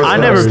We all- motherfuckers I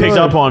never snore. picked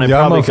up on it, Y'all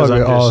probably because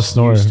I'm motherfuckers all just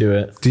snore. used to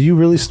it. Do you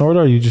really snore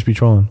or you just be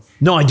trolling?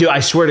 No, I do.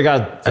 I swear to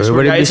God. I swear to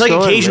Everybody God. be It's like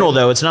snoring, occasional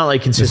man. though. It's not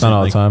like consistent. It's not all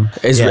the like- time.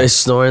 Is, Yeah. is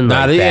snoring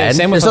like Nah, yeah, bad?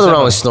 same with There's nothing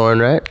wrong Josefo. with snoring,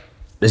 right?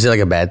 Is it like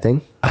a bad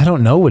thing? I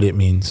don't know what it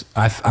means.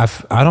 I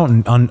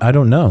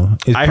don't know.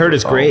 I heard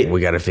it's great.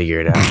 We got to figure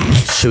it out.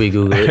 Should we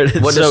Google heard it?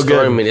 it's What so does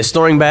snoring good. mean? Is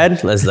snoring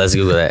bad? Let's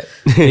Google that.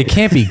 It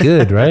can't be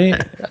good,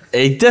 right?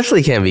 It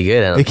definitely can't be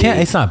good. I don't It can't.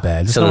 think. It's not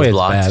bad. There's no Someone's way it's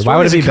blocked. bad. Why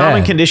would it It's be a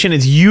common bad? condition.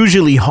 It's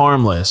usually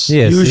harmless.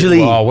 Yes. Usually-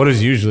 Well, what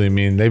does usually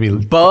mean? They be.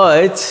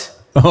 But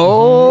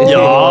Oh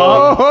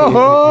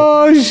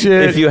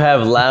shit! If you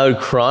have loud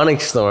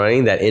chronic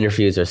snoring that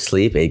interferes with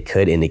sleep, it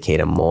could indicate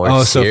a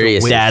more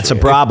serious. That's a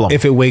problem.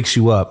 If it wakes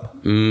you up,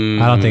 I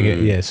don't think it.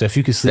 Yeah. So if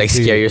you could sleep, Like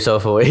scare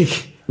yourself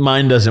awake.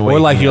 Mine doesn't wake or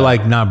like me you're up.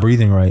 like not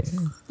breathing right.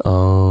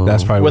 Oh,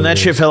 That's probably When what that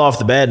it shit is. fell off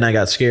the bed and I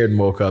got scared and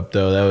woke up,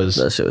 though,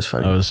 that shit was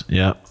funny.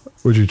 yeah.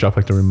 Would you drop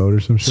like the remote or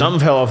some shit?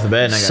 Something fell off the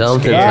bed and I got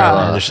Something scared. fell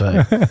And off.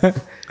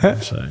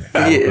 just like,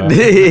 You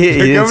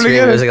didn't scream.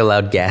 It was like a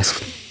loud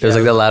gasp. It was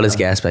like the loudest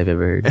gasp I've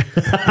ever heard.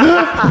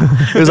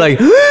 It was like,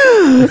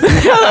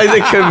 like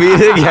the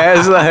comedic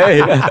gasp.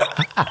 Like,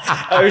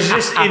 I was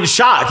just in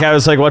shock. I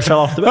was like, what fell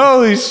off the bed?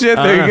 Holy shit!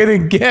 They're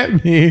gonna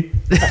get me.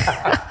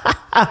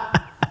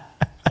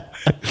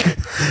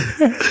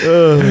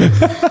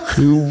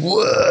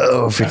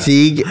 whoa,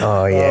 fatigue.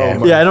 Oh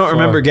yeah. Yeah, I don't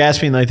remember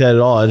gasping like that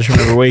at all. I just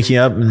remember waking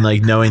up and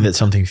like knowing that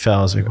something fell.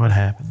 I was like, what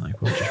happened? Like,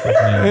 what just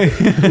happened?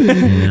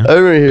 I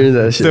remember hearing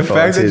that shit. The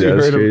fact that you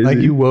heard him, like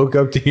you woke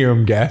up to hear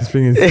him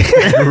gasping is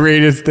the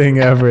greatest thing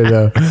ever,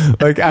 though.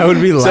 Like I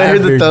would be laughing. So I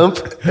heard the thump,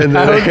 and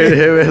then I heard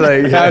him and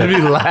like, I'd be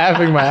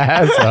laughing my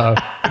ass off.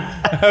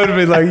 I would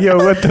be like, "Yo,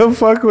 what the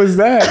fuck was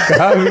that?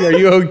 Gabi, are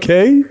you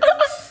okay?"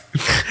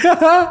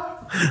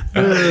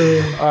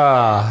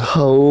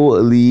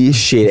 holy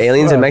shit!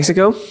 Aliens in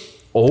Mexico.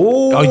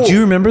 Oh, do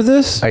you remember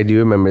this? I do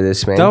remember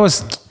this, man. That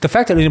was the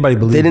fact that anybody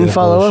believed. They didn't that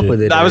follow bullshit. up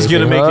with it. I was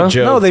going to make a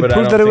joke. No, they but I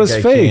proved don't that it was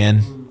think I fake.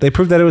 can. They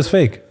proved that it was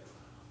fake.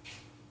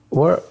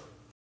 What?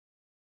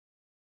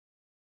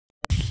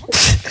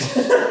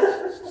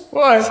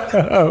 What?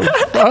 Oh,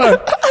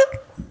 fuck.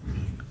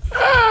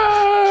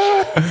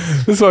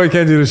 This is why we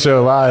can't do the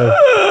show live.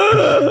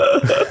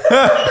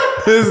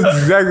 This is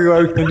exactly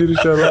why we can't do the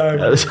show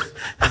live.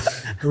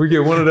 We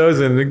get one of those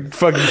and the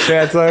fucking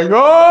chat's like,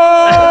 oh!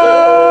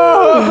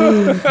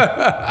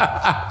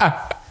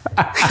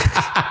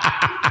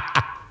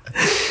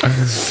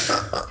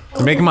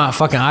 You're making my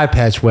fucking eye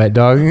patch wet,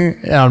 dog.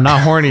 And I'm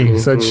not horny,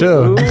 so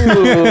chill.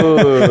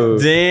 Damn.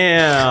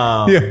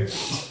 Yeah.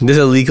 Does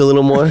it leak a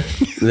little more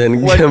than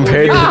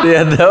compared to the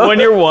other? When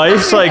your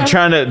wife's like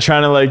trying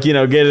to like, you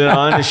know, get it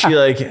on, is she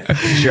like,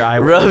 is your eye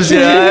wet? Rubs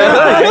your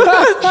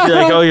eye. She's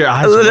like, oh, your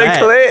eyes Little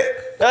wet.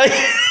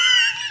 clit.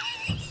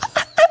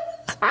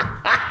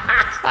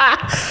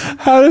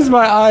 How does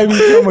my eye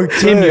become a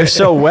Tim, clit? you're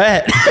so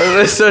wet.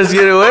 It starts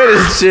getting wet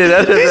and shit.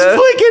 I don't He's know.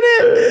 flicking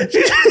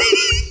it.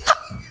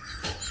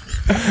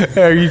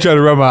 Hey, you trying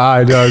to rub my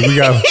eye, dog?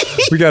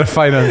 We got to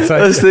fight on I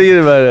site. was thinking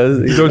about it. I was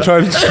like, Don't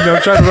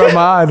try to rub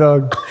my eye,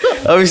 dog.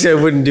 obviously, I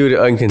wouldn't do it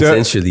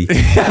unconsensually.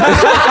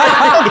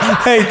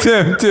 Hey,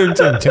 Tim.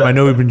 I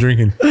know we've been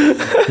drinking.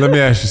 Let me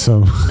ask you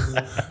something.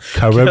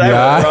 Can I rub your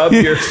eye? Rub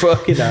your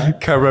fucking eye.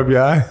 Can I rub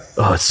your eye?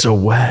 Oh, it's so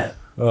wet.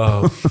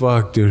 Oh,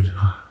 fuck, dude.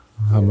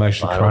 I'm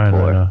actually crying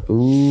right now.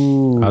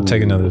 Ooh, I'll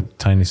take another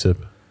tiny sip.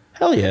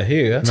 Hell yeah,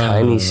 here you go.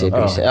 tiny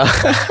sippy.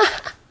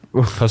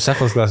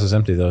 Josefo's glass is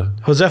empty, though.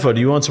 Josefo, do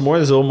you want some more?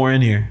 There's a little more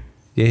in here.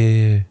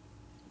 Yeah.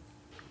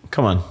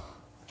 Come on.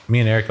 Me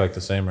and Eric like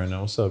the same right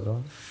now. What's up,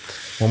 dog?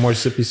 One more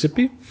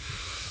sippy?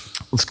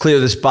 Let's clear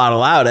this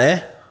bottle out,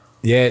 eh?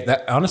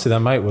 Yeah, honestly, that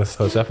might with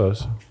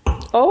Josefo's.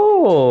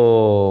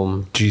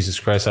 Oh, Jesus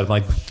Christ. I'm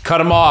like, cut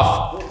him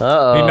off.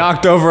 uh He oh.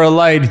 knocked over a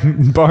light.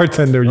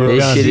 Bartender, you're This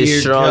done. shit is Dear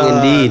strong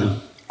God.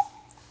 indeed.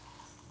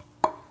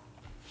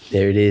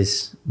 There it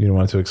is. You don't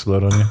want it to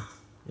explode on you?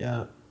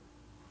 Yeah.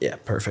 Yeah,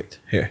 perfect.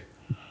 Here.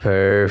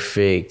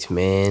 Perfect,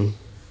 man.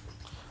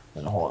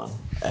 And hold on.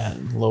 Add a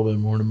little bit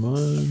more to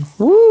mine.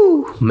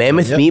 Woo!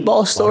 Mammoth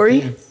meatball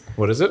story?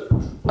 What is it?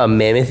 A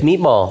mammoth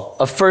meatball.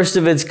 A first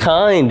of its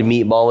kind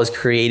meatball was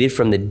created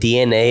from the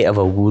DNA of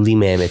a woolly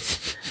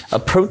mammoth, a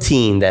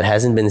protein that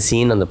hasn't been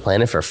seen on the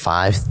planet for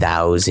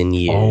 5,000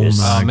 years.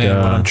 Oh man,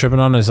 what I'm tripping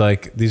on is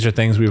like these are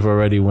things we've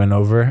already went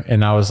over,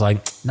 and I was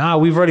like, nah,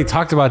 we've already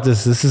talked about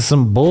this. This is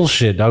some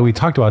bullshit, dog. We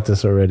talked about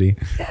this already,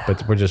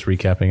 but we're just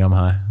recapping. I'm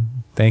high.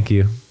 Thank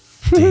you.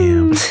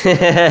 Damn.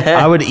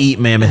 I would eat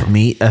mammoth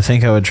meat. I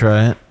think I would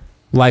try it.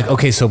 Like,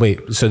 okay, so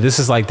wait, so this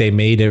is like they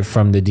made it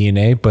from the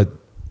DNA, but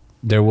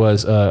there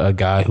was a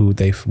guy who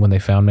when they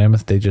found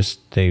mammoth,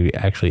 they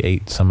actually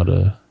ate some of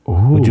the.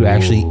 Would you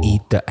actually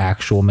eat the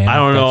actual mammoth? I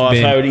don't know that's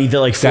if I would eat the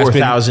like that's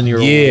been-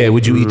 4,000-year-old. Yeah,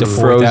 would you eat the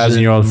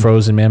 4,000-year-old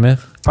frozen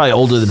mammoth? Probably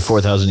older than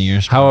 4,000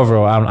 years. However,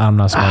 I'm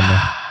not smart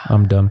enough.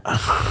 I'm dumb.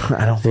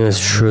 I don't It was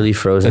truly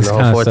frozen. It's The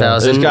kinda whole sad.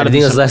 4,000. There's gotta be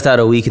Everything was some- left out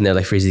a week, and they're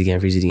like, freeze it again,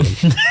 freeze it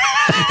again.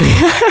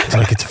 It's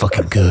like it's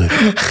fucking good.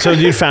 So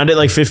dude found it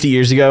like 50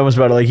 years ago and was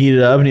about to like heat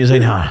it up and he was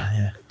like, nah,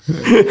 yeah.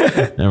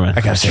 Never mind.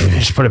 I gotta save it.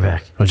 Just put it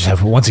back. I'll just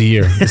have it once a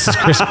year. This is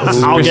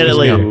Christmas. I'll get it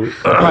later. I'm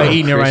probably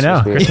eating it right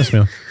now. Christmas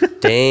meal.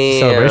 Christmas meal.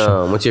 Celebration.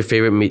 Damn. What's your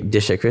favorite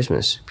dish at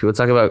Christmas? People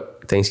talk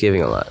about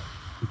Thanksgiving a lot,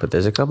 but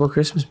there's a couple of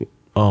Christmas.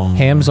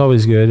 Ham's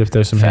always good if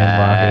there's some ham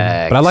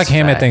broccoli. But I like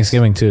ham at Facts.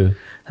 Thanksgiving too.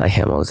 I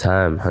ham all the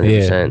time, 100%.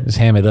 Yeah, just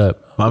ham it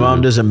up. My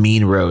mom does a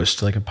mean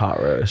roast, like a pot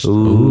roast.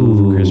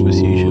 For Christmas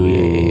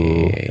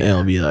usually. And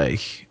it'll be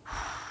like,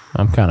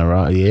 I'm kind of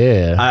raw.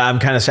 Yeah. I'm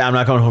kind of sad I'm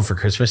not going home for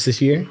Christmas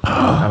this year.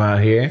 I'm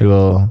out here.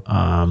 Well,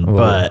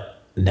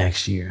 But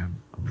next year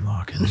I'm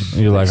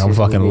You're like, I'm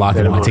fucking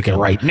locking in my ticket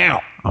right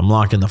now. I'm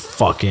locking the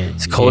fuck in.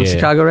 It's cold in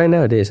Chicago right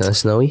now. It is, huh?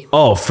 Snowy.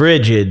 Oh,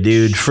 frigid,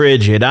 dude,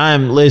 frigid.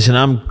 I'm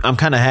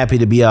kind of happy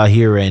to be out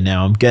here right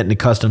now. I'm getting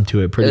accustomed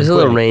to it. Pretty. It was a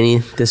little rainy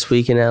this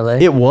week in LA.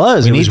 It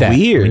was. It was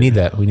weird. We need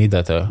that. We need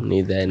that though.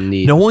 Need that.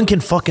 Need. No one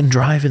can fucking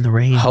drive in the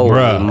rain. Holy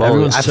moly!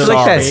 Everyone's I feel so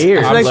like that's. scared.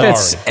 I feel like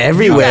that's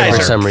everywhere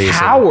for some reason.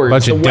 Cowards.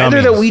 Bunch The of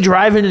weather dummies. that we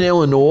drive in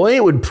Illinois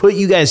would put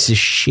you guys to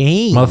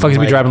shame. Motherfuckers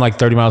be driving like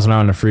 30 miles an hour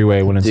on the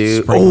freeway when it's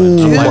Dude. spring.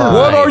 Oh,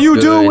 what are you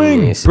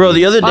doing? Bro,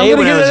 the other day I'm gonna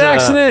when get I was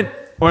in an accident.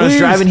 when I was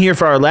driving here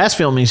for our last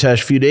filming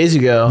session a few days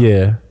ago.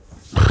 Yeah.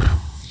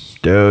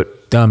 Dude.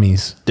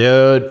 Dummies.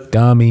 Dude.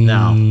 Dummies.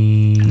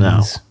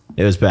 No.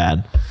 It was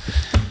bad.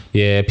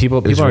 Yeah, people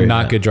are very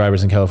not bad. good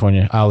drivers in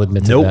California. I'll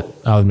admit to Nope.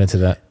 that. I'll admit to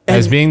that.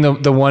 As being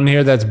the one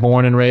here that's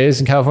born and raised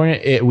in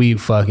California, we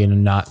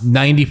fucking not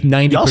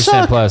 90%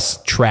 suck.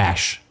 plus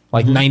trash.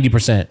 Like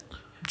 90%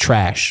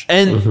 trash.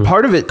 And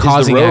part of it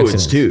Causing is the roads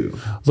accidents. too.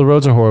 The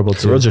roads are horrible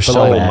too. The roads are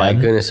so Oh bad. my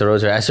goodness, the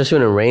roads are, especially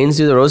when it rains,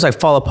 dude, the roads like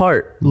fall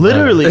apart.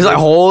 Literally. There's like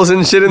holes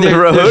and shit in the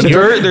road. There's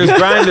dirt, there's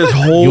grind, there's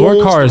holes.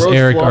 Your cars, the roads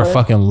Eric, are fly.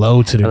 fucking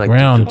low to the Like,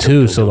 ground dun, too.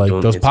 dun, So dun, like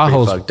dun. those It's pretty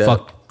potholes, fucked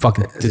up.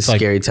 fucking, It's it's a like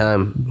scary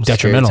time.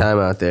 detrimental. Scary time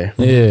out there.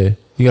 yeah.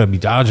 You gotta be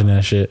dodging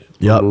that shit.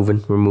 Yep.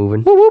 We're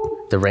moving.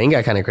 The rain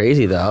got kind of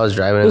crazy though. I was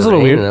driving in was the a little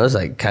rain weird. and it was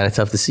like kind of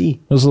tough to see.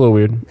 It was a little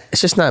weird. It's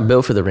just not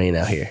built for the rain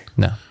out here.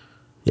 No,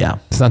 Yeah.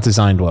 it's not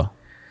designed well.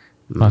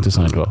 Not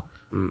designed well.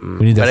 We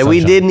need that. But we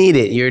sunshine. did need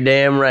it. You're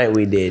damn right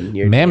we did.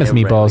 You're Mammoth damn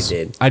right meatballs. we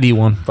did. I'd eat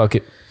one. Fuck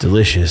it.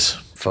 Delicious.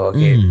 Fuck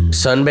it.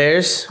 Sun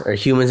bears or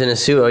humans in a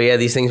suit. Oh yeah,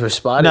 these things were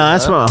spotted. No,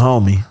 that's huh? my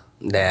homie.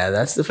 Nah,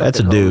 that's the fucking That's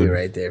a homie dude.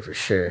 right there for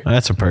sure.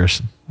 That's a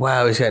person.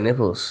 Wow, he's got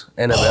nipples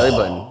and a belly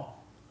button.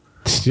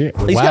 Shit.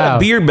 He's got a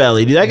beer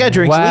belly, dude. That guy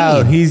drinks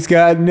lean. he's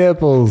got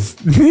nipples.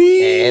 And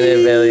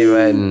a belly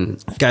button.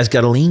 Guy's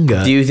got a lean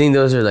gut. Do you think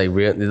those are like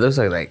real? It looks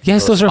like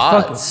Yes, those are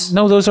spots. fucking.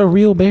 No, those are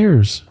real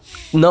bears.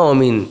 No, I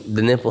mean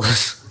the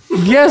nipples.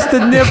 Yes,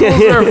 the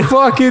nipples are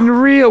fucking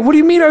real. What do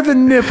you mean are the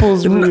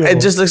nipples real?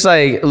 It just looks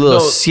like little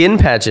No. skin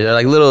patches or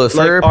like little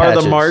fur Like, are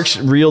patches. the marks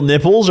real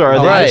nipples or are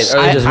they Right, just-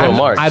 or they just little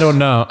marks. I don't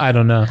know. I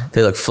don't know.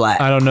 They look flat.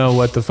 I don't know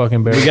what the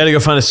fucking bear. We got to go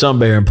find a sun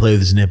bear and play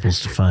with his nipples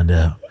to find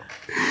out.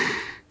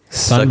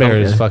 Sun bear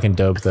is fucking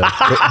dope though.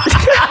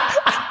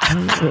 You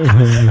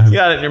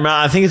got it in your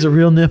mouth. I think it's a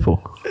real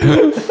nipple.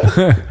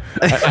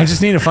 I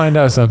just need to find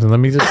out something. Let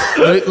me just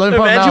let me put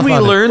my Imagine mouth we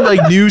on it. learned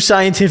like new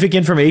scientific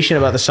information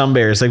about the sun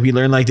bears. Like we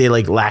learned like they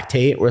like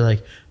lactate. We're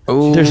like,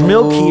 there's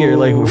milk here.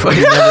 Like we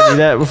fucking never knew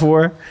that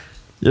before.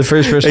 The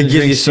first person It to gives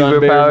drink you sun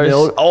bear superpowers.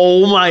 milk.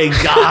 Oh my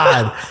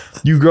god!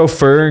 You grow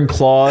fur and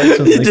claws.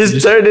 And, like,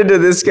 just turned into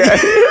this guy.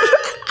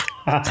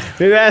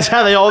 maybe that's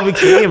how they all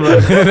became.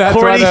 Like, That's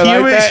why horny they're like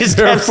humans that. just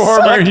They're kept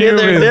former sucking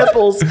their humans.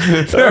 nipples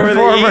They're over the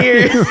former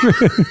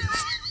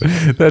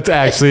years. That's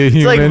actually a It's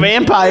human. like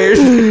vampires.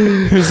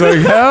 He's like,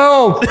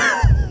 help!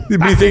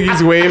 You think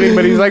he's waving,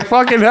 but he's like,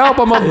 fucking help!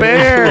 I'm a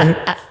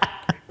bear.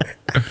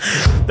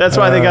 That's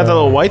why they got the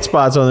little white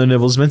spots on their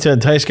nipples, meant to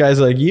entice guys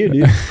like you,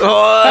 dude.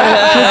 Oh,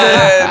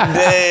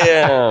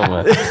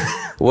 damn.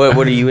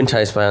 What are you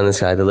enticed by on this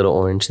guy? The little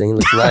orange thing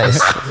looks nice.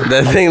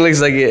 That thing looks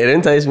like it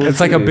enticed me. It's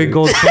like a too. big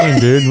gold chain,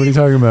 dude. What are you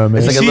talking about, man?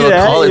 It's like a see little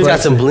that? collar. It's He's got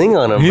some bling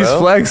on him, He's bro.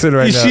 flexing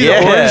right You now. see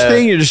Yeah. the orange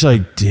thing, you're just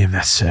like, damn,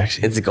 that's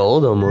sexy. It's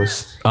gold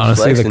almost.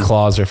 Honestly, the Flexing.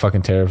 claws are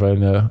fucking terrifying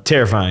though.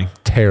 Terrifying.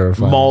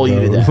 Terrifying. Maul you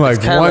bro. to death. Like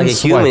Kind of one like a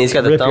human. He's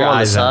got the Rip thumb your on the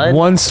eyes out. side.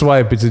 One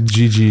swipe, it's a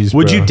GG's.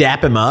 Would bro. you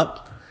dap him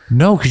up?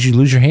 No, because you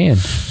lose your hand.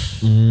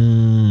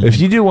 If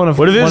you do one of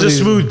What if it was one a of these-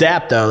 smooth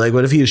dap though? Like,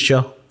 what if he was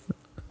chill?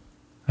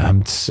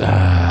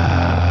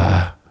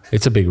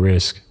 It's a big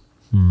risk.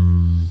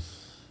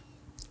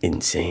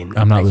 Insane.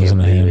 I'm not I can't losing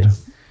a believe hand. it.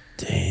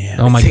 Damn.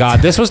 Oh my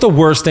god, this was the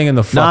worst thing in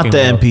the fucking Not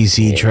the world.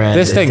 NPC trend.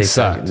 This thing TikTok,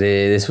 sucked.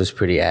 This was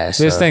pretty ass.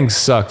 This huh? thing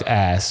sucked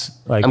ass.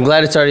 Like I'm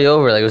glad it's already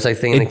over. Like it was like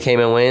thing that came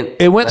and went.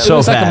 it went. So it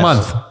was like a fast.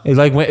 month. It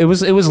like went, it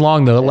was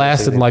long though. It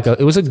lasted like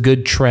it was a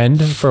good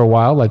trend for a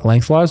while, like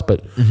lengthwise,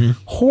 but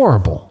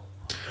horrible.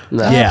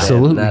 Not Yeah.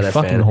 Absolutely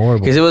fucking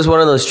horrible. Because it was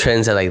one of those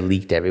trends that like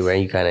leaked everywhere.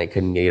 And you kind of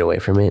couldn't get away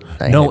from it.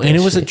 I No, hate and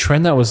that it was a shit.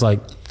 trend that was like,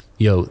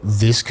 yo,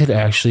 this could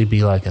actually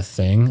be like a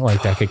thing,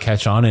 like that could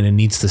catch on, and it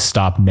needs to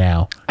stop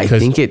now. I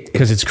think it-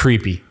 because it's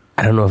creepy.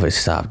 I don't know if it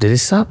stopped. Did it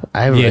stop?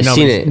 I haven't Yeah, really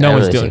seen it. no I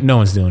one's haven't really doing. seen it. No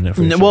one's doing it.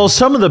 For sure. Well,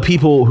 some of the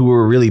people who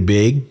were really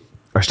big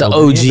are still The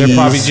doing it. OGs. They're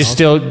probably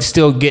just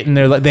still getting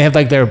their. They have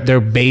like their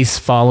base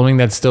following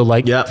that's still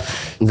like. Yep.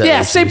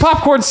 Yeah, say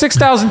popcorn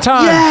 6,000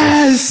 times.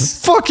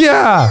 Yes. Fuck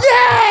yeah.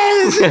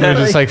 Yes. They're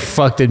just like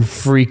fucked and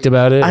freaked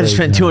about it. I just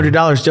Like, spent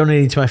 $200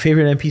 donating to my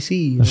favorite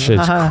NPC. That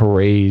shit's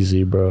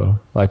crazy, bro.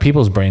 Like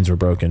people's brains were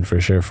broken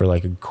for sure for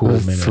like a cool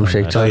minute. from on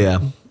that. TikTok. Oh yeah.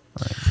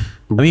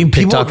 I mean,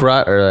 people, TikTok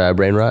rot or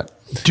brain rot.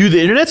 dude,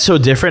 the internet's so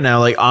different now.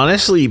 Like,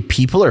 honestly,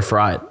 people are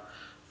fried.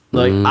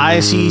 Like,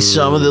 I see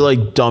some of the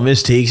like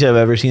dumbest takes I've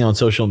ever seen on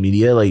social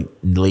media. Like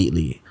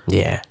lately,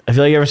 Yeah. I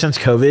feel like ever since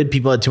COVID,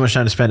 people had too much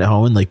time to spend at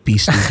home and like be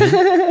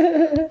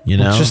stupid. You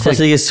know, just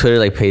Especially because Twitter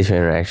like pays for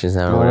interactions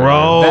now. or whatever.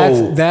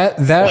 bro. That's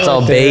It's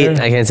all right bait.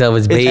 there. I can't tell if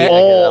it's bait.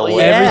 all- I can't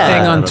tell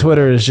Everything Yeah. on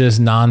Twitter is just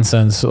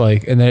nonsense.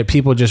 Like, and then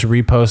people just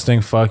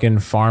reposting fucking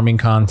farming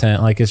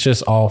content. Like, it's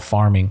just all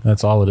farming.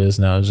 That's all it is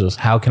now. It's just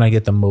how can I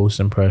get the most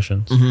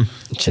impressions?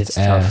 Shit's It's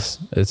tough. ass.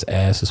 It's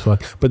ass as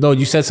fuck. But no,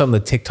 you said something.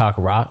 The TikTok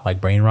rot, like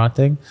brain rot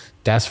thing.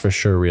 That's for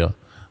sure real.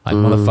 Like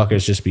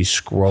motherfuckers just be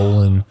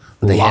scrolling,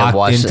 They have locked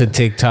watched into it.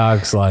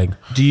 TikToks. Like,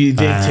 Do you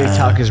think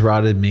TikTok has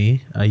rotted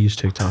me? I use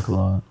TikTok a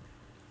lot.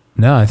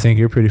 no, I think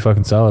you're pretty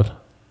fucking solid.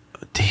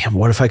 Damn,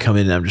 what if I come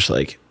in and I'm just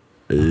like,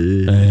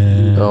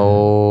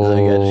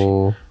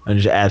 Oh, I'm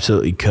just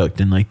absolutely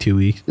cooked in like 2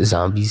 weeks.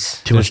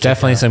 zombies. Too There's much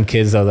definitely TikTok. some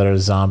kids though that are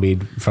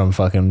zombied from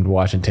fucking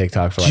watching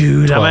TikTok for like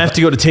Dude, I'm 12 gonna have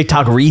to go to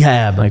TikTok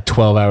rehab. like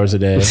 12 hours a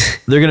day.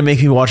 They're gonna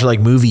make me watch like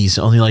movies,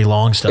 only like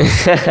long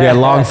stuff. Yeah,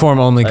 long form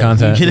only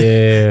content. you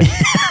Yeah,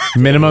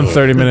 minimum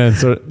 30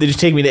 minutes. They just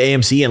take me to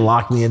AMC and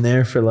lock me in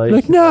there for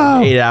like,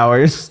 no, 8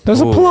 hours.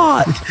 there's a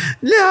plot.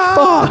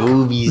 No.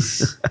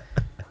 Movies.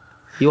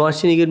 You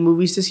watched any good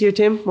movies this year,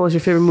 Tim? What was your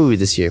favorite movie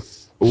this year?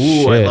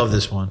 Ooh, I Shit. love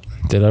this one.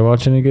 Did I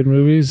watch any good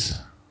movies?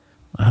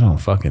 I don't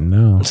fucking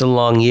know. It's a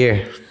long year.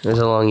 It was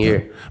a long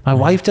year. My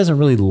wife doesn't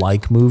really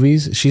like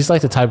movies. She's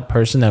like the type of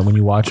person that when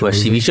you watch a Watch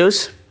movie, TV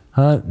shows?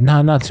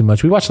 no, not too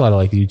much. We watch a lot of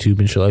like YouTube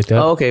and shit like that.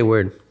 Oh, okay,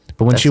 word.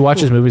 But when That's she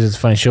watches movies, it's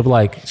funny. She'll be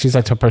like, she's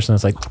like the person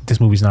that's like, this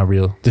movie's not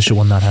real. This shit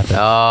will not happen.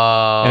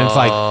 Oh. And it's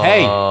like,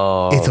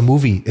 hey, it's a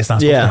movie. It's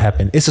not supposed Yeah. to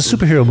happen. It's a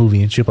superhero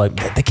movie. And she'll be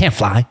like, they can't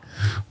fly.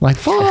 I'm like,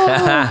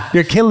 fuck,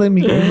 you're killing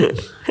me.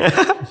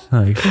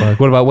 Like, fuck.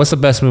 What about, what's the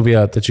best movie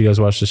out that you guys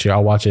watched this year?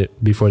 I'll watch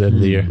it before the end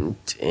of the year.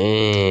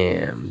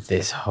 Damn,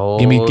 this whole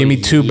Give me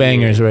two year.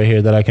 bangers right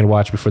here that I can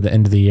watch before the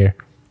end of the year.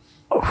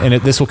 And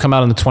this will come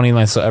out on the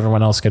 29th, so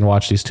everyone else can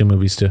watch these two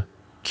movies too.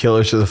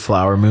 Killers of the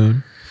Flower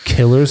Moon.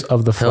 Killers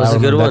of the Flower was a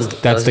good Moon. one. That's,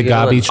 That that's was the a good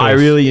one. Gabi choice. I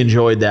really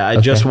enjoyed that. I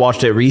just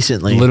watched it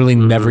recently. literally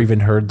never even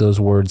heard those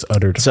words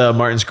uttered. It's a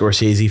Martin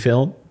Scorsese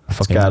film. It's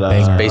Fucking got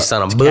banger. Based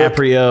on a book.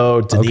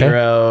 DiCaprio, De Okay.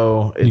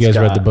 Niro. You guys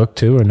read the book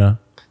too, or no?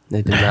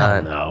 They did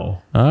not.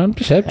 No. I'm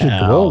just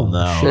Hell whoa.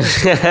 no.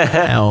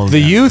 Hell The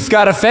no. youth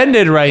got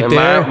offended right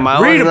there. My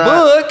Read a was not-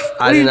 book.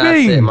 I What do did you not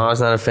say. mean? Mine was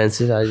not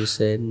offensive. I just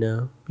said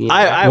no. You know.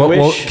 I What,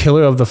 wish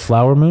Killer of the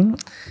Flower Moon?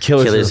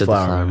 Killers of the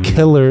Flower Moon.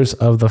 Killers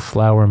of the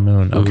Flower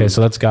Moon. Okay,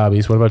 so that's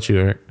Gabi's. What about you,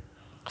 Eric?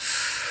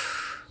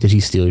 Did he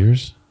steal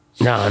yours?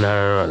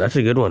 No. That's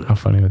a good one. How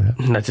funny was that?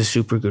 That's a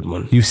super good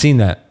one. You've seen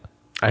that.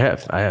 I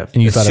have.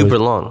 And you It's thought it super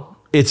was- long.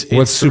 It's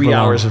What's super 3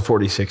 long? hours and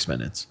 46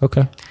 minutes.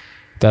 Okay.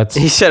 That's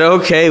He said,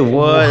 "Okay,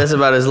 what? That's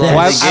about as long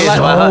Why- as it I gets. like-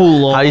 How so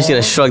long. are you just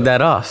gonna shrug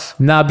that off?"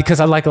 nah, because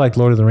I like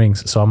Lord of the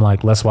Rings. So I'm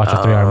like, let's watch a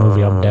 3-hour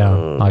movie. I'm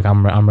down. Like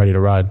I'm ready to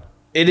ride.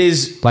 It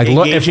is Like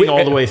engaging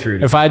all the way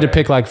through. If I had to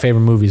pick like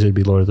favorite movies, it'd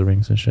be Lord of the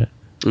Rings and shit.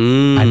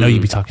 I know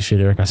you'd be talking shit,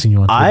 Eric. I seen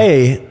you on Twitter.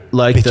 I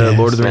like Bitch the ass.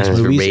 Lord of the Rings Man,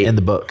 it's movies verbatim. and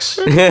the books.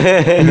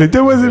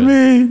 that wasn't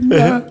me.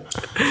 Nah.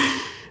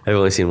 I've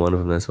only seen one of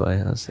them. That's why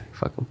I was like,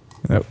 "Fuck them."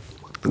 Yep.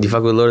 You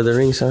fuck with Lord of the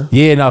Rings, huh?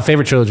 Yeah, no,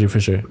 favorite trilogy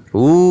for sure.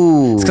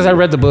 Ooh. It's because I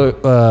read the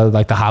book,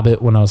 like The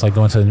Hobbit, when I was like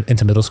going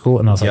into middle school,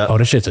 and I was like, Yep. oh,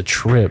 this shit's a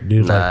trip,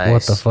 dude. Like, what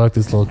Nice. the fuck,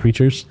 these little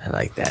creatures? I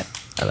like that.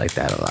 I like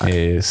that a lot.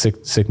 Yeah,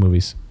 sick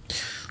movies.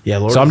 Yeah,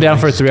 Lord So of I'm the down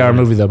for a Rings is 3-hour good.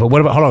 movie though. But what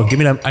about? Hold on, give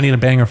me. I need a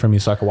banger from you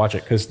so I can watch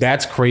it because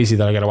that's crazy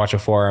that I got to watch a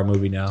 4-hour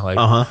movie now. Like,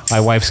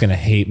 my wife's gonna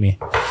hate me.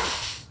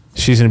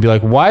 She's gonna be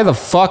like, "Why the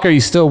fuck are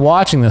you still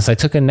watching this? I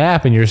took a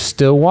nap and you're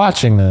still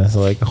watching this.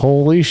 Like,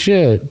 holy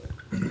shit!"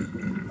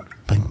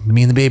 Like,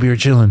 me and the baby are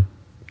chilling.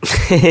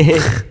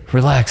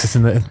 Relax.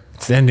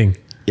 It's ending.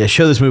 Yeah,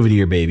 show this movie to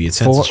your baby. It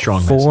sends a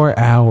strong message.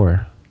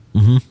 4-hour.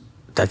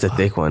 That's a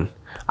thick one.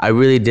 I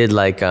really did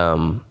like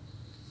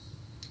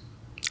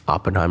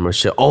Oppenheimer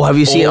shit. Oh, have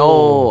you seen?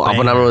 Oh, banger.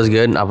 Oppenheimer was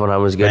good. Oppenheimer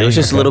was good. It was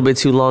just a Banger. little bit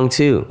too long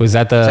too. Was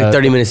that the? It's like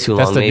 30 minutes too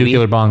That's long, the maybe.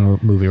 nuclear bomb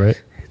movie,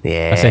 right?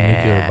 Yeah. I said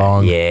nuclear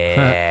bong.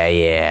 Yeah,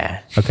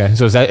 yeah. Okay,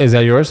 so is that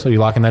yours? Are you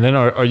locking that in,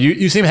 or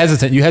you seem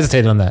hesitant? You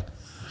hesitated on that.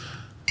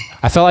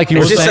 I felt like you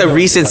It's were just saying, a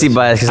recency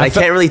bias because I fe-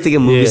 can't really think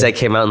of movies Yeah. that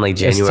came out in like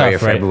It's January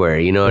tough, or right?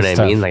 February. You know what It's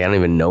I mean? tough. Like I don't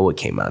even know what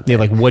came out. Yeah,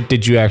 like what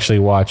did you actually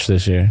watch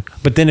this year?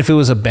 But then if it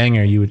was a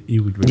banger, you would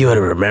You would have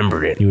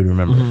remembered it. you would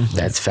remember.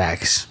 That's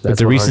facts. But That's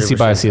the recency 100%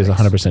 bias is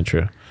facts. 100%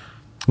 true.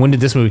 When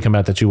did this movie come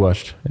out that you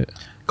watched? A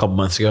couple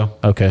months ago.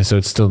 Okay, so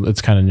it's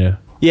kind of new.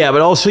 Yeah,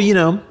 but also,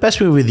 best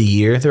movie of the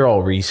year. They're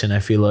all recent, I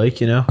feel like,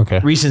 Okay.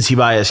 Recency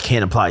bias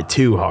can't apply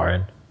too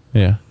hard,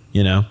 Yeah.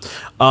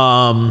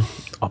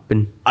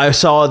 Oppen. I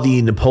saw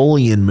the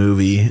Napoleon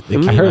movie that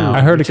came out. I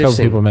heard a couple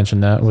Interesting. people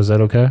mention that. Was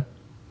that okay?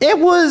 It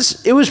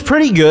was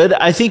pretty good.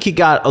 I think it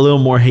got a little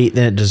more hate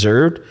than it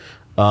deserved.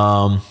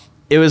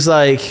 It was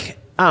like,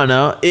 I don't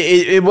know.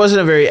 It wasn't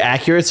a very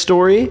accurate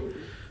story.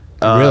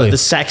 Really? The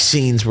sex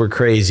scenes were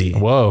crazy.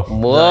 Whoa.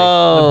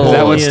 Whoa. Is that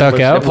what Napoleon stuck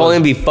was- out?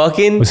 Napoleon be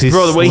fucking? Was he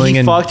Bro, the way he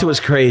slinging- fucked was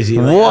crazy.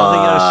 Like, I don't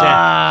think you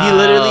understand. He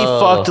literally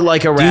fucked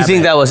like a rabbit. Do you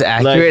think that was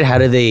accurate? Like, How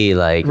did they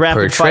like rapid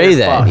portray fire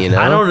that? fuck. You know?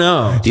 I don't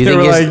know. Do you They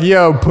think were his, like,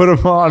 yo, put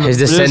him on. his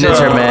descendants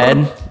are mad?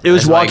 It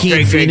was That's like, Joaquin great,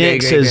 great,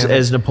 Phoenix great, great, great.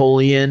 as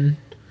Napoleon.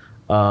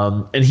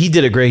 And he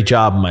did a great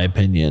job, in my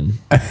opinion.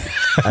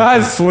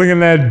 Slinging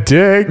that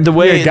dick. The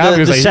way Yeah, Gabby the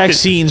was like, sex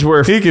scenes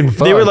were, he can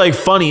they were fuck. like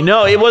funny.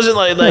 No, it wasn't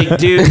like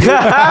dude,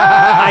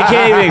 I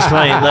can't even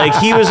explain. Like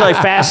he was like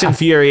Fast and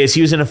Furious.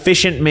 He was an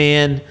efficient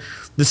man.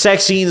 The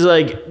sex scenes,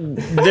 like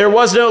there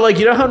was no like,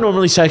 you know how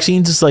normally sex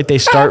scenes it's like they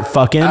start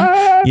fucking,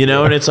 you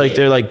know, and it's like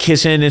they're like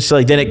kissing. It's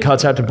like then it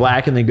cuts out to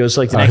black and then goes to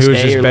like the next He was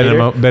day just or bending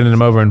later. bending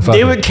him over and fucking.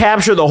 They would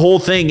capture the whole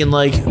thing in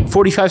like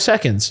 45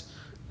 seconds.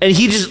 And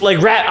he just like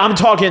I'm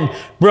talking,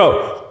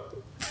 bro,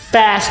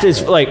 fast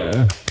as like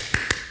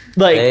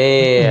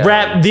Damn.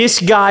 rap. This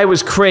guy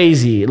was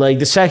crazy. Like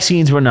the sex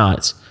scenes were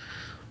nuts.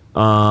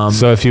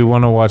 So if you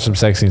want to watch some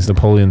sex scenes,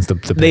 Napoleon's the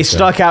They picture.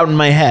 stuck out in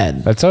my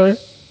head. That's all right.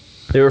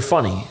 They were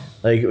funny.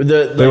 Like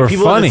the They were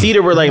people in funny. the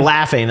theater were like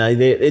laughing. Like,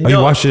 Oh, you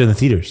watched it in the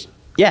theaters.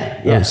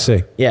 Yeah.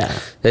 sick. Yeah.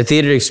 The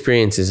theater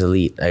experience is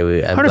elite. I'm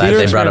glad theater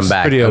they brought him experience is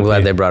back. pretty I'm glad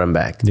okay. they brought him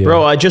back. Yeah.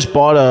 Bro, I just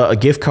bought a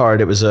gift card.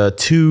 It was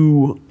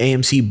 2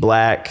 AMC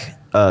Black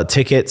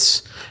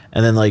tickets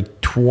and then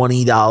like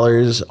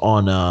 $20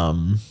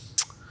 on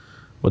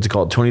what's it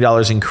called?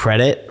 $20 in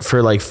credit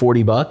for like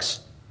 $40.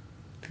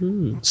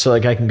 So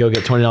like I can go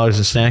get $20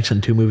 in snacks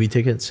and 2 movie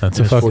tickets. That's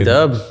It a was fucking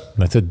Dub.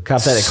 That's a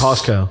Cop that at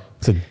Costco.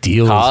 It's a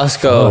deal.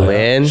 Costco,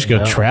 man. You should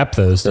go trap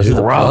those. Those are Dude.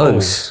 the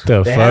bugs.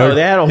 The They fuck?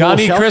 had a whole Y'all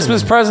need shelf of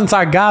Christmas them. presents?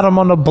 I got them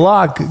on the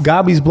block.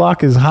 Gabby's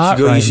block is hot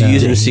You right should now.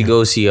 use it to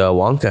go see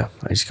Wonka.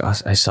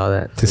 I saw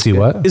that. To see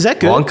what? Is that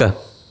good? Wonka.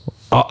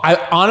 Oh,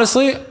 I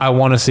honestly, I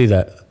want to see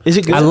that. Is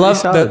it good? I love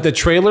Saw the, it. the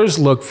trailers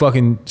look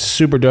fucking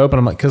super dope, and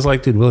I'm like, cause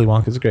like, dude, Willy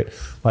Wonka's great.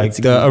 Like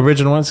the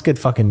original one's good.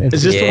 Fucking.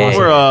 Is this the Yeah. one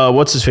where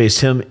what's his face?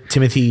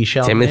 Timothy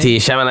Chalamet? Timothy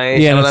Chalamet.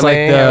 Yeah, and it's like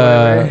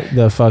Chalamet.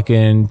 the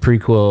fucking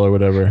prequel or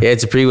whatever. Yeah,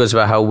 it's a prequel. It's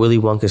about how Willy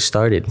Wonka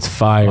started. It's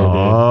fire,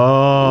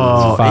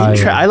 Oh,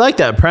 It's fire. I like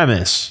that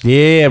premise. dude.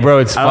 Yeah, bro,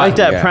 it's. I like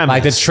fire. that premise.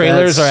 Like the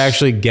trailers That's- are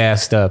actually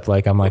gassed up.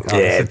 Like I'm like, oh,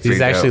 Yeah, these it's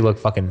pretty actually dope. look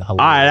fucking hilarious. All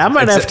right, I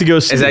might have to go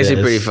see It's actually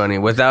this. pretty funny.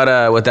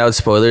 Without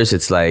spoilers,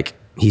 it's like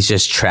he's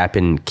just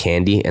trapping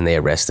candy and they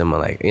arrest him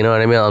on like, you know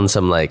what I mean? On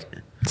some like,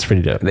 It's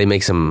pretty dope. they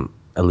make some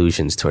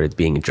allusions toward it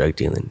being a drug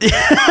dealing.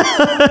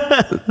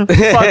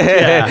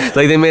 yeah.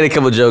 Like they made a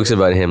couple jokes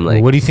about him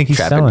like What do you think he's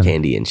trapping selling?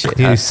 candy and shit.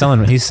 Dude, he's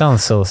selling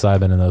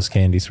psilocybin in those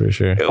candies for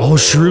sure. Oh,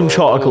 shroom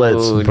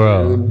chocolates.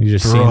 Bro, you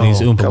just seeing these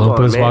Oompa Come on,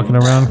 Loompas man. walking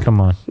around? Come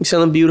on. He's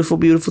selling beautiful,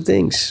 beautiful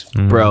things.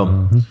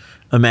 Bro,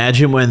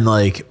 imagine when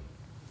like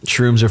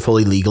shrooms are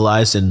fully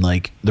legalized and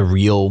like the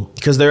real,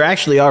 because there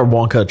actually are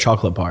Wonka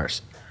chocolate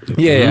bars.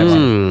 Yeah,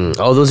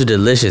 Oh, those are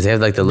delicious. They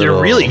have like the They're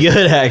little. really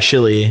good,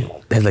 actually.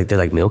 They're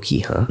like milky,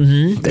 huh?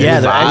 Yeah,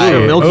 they're fire.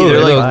 actually milky. Oh, they're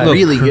they like look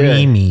really good.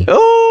 creamy.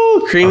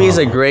 Oh, creamy is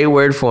a great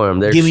word for them.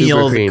 They're Give me super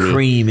all creamy. the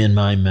cream in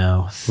my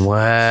mouth.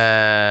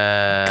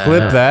 Wow.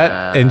 Clip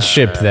that and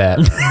ship that.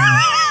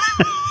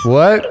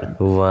 What?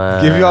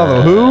 Wow. Give you all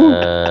the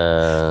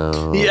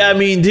who? Yeah, I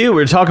mean, dude,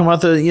 we're talking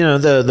about the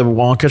the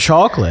Wonka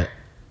chocolate.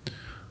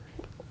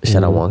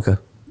 Shout out Wonka.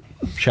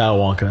 Shout out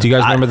Wonka. Do you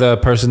guys remember the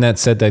person that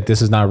said that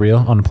this is not real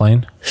on the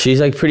plane?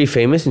 She's like pretty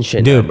famous and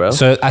shit, now, Dude, bro.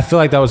 so I feel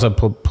like that was a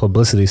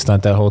publicity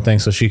stunt, that whole thing,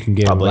 so she can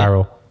get Probably.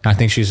 viral. I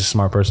think she's a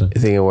smart person. You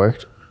think it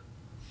worked?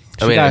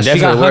 She it got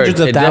definitely hundreds worked.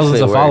 of It thousands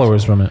definitely of worked.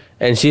 followers from it.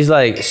 And she's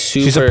like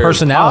super. She's a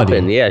personality.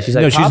 Poppin'. Yeah, she's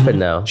like No, popping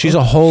now. She's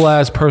a whole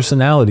ass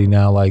personality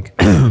now, like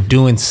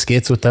doing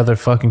skits with other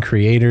fucking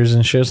creators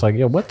and shit. It's like,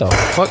 yo, what the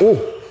fuck?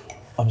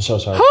 I'm so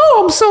sorry.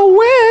 Oh, I'm so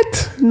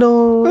wet.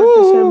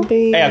 No.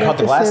 Hey, I caught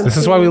the glass. This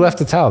is why we left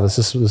the towel. This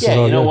is Yeah,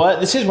 all you know good. what?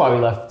 This is why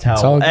we left the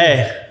It's towel. all good.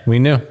 Hey, We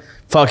knew.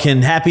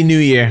 fucking Happy New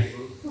Year.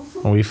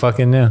 We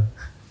fucking knew.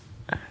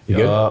 You good? Yup.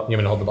 You want me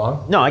to hold the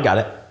bong? No, I got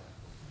it.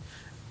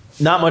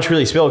 Not much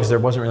really spilled because there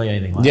wasn't really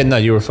anything left. Yeah, no,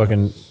 you were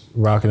fucking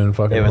rocking and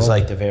fucking. It was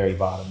rolling. like the very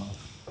bottom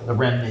of the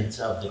remnants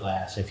of the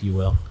glass, if you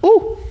will. I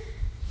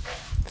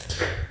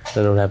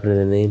don't know what happened to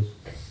the name.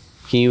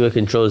 Can you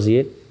control Z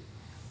it?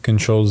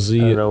 Control Z.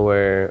 I don't know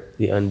where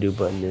the undo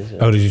button is.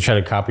 Oh, did you try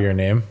to copy your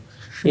name?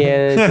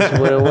 Yeah, it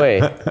just went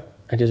away.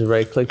 I just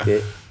right clicked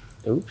it.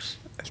 Oops.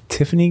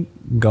 Tiffany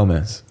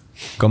Gomez.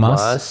 Gomas?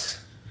 Mas.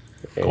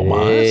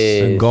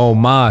 Gomas.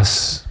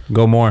 Gomas.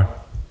 Go more.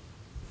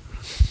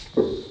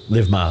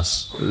 Live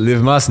Mas.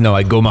 Live mas? No,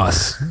 I go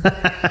mas.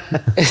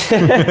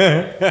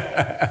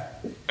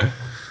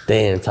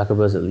 Damn, Taco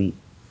Bell's elite.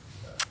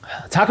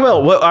 Taco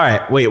Bell. What? All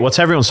right. Wait. What's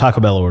everyone's Taco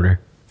Bell order?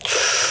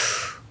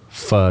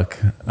 Fuck.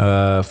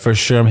 For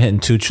sure, I'm hitting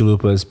 2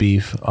 chalupas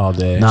beef all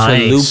day.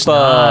 Nice.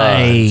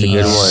 Chalupa. It's a good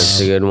one. Nice.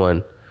 It's a good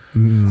one.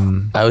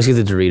 I always get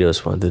the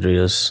Doritos one. The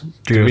Doritos.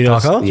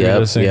 Doritos taco?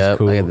 Yep, Doritos thing's yep.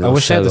 cool. I get the I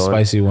wish they had the sugar one.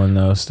 spicy one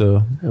though. Still,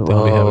 they don't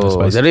be having the Oh,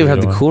 spicy. they don't even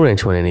have the one. Cool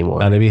Ranch one anymore.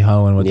 Nah, they be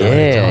hoeing with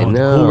Yeah, the I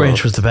know. Cool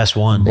Ranch was the best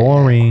one.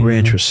 Boring. Cool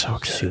Ranch was so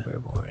good. Super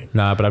boring.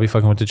 Nah, but I be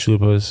fucking with the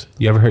chalupas.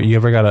 You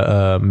ever got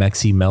a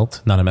Mexi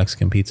melt? Not a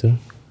Mexican pizza.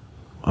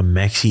 A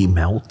Mexi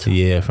melt.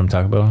 Yeah, from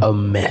Taco Bell. A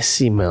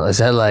messy meal. Is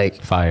that like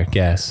Fire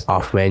gas.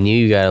 off menu?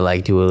 You gotta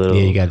like do a little.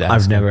 Yeah, you got that.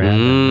 I've never had.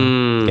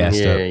 Mm, Gassed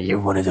yeah, up. you're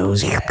one of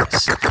those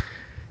guys.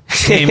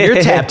 Damn,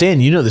 you're tapped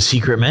in. You know the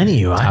secret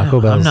menu. Taco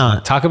Bell. I'm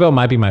not. Taco Bell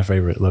might be my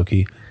favorite, low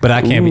key. But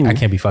I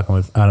can't be fucking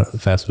with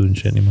fast food and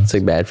shit anymore. It's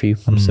like bad for you.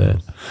 I'm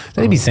sad.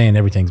 They be saying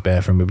everything's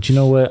bad for me, but you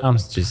know what?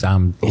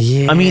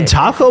 Yeah. I mean,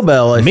 Taco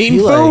Bell. I'm eating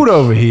food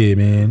over here,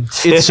 man.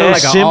 It's so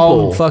like an all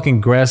simple.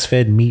 fucking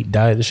grass-fed meat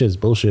diet. This shit is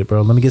bullshit,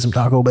 bro. Let me get some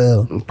Taco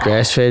Bell.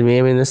 Grass-fed meat.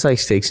 I mean, that's like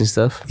steaks and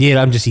stuff.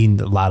 Yeah, I'm just eating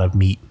a lot of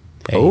meat.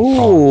 Hey,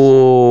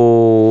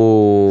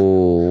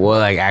 Oh, well,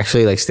 like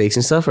actually like steaks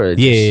and stuff, or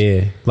just,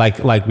 yeah.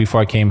 Like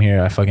before I came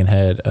here, I fucking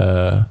had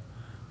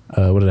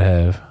what did I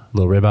have? A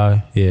little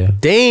ribeye. Yeah.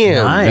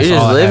 Damn, Nice. you're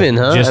All just I had, living,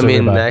 huh? just I a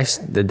mean,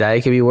 ribeye. the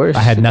diet could be worse. I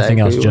had The nothing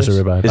diet else, could be just a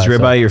worse. ribeye. Is by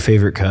itself. ribeye your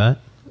favorite cut?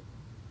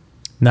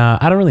 Nah,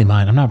 I don't really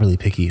mind. I'm not really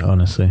picky,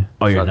 honestly.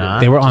 Oh, you're Fuck it. not.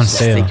 They were on Just a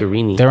sale.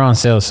 stickerini. They were on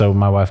sale, so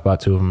my wife bought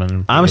 2 of them.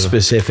 And I'm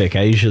specific.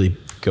 I usually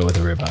go with a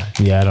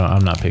ribeye. Yeah,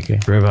 I'm not picky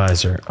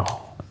Ribeyes are.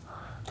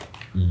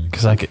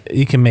 because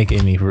you can make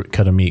any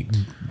cut of meat.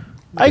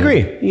 I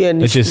agree. Yeah,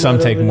 It's just some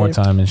take more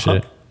time and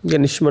shit. You got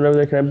any schmut over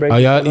there? Can I break? Oh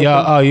this yeah.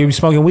 open? Oh, you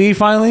smoking weed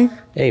finally?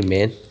 Hey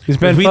man, It's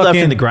been We left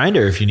fucking in the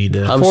grinder if you need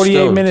to. I'm 48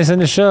 stoned. minutes in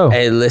the show.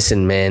 Hey,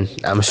 listen, man.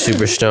 I'm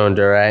super stoned.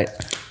 All right.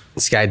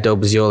 This guy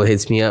Dope Yola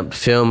hits me up to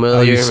film Oh,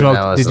 earlier. you and I smoked?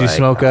 was Did you like,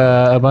 smoke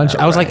a bunch?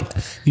 I was like,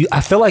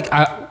 I feel like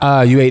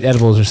you ate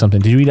edibles or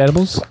something. Did you eat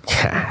edibles?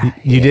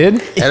 You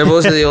did?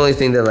 edibles are the only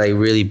thing that like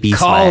really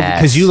beats my ass.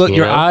 Because you look,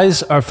 your know?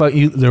 eyes are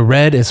they're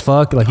red as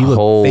fuck. Like you look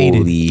Holy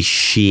faded.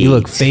 shit! You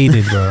look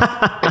faded, bro.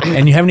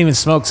 And you haven't even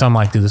smoked. So I'm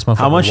like, dude, this motherfucker.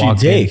 How much you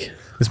walked in. take?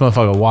 This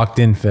motherfucker walked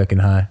in fucking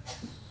high.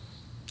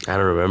 I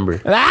don't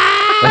remember.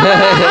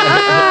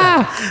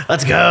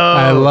 Let's go.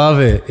 I love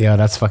it. Yeah,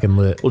 that's fucking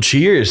lit. Well,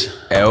 cheers.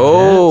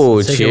 Oh,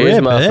 let's take a cheers,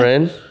 rip, my eh?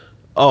 friend.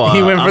 Oh,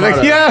 He went for I'm the not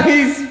a-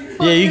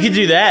 yeah. you could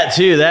do that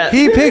too. That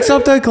He picks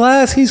up the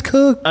glass. He's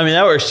cooked. I mean,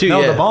 that works too.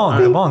 No, yeah. the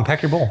bong.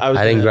 Pack your bowl. I, was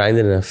I didn't gonna- grind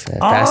it enough,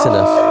 fast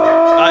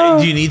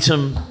enough. do you need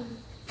some?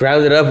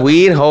 Grounded up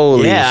weed.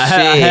 Holy Yeah, shit!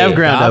 I have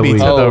ground up Bobby weed.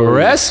 to the Holy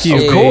rescue.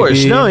 shit. Of course.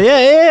 baby. No,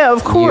 yeah,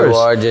 of course. You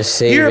are just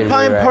saving Here at me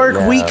Pine right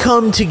Park, we now.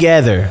 come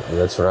together.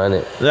 Let's run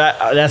it.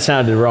 That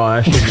sounded wrong.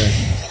 I shouldn't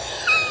have.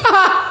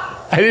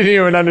 I didn't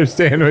even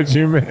understand what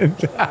you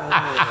meant.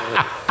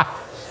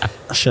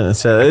 I shouldn't have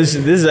said that. This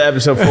is an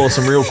episode full of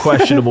some real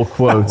questionable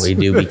quotes. We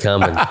do be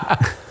coming.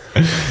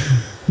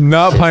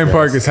 Not Pine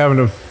Park is having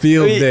a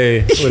field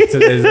day with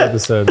today's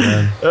episode,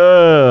 man.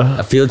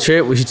 A field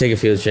trip? We should take a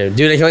field trip.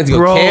 Dude, I can't wait to go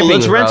Bro, camping.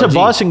 let's rent a bro.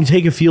 bus and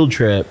take a field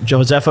trip.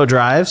 Josepho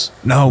drives.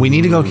 No, we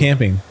need to go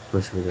camping.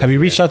 Have you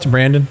reached out to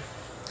Brandon?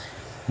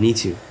 Need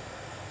to.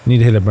 Need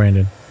to hit up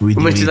Brandon. We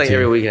How much need is like to.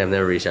 every weekend? I've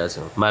never reached out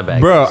to him. My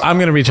bad. Bro, I'm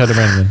going to reach out to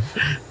Brandon.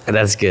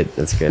 That's good.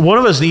 That's good. One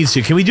of us needs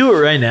to. Can we do it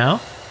right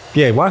now?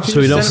 Yeah, why don't you So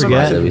we just don't send him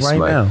a forget? message That'd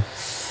be right smart. now?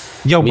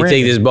 Yo, Let me Brandon.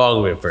 take this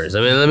bong rip first.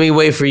 I mean, let me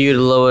wait for you to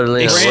lower the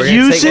link.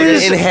 Excuses We're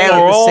gonna inhale at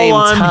are the all same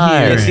I'm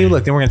time. hearing. See,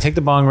 look, then we're going to take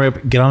the bong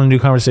rip, get on a new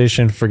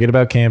conversation, forget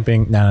about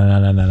camping.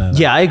 No.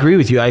 Yeah, I agree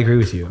with you. I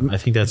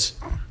think that's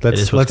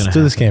Let's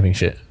do this camping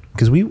shit.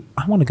 Because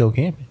I want to go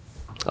camping.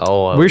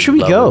 Oh, I Where should we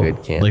love go? a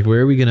good camp. Like,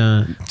 where are we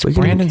gonna?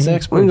 Brandon's We're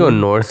expert. gonna go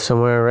north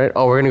somewhere, right?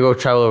 Oh, we're gonna go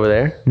travel over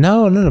there.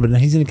 No, but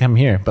he's going to come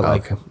here. But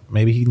like, Okay.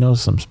 maybe he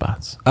knows some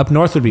spots. Up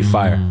north would be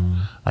fire.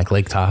 Like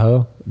Lake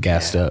Tahoe,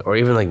 gassed up. Or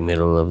even like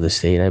middle of the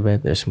state. I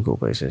bet there's some cool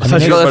places.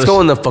 thought you were Let's about go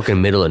to in the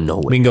fucking middle of We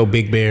nowhere. can go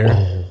Big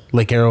Bear,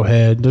 Lake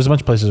Arrowhead. There's a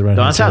bunch of places around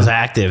No, here. that sounds too.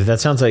 active. That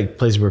sounds like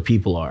places where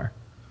people are.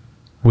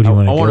 What do you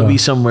want I to want go? to be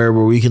somewhere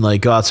where we can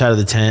like go outside of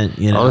the tent.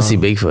 You I know, want to see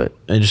Bigfoot.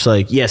 and just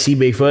like see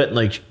Bigfoot. And,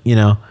 like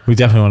We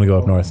definitely want to go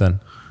up north then.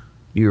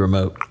 be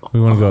remote.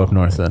 We want to go up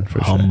north then for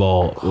sure.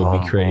 Humboldt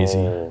would be crazy.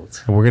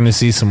 We're gonna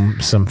see some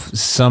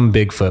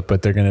Bigfoot,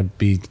 but they're gonna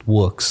be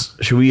wooks.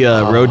 Should we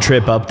road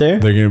trip up there?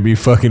 They're gonna be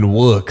fucking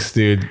wooks,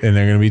 dude, and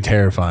they're gonna be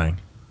terrifying.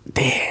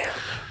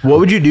 What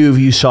would you do if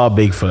you saw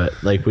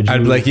Bigfoot? Like, would you?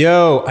 I'd be like,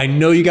 yo, I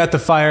know you got the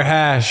fire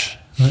hash.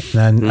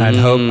 And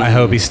I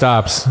hope he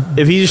stops.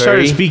 if he just started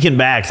Furry? speaking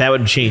back, that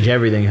would change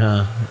everything,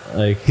 huh?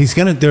 Like, He's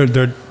gonna. They're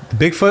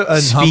Bigfoot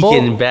and Speaking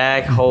Humboldt.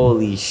 back,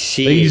 holy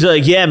shit. he's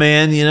like, yeah,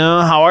 man. You know,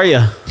 how are you?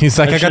 He's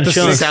like, I got the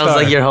Chilling. six sounds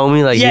star. like your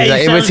homie. Like Yeah, he's he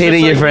like sounds imitating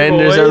just your like friend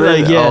your or boy,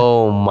 something. like, yeah.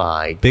 Oh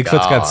my Bigfoot's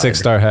got God.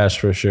 6-star hash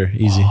for sure.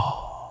 Easy.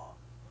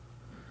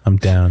 I'm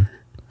down.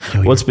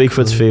 Yo, What's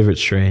Bigfoot's favorite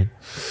strain?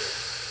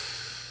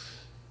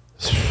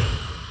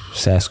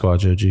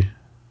 Sasquatch OG?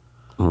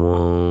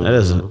 That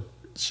doesn't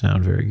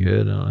sound very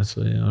good,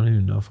 honestly. I don't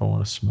even know if I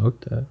want to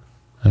smoke that.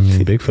 I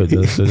mean, Bigfoot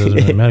does. So it doesn't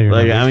really matter. You're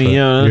Like, not I mean, Bigfoot. you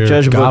know, You're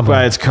judge a book Goblin.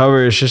 by its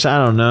cover. It's just,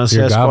 I don't know.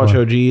 You're Sasquatch Goblin.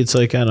 OG, it's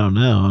like, I don't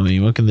know. I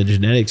mean, what can the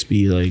genetics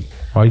be? Like,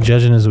 Why are you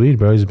judging his weed,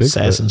 bro? He's a Bigfoot.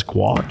 Assassin's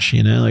Squatch,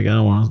 you know? Like, I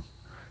don't want to.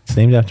 It's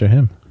named after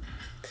him.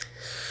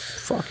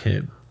 Fuck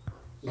him.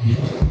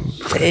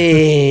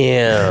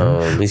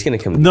 Damn. He's gonna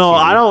come. No, get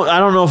you. I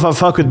don't know if I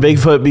fuck with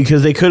Bigfoot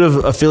because they could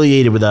have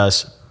affiliated with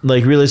us.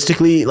 Like,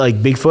 realistically, like,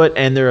 Bigfoot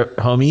and their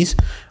homies,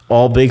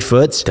 all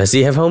Bigfoots. Does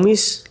he have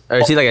homies? Or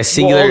is he like a Well,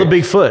 singular? all the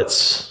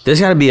Bigfoots. There's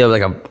got to be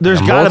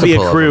There's got to be a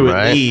multiple of crew them, at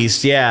right?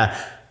 least, yeah.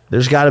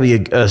 There's got to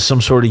be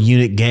some sort of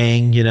unit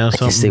gang, you know, I guess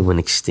they something. went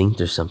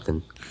extinct or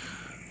something.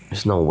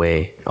 There's no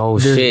way. Oh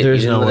There's- shit!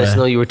 there's You didn't no let us way.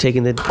 know you were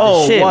taking the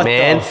Oh, shit, what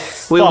man. the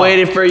We fuck?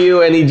 waited for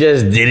you, and he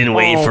just didn't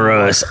wait Oh. for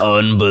us.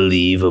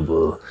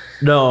 Unbelievable.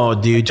 No,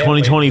 dude.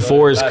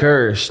 2024 is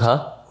cursed.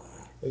 Huh?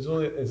 It's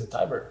a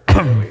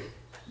tiebreaker.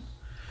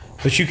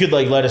 But you could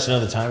like let us know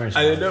the timers.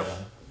 I didn't know.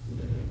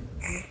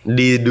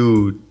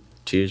 Dude.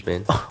 Cheers,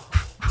 man. I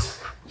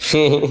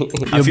You'll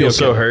be feel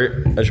so okay.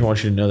 hurt. I just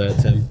want you to know that,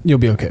 Tim. You'll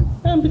be okay.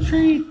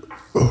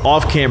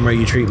 Off camera,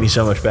 you treat me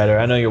so much better.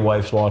 I know your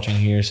wife's watching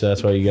here, so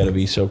that's why you got to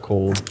be so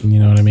cold. You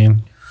know what I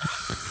mean?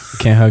 I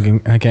can't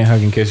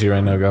hug and kiss you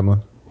right now,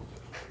 Goblin.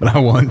 But I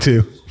want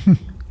to.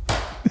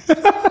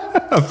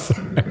 I'm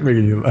sorry, I'm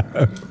making you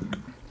laugh.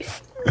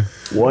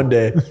 One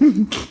day.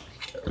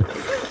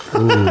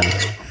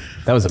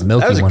 That was a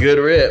milky one. good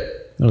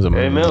rip. That was a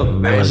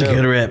milk. That was a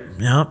good rip.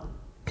 Yep.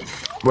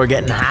 We're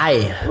getting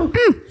high.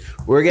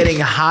 We're getting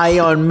high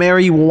on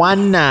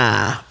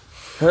marijuana.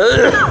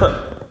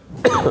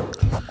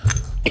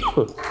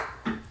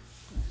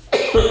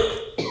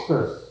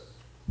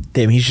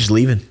 Damn, he's just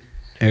leaving.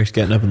 Eric's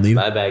getting up and leaving.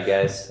 My bad,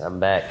 guys. I'm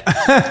back.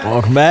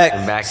 Welcome back.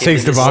 I'm back.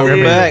 Takes into the longer,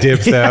 sphere. but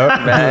dips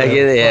out. Back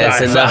in it. Yeah,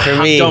 it's enough for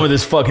me. I'm done with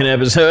this fucking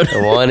episode.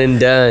 One and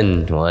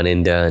done. One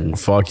and done.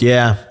 Fuck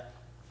yeah.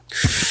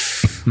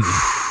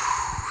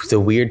 The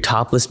weird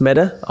topless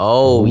meta.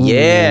 Oh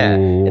yeah.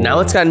 And now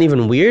it's gotten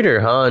even weirder,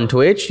 huh? On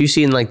Twitch, you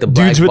seen like the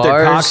black Dudes with their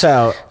bars? cocks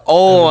out.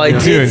 Oh, I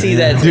did see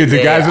that. Dude, the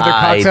today. guys with their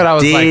cocks out, I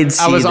was did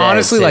see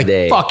honestly that like,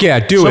 today. fuck yeah,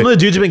 do Some it. of the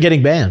dudes have been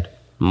getting banned.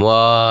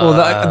 Wow.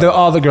 Well,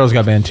 all the girls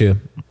got banned too.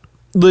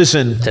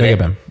 Listen, They got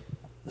banned.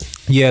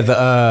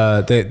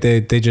 Yeah,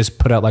 they just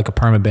put out like a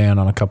perma ban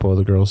on a couple of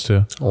the girls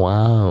too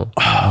Wow.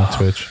 on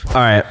Twitch. all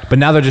right. But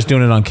now they're just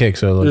doing it on Kick.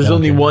 So like, There's I don't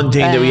only care. one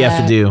thing that we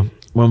have to do.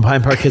 When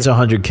Pine Park hits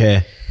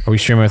 100K, Are we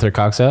streaming with their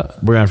cocks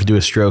out? we're gonna have to do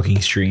a stroking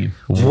stream.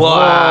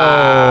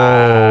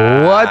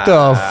 Wow. What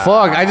the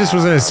fuck? I just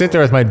was gonna sit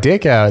there with my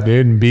dick out,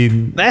 dude, and be.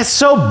 That's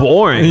so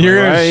boring. You're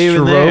gonna right? Even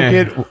stroke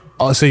there. it.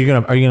 Oh, so are you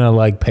gonna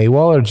like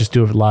paywall or just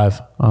do it live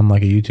on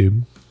like a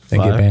YouTube? They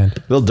get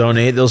banned. They'll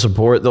donate. They'll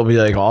support. They'll be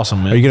like,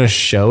 awesome, man. Are you gonna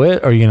show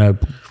it or are you gonna?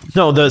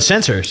 No, the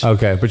censors.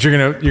 Okay, but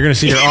you're gonna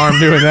see your arm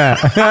doing that.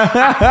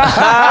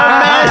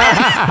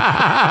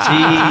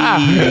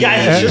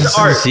 Guys, it's just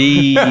art.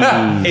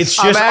 It's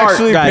I'm just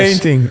actually art, guys.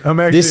 painting. I'm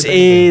actually. This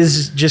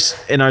is just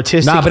an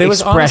artistic Nah, but it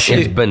was expression.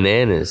 honestly- It's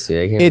bananas.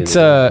 Dude. I can't It's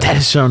believe it. That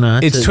is so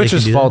nuts. It's that they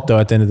Twitch's can do fault though.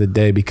 At the end of the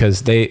day,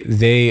 because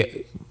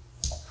they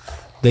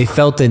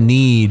felt the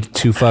need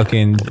to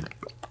fucking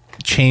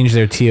change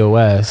their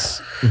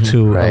TOS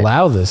to Right.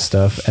 allow this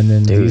stuff, and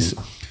then these.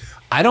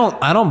 I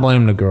don't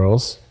blame the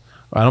girls.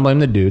 I don't blame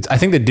the dudes. I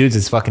think the dudes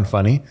is fucking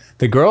funny.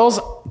 The girls,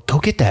 go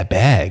get that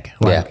bag.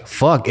 Like, Yeah.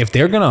 fuck. If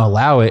they're gonna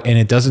allow it and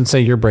it doesn't say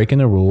you're breaking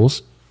the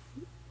rules,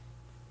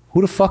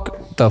 who the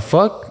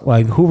fuck?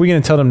 Like, who are we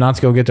gonna tell them not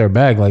to go get their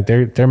bag? Like,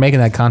 they're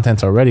making that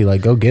content already.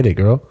 Like, go get it,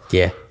 girl.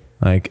 Yeah.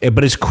 Like,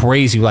 but it's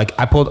crazy. Like,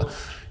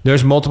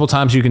 there's multiple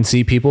times you can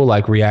see people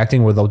like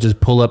reacting where they'll just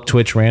pull up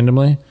Twitch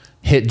randomly,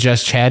 hit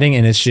just chatting,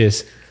 and it's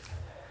just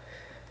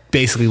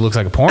basically looks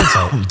like a porn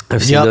site.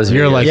 I've seen those.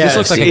 You're videos. like, Yeah, this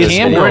looks like a it's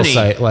cam girl horny.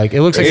 site. Like,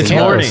 it looks like It's a cam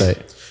girl horny.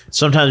 site.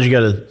 Sometimes you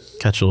gotta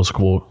catch a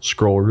little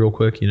scroll real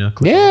quick, you know?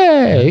 Click.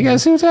 Yeah, you gotta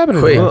see what's happening.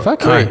 Quick, bro. Fuck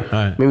quick. it. All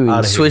right. Maybe we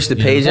Outta switch here,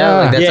 the you know? page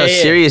out. Like that's Yeah, how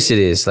yeah. serious it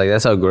is. Like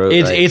that's how gross.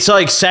 It's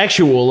like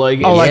sexual. Like,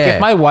 Oh, like Yeah.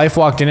 if my wife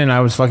walked in and I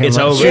was fucking, It's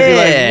like, over. she'd be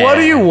like, Yeah. "What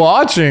are you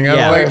watching?" I'm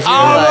Yeah. like, Like,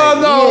 "Oh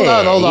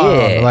no, hold on."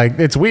 yeah. Like,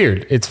 it's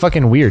weird. It's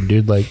fucking weird,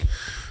 dude. Like,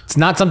 it's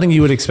not something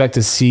you would expect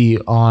to see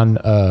on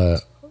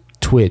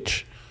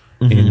Twitch.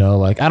 You know,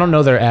 like I don't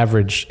know their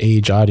average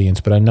age audience,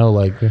 but I know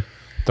like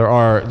there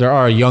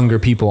are younger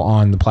people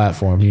on the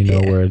platform. You know,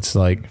 where it's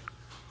like,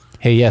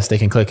 hey, yes, they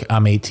can click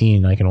I'm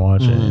 18, I can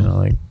watch it. You know,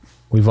 like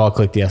we've all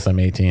clicked yes, I'm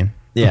 18.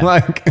 Yeah.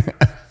 Like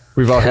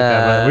we've all hit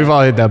that button. We've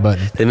all hit that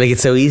button. they make it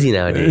so easy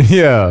nowadays.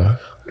 Yeah.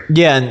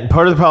 yeah, and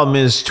part of the problem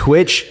is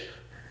Twitch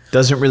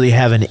doesn't really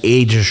have an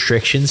age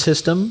restriction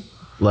system.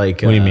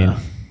 Like, What do you mean?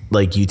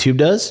 Like YouTube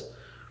does.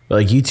 But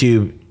like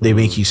YouTube, they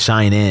make you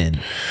sign in.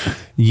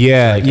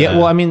 Yeah,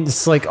 well, I mean,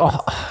 it's like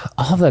all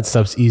of that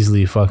stuff's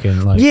easily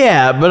fucking like.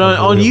 Yeah, but on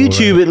Unbelievable,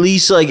 YouTube, right? at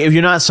least, like if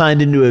you're not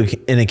signed into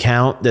an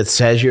account that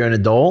says you're an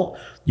adult,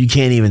 you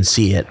can't even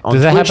see it. On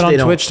Does that happen they on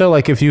don't- Twitch though?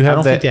 Like if you have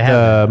don't think that they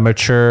have the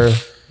mature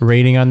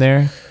rating on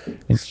there,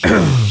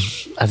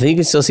 I think you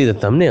can still see the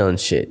thumbnail and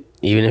shit,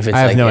 even if it's. I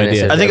have like no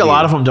idea. I think a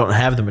lot of them don't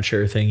have the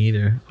mature thing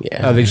either.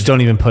 Yeah. they just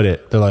don't even put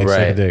it. They're like suck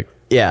a Right. dick.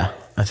 Yeah,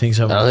 I think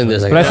so. I don't think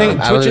there's like. But I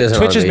think don't there's an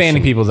Twitch is banning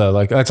elevation. people though.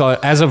 Like that's all.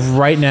 As of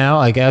right now,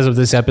 like as of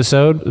this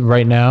episode,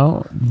 right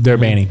now, they're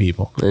banning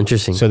people.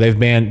 Interesting. So they've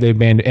banned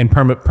and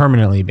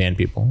permanently banned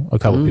people. A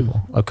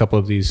couple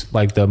of these,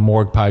 like the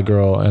Morgue Pie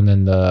girl and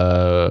then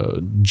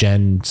the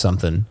Jen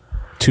something.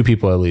 2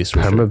 people at least.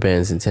 for sure. Perma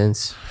ban's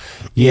intense.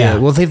 Yeah. Yeah.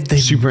 Well, they've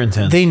Super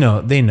intense. They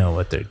know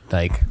what they're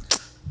like.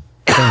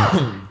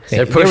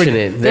 They're pushing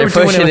it. They They're were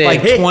doing pushing it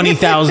with it. like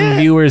 20,000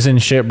 viewers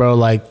and shit, bro.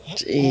 Like,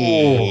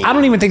 I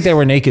don't even think they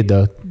were naked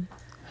though.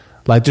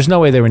 Like, there's no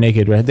way they were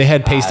naked, right? They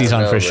had pasties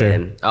on No, for sure.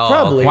 man. Oh,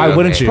 Probably. Why okay,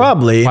 wouldn't okay. you?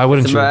 Probably. Why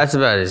wouldn't you? That's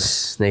about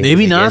as naked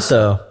Maybe as it not gets.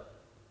 though.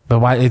 But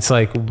why? It's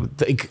like,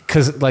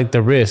 because like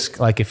the risk,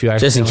 like if you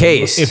actually, Just in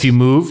case. if you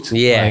moved,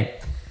 Yeah.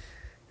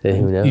 like,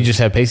 Who knows? you just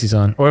have pasties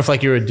on, or if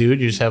like you're a dude,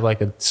 you just have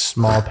like a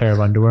small pair of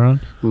underwear on.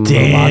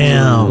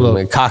 Damn.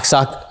 Little cock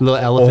sock. little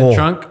elephant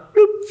trunk.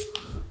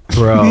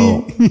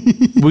 Bro,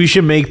 we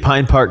should make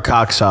Pine Park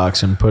cock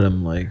socks and put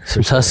them like.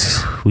 Some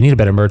tusks. We need a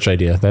better merch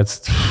idea.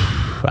 That's,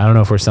 I don't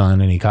know if we're selling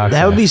any cock.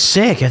 That would be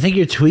sick. I think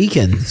you're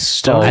tweaking.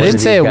 What I are didn't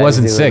these say it guys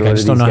wasn't doing? sick. What I are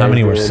just don't these know how guys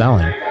many we're doing?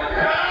 selling.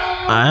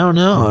 I don't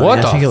know. What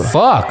I think the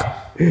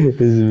fuck?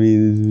 This is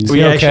me. We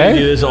You actually okay?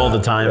 do this all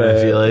the time. I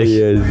feel like.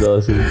 Yeah, it's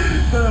awesome. We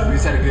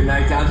just had a good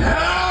night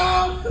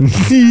downtown.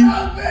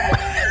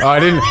 Oh, I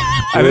didn't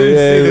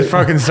see the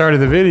fucking start of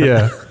the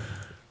video.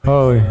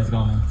 Holy.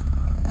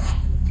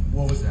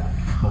 What was that?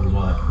 What was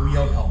what? Who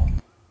yelled help?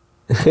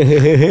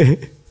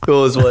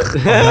 Cool as what?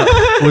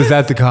 Was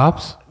that the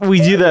cops? We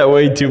do that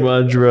way too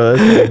much, bro.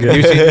 That's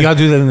not good. Y'all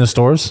do that in the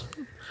stores?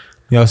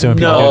 Y'all see when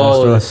people No. do it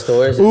Oh, in the the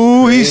store? stores.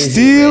 Ooh, he's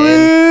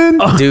stealing.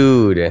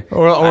 Dude.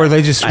 Or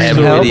they just I have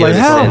scream a help, video like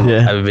to help. send. Yeah.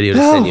 I have a video to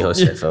send you,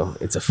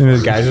 Josefo. It's a And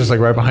the guy's just like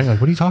right behind you, like,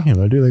 what are you talking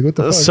about, dude? Like, what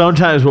the fuck?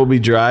 Sometimes we'll be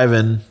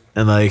driving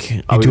and like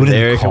I'll be do it with in the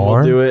Eric and car?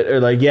 we'll do it, or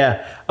like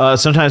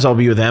sometimes I'll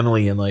be with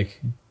Emily and like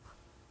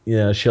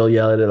she'll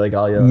yell at it like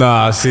I'll yell.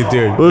 Nah, see,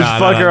 dude. Let's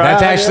fuck around.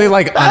 That's actually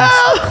like,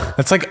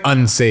 that's like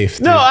unsafe.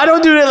 Dude. No, I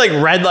don't do it at like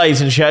red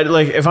lights and shit.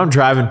 Like if I'm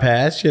driving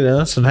past,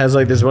 sometimes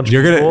like there's a bunch of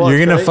You're people, gonna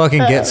it's like, fucking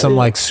get some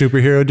like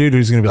superhero dude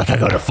who's gonna be like, I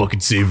gotta fucking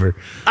save her.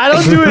 I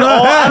don't do it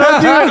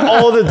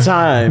all the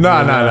time. No.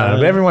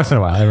 But every once in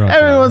a while.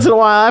 Every once in a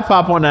while I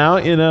pop one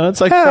out,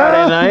 it's like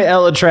Friday night,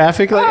 Ella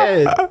traffic, like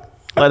hey,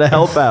 let it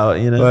help out,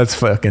 That's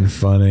fucking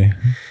funny.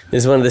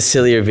 This is one of the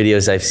sillier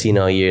videos I've seen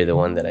all year. The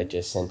one that I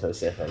just sent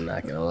Josefo. I'm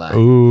not gonna lie.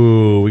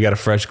 Ooh, we got a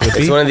fresh It's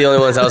clippy. one of the only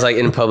ones I was like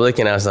in public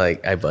and I was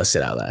like, I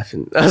busted out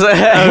laughing. I was like,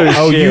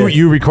 Oh,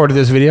 you recorded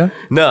this video?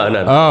 no.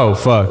 Oh,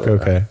 fuck.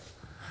 Okay.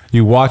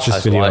 You watched this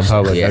was video in watching,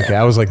 public. yeah. Okay.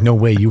 I was like, no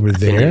way, you were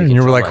there. even And you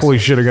were control like, holy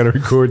myself. shit, I gotta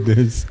record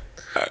this.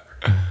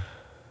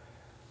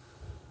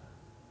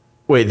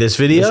 Wait, this This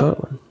video?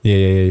 one?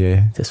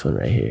 Yeah. This one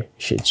right here.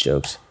 Shit's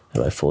jokes.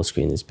 How do I full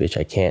screen this bitch?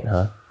 I can't,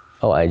 huh?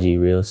 Oh, IG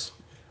Reels.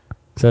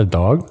 Is that a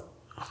dog?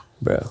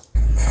 Bro.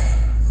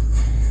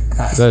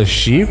 Is that a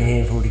sheep?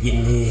 Handful to get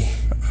in there.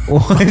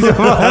 What the fuck?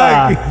 Look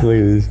at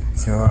this.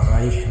 It's alright,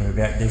 buddy. We're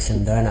about to do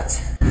some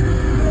donuts.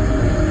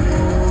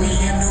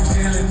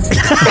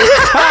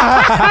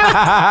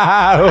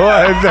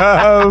 What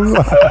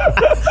the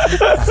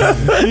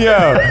fuck?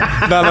 Yo.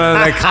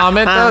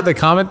 No. The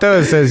comment though,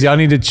 it says, y'all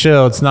need to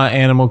chill. It's not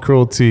animal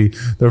cruelty.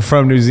 They're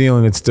from New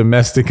Zealand. It's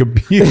domestic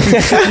abuse.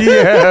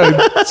 Yeah,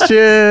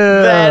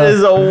 chill. That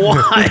is a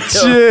wild.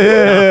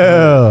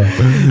 chill.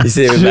 You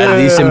said we're about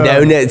to do some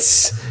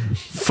donuts.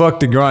 Fuck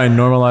the grind.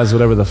 Normalize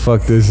whatever the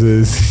fuck this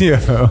is. Yo.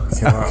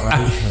 It's alright,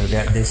 buddy. We're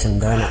about to do some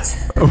donuts.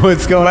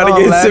 What's going on,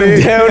 Get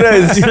laddie? some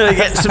donuts. Gonna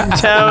get some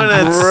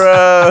donuts.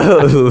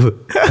 Bro.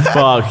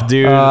 Fuck,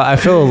 dude. I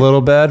feel a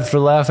little bad for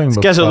laughing.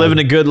 But Guys are fuck. living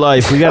a good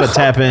life. We gotta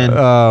tap in.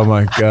 Oh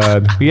my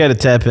god. We gotta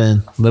tap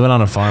in. Living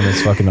on a farm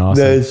is fucking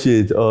awesome. That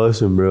shit's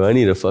awesome, bro. I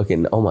need a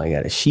fucking, oh my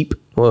God, a sheep.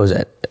 What was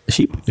that? A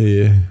sheep?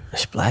 Yeah. A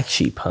black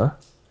sheep, huh?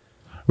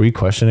 Were you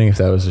questioning if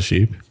that was a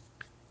sheep?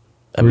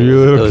 I mean, you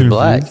a it little was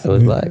black. confused? It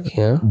was black,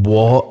 yeah.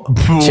 What?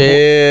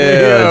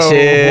 Chill.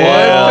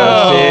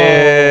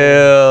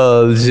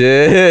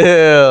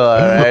 All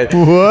right.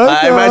 What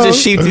I the- imagine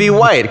sheep to be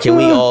white. Can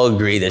we all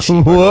agree that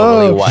sheep are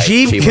normally white?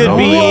 Sheep are could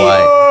normally be-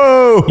 white.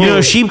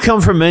 Sheep come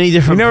from many You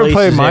different never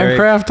played places. Eric.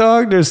 Minecraft,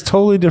 dog? There's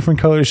totally different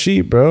color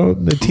sheep, bro.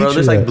 They teach Bro, you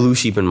there's that. like blue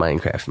sheep in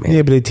Minecraft, man.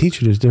 Yeah, but they teach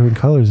you there's different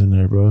colors in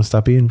there, bro.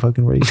 Stop being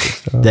fucking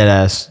racist. Dog. Dead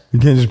ass. You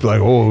can't just be like,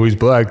 oh, he's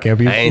black. Can't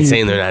be. I ain't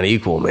saying they're not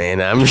equal,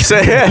 man. I'm just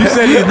saying. You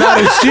said he's not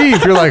a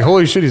sheep. You're like,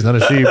 holy shit, he's not a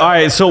sheep. All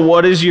right. So,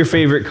 what is your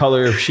favorite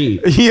color of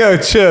sheep? Yo,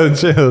 chill.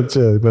 Put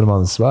him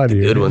on the spot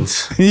here. Good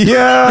ones.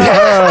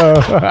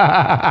 Yeah.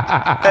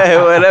 Hey,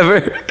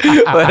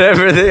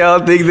 whatever they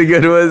all think the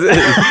good ones is.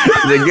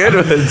 The good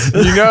ones.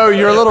 You know,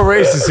 you're a little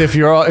racist if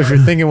you're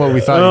thinking what we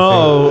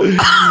thought. You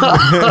think.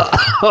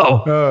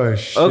 Oh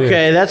shit.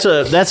 Okay, that's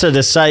a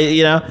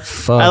decisive.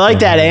 Fuck, I like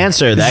that man.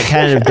 answer. That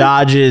kind of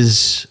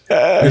dodges.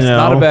 It's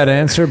not a bad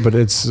answer, but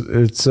it's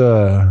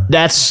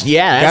That's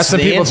got some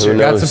the people answer.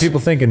 got knows? some people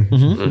thinking.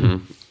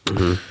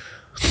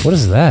 What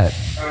is that?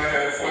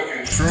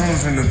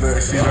 Shrooms in the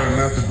backseat of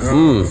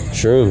methadone.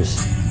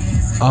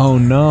 Shrooms. Oh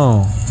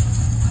no.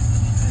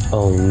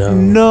 Oh no.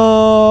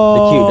 No.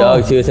 The cute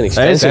dog too. It's an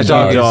That is expensive a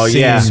dog. dog.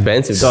 Yeah,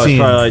 Expensive dog's dog.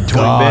 probably like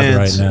 20 God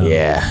bands. right now.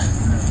 Yeah.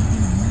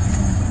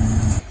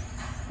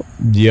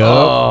 Yup.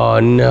 Oh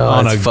no,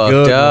 On that's a fucked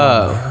good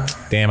up.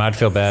 Damn, I'd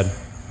feel bad.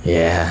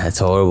 Yeah, that's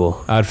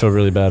horrible. I'd feel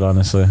really bad,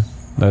 honestly.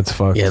 That's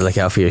fucked. Yeah, look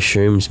out for your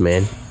shrooms,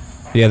 man.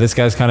 Yeah, this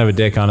guy's kind of a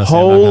dick, honestly.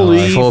 I'm not gonna Holy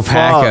lie.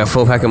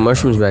 Full pack of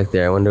mushrooms back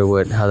there. I wonder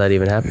how that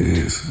even happened.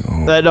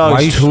 That Why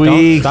dog's you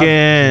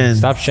tweaking.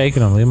 Stop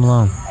shaking him. Leave him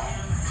alone.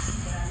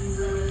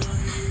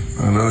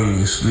 I know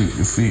you sleep,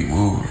 your feet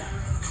move.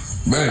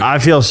 Bang. I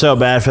feel so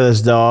bad for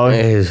this dog.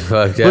 It's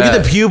fucked up. Look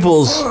at the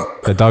pupils.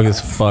 That dog is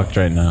fucked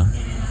right now.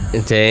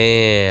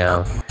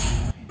 Damn.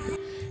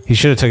 He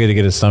should have took it to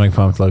get his stomach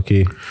pumped, low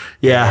key.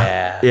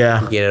 Yeah.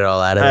 Get it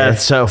all out of there.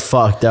 That's so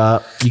fucked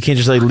up. You can't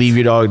just like leave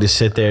your dog to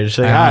sit there. Just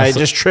like, all right,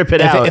 just trip it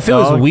out. If it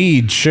was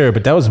weed, sure,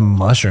 but that was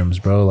mushrooms,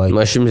 bro. Like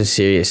Mushrooms is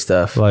serious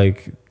stuff.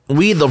 like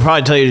weed, they'll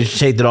probably tell you to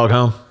take the dog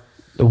home.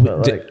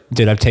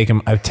 dude, I've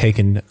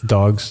taken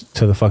dogs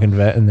to the fucking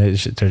vet, and they're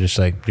just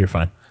like, you're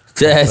fine.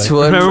 That's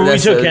what. Remember we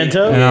that's took what-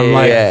 Kento? And I'm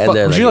like, yeah, fuck,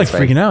 and was they're you like it's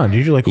fine. freaking out?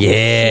 Dude, you're like, Yeah,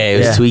 it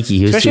was Yeah. tweaky.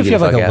 He was especially if you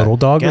have like a little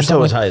dog or Kento something.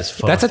 was high as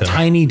fuck, That's a though.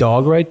 tiny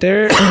dog right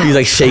there. He's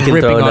like shaking,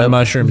 ripping throwing on up.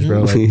 mushrooms,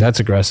 bro. Like,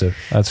 that's aggressive.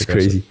 That's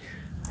aggressive. Crazy.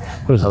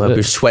 What is I'm up here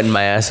this? sweating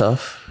my ass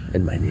off,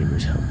 and my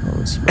neighbor's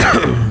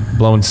home.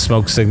 Blowing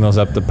smoke signals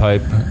up the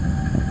pipe.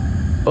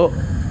 Oh,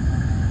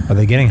 Are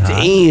they getting hot?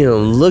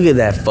 damn! Look at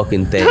that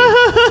fucking thing,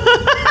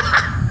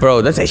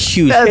 bro. That's a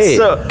huge That's hit.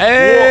 so.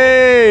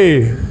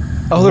 Hey!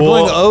 Oh, they're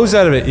blowing Whoa. O's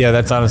out of it. Yeah,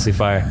 that's honestly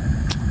fire.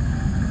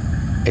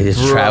 It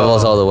just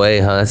travels all the way,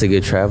 huh? That's a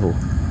good travel.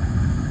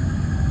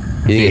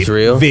 You think it's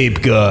real?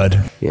 Vape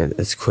God. Yeah,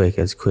 that's quick.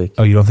 That's quick.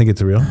 Oh, you don't think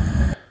it's real?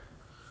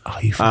 Oh,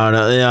 you. I don't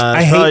know. Yeah,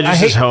 I it's probably hate.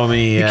 just I his hate.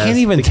 homie. You yeah, can't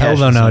even the tell cash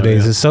though is so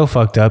nowadays. real. It's so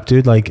fucked up,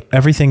 dude. Like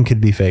everything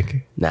could be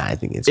fake. Nah, I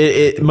think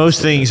it's.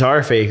 Most things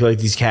are fake, like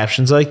these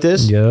captions like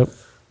this. Yep.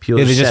 People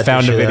Yeah, they just set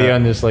found a their shit video up.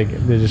 and just like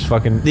they just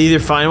fucking. They either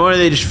find one or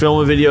they just film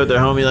a video with their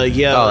homie, like,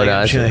 yeah, Oh, like, no,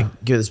 I'm just that's gonna real.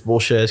 give this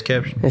bullshit ass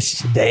caption.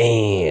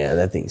 Damn,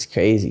 that thing's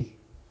crazy.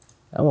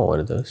 I want one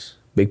of those.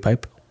 Big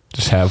pipe.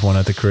 Just have one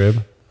at the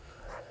crib.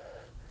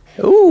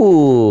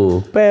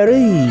 Ooh,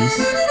 Paris.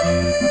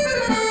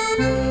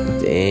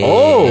 Damn.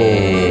 Oh.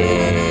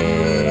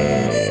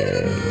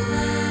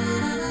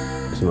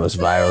 It's the most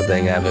viral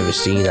thing I've ever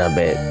seen, I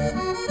bet.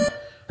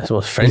 That's the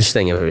most French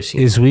thing I've ever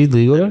seen. Is weed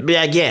legal there?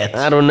 Yeah, yeah.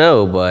 I don't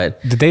know,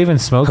 but Did they even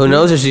smoke? who weed?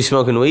 knows if she's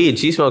smoking weed?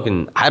 She's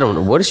smoking, I don't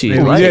know. What is she?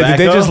 Maybe Yeah, light did they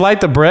tobacco? just light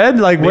the bread?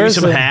 Like, Maybe where's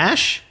some the?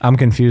 hash? I'm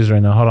confused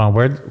right now. Hold on.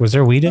 Where was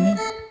there weed in it?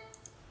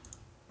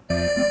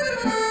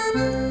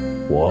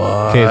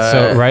 What? Okay,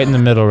 so right in the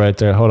middle, right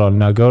there. Hold on.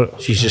 Now go.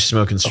 She's just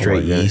smoking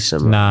straight yeah, yeast.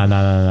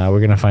 Nah.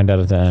 We're gonna find out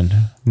at the end.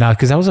 Nah,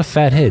 because that was a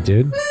fat hit,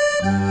 dude.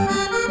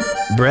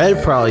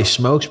 Bread probably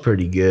smokes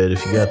pretty good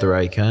if you got the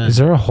right kind. Is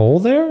there a hole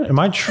there? Am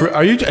I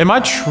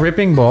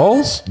tripping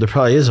balls? There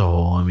probably is a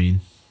hole. I mean,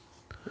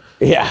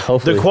 Yeah,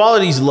 hopefully. the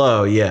quality's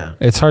low. Yeah.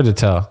 It's hard to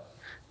tell.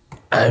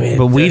 I mean,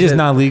 But weed is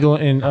not legal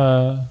in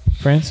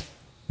France.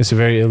 It's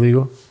very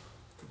illegal.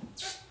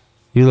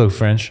 You look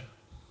French.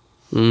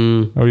 What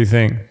do you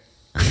think?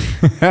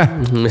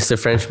 Mr.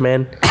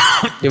 Frenchman.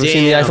 You ever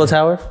seen the Damn. Eiffel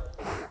Tower?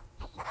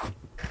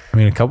 I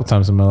mean, a couple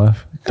times in my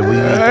life. The weed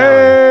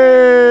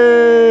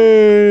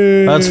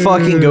Let's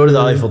fucking go to the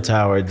Eiffel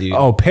Tower, dude.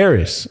 Oh,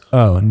 Paris.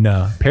 Oh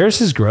no,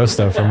 Paris is gross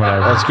though. From what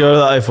I've heard. Let's go to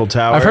the Eiffel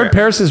Tower. I've heard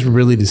Paris is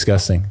really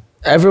disgusting.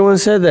 Everyone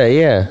said that,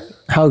 yeah.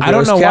 How gross, I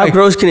don't know how why.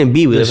 gross can it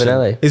be? We Listen, live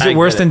in LA. Is I it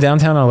worse get than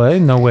downtown LA?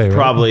 No way.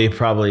 Right?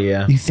 Probably,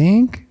 yeah. You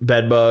think?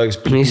 Bed bugs.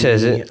 He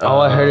says it. All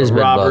I heard is bed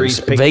robberies,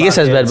 bugs. Vegas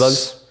has bed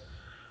bugs.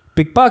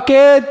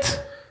 Pickpocket.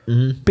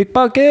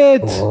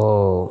 Pickpocket.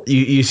 Oh.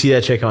 You see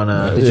that chick on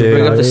Did you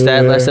bring up the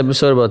stat last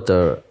episode about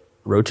the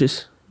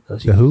roaches?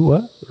 The who?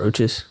 What?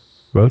 Roaches.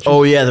 Roaches?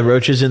 Oh yeah, the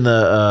roaches in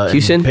the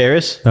Houston? in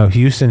Paris. No,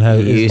 Houston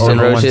has Houston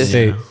number one roaches?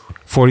 state.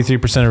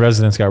 43% of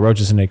residents got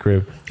roaches in their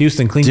crib.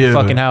 Houston, clean your Dude.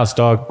 fucking house,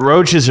 dog.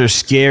 Roaches are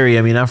scary.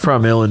 I mean, I'm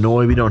from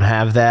Illinois. We don't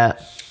have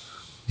that.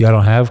 Y'all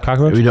don't have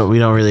cockroaches? We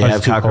don't really Oh, it's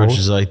have too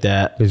cockroaches like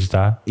that. They just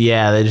die.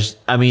 Yeah, they just.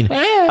 I mean,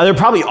 there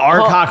probably are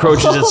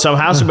cockroaches at some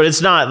houses, but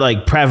it's not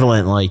like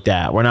prevalent like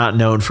that. We're not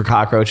known for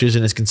cockroaches,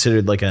 and it's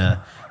considered like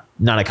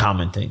not a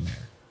common thing.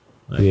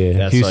 Like, Yeah,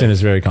 that's Houston like-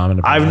 is very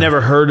common. I've never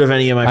heard of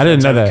any of my I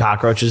didn't friends know having that.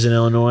 cockroaches in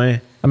Illinois.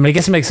 I mean, I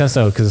guess it makes sense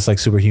though because it's like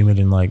super humid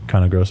and like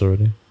kind of gross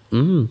already.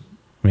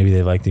 Maybe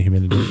they like the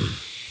humidity.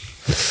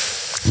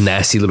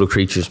 Nasty little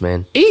creatures,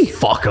 man.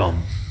 Fuck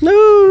them.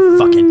 No.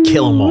 Fucking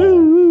kill them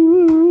all.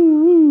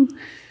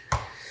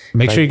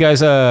 Make sure you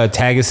guys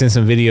tag us in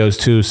some videos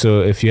too.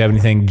 So if you have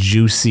anything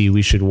juicy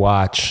we should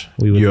watch,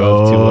 we would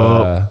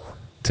love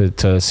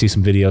to see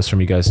some videos from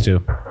you guys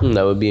too.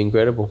 That would be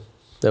incredible.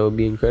 That would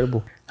be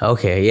incredible.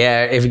 Okay,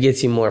 yeah. If it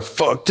gets you more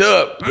fucked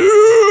up.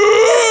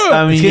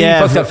 I mean, It's getting yeah.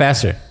 fucked up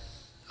faster.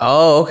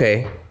 Oh,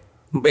 okay.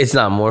 It's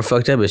not more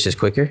fucked up. It's just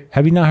quicker.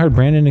 Have you not heard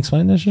Brandon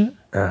explain this shit?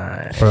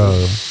 Bro,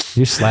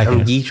 you're I'm slacking.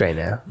 geeked right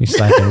now. You're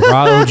slacking.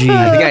 Raw I OG. think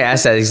I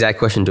asked that exact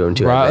question to him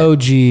too. Raw I bet.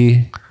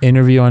 OG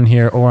interview on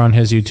here or on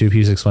his YouTube.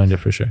 He's explained it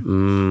for sure. We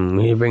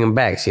need to bring him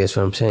back. See, that's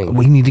what I'm saying.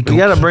 We need to go. We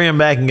got to bring them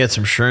back and get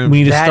some shrooms. We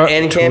need to That start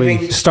and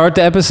camping. Start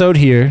the episode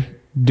here.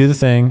 Do the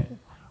thing.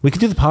 We could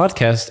do the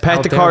podcast. Pack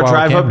out the there car, while we're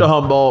drive up to camping.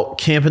 Humboldt,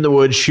 camp in the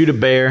woods, shoot a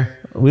bear.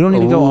 We don't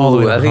need to go all the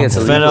way. Ooh, to I think it's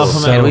Humboldt. Fend illegal.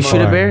 off Can we from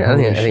shoot a bear? I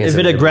think If it's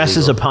it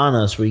aggresses illegal. upon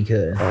us, we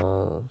could.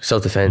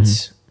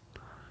 Self-defense.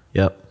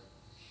 Yep.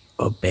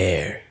 A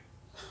bear.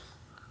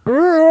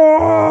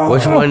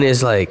 Which one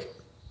is like?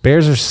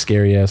 Bears are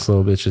scary ass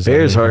little bitches.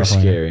 Bears out are in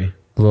California. scary.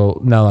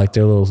 Little, no, like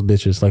they're little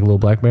bitches, like a little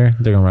black bear.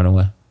 They're gonna run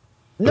away.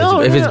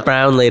 No, if it's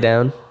brown, lay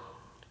down.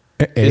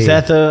 Is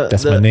that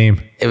That's the my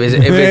name. If it's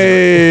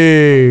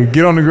Hey,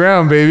 get on the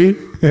ground, baby.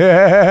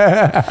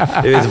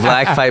 If it's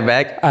black, fight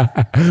back.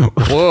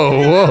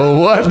 Whoa,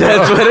 what?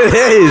 That's what it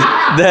is.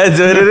 That's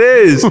what it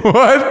is.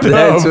 What the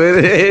That's what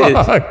it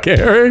is. fuck,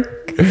 Eric?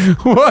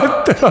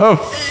 What the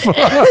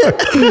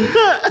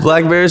fuck?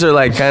 Black bears are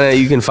like kind of,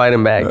 you can fight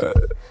them back.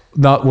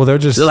 No, well, they're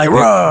like,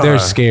 "Roar!" they're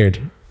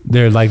scared.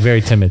 They're like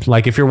very timid.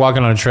 Like if you're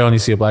walking on a trail and you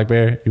see a black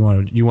bear, you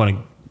want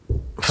to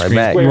Fight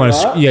back. you want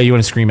to, you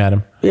want to scream at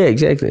him. Yeah,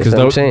 exactly. That's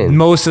what I'm saying.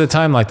 Most of the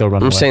time, like they'll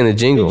run away. I'm saying the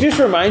jingle. It just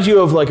reminds you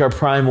of like our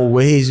primal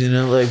ways, you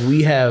know, like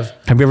we have.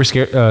 Have you ever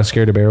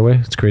scared a bear away?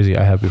 It's crazy.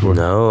 I have before.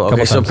 No. Couple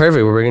Okay, so times.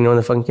 perfect. We're bringing you on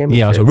the fucking camera.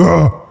 Yeah, I was like,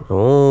 "Roar."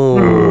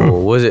 Oh,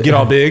 was it? Get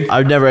all big.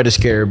 I've never had to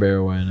scare a bear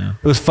away now.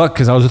 It was fucked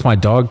because I was with my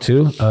dog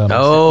too.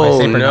 Oh,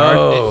 Saint Bernard.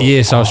 no.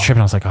 Yeah, so I was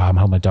tripping. I was like, oh, I'm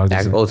helping my dog.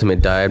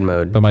 Ultimate diet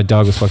mode. But my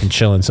dog was fucking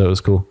chilling, so it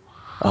was cool.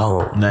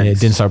 Oh, Nice. Yeah, it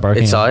didn't start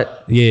barking. It saw it?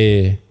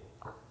 Yeah.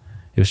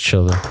 It was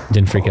chill though.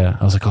 Didn't freak out.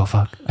 I was like, oh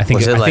fuck. I think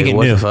Was it I like, think it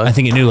what knew. the fuck? I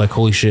think it knew. Like,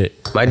 holy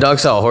shit. my dog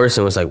saw a horse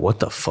and was like, "What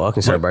the fuck?"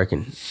 and started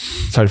barking.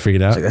 Started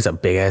freaking out. Like, that's a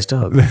big ass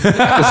dog.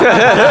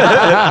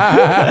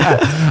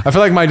 I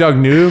feel like my dog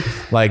knew.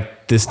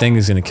 Like, this thing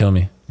is gonna kill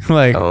me.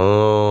 Like,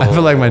 Oh, I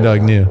feel like my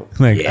dog knew.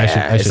 Like, yeah. I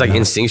should it's like know.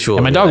 instinctual.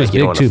 And my dog Like, was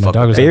you don't big wanna too. My fuck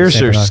dog with was it. like the Bears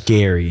same are dog.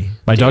 scary.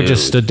 My dog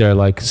just Dude. stood there,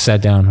 like,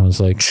 sat down and was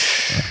like,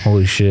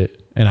 holy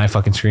shit. And I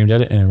fucking screamed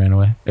at it and it ran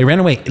away. It ran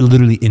away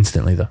literally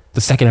instantly though.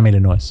 The second I made a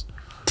noise.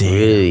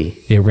 Really?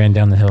 It ran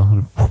down the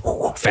hill.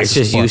 It's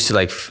just used to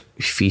like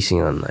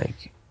feasting on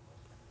like.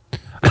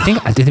 I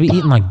think they be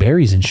eating like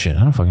berries and shit.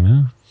 I don't fucking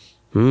know.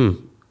 Hmm.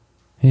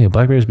 Yeah,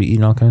 black bears be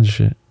eating all kinds of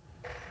shit.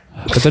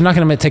 But they're not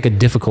gonna take a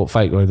difficult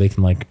fight where they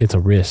can like it's a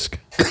risk.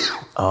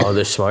 Oh,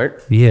 they're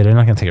smart. Yeah, they're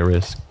not gonna take a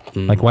risk.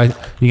 Like why you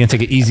gonna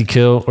take an easy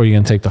kill or you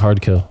gonna take the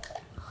hard kill?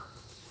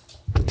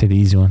 Take the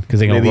easy one because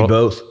they gonna Maybe roll.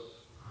 both.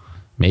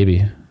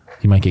 Maybe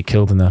you might get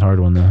killed in that hard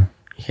one though.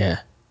 Yeah.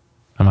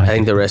 I I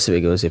think the rest of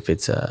it goes if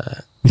it's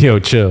Yo,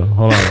 chill.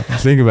 Hold on.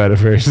 Think about it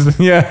first.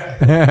 Yeah.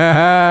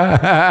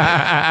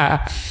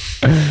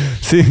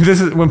 See,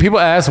 this is when people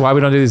ask why we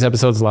don't do these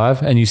episodes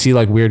live, and you see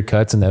like weird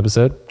cuts in the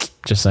episode.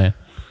 Just saying.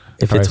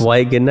 if it's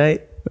Alright. white. Good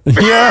night.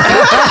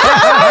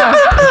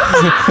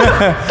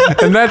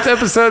 And that's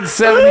episode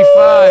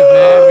 75,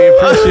 man. We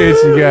appreciate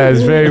you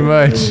guys very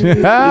much.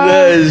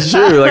 That is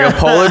true. Like a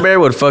polar bear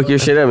would fuck your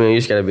shit up. I mean, you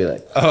just gotta be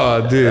like,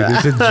 Oh, dude,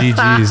 this is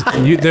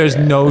GG's. There's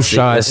no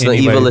shot. that's the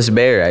anybody- evilest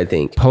bear, I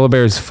think. Polar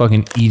bear is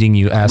fucking eating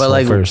you asshole But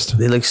like, first.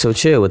 they look so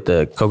chill with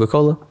the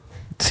Coca-Cola.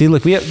 See,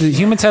 look, the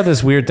humans have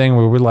this weird thing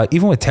where we're like,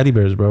 even with teddy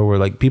bears, bro, we're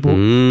like people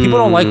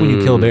don't like when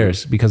you kill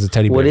bears because of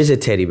teddy bears. What is a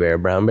teddy bear? A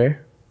brown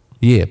bear?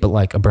 Yeah, but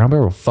like a brown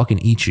bear will fucking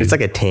eat you. It's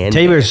like a tan.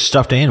 Teddy bear. bear's a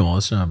stuffed animal.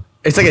 It's not.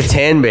 It's like a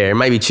tan bear. It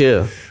might be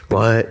chill.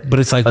 What? But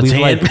it's like A we've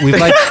tan- like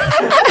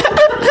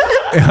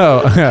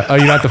oh,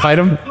 you have to fight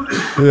him?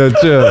 Yeah,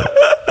 chill.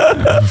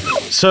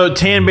 So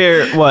tan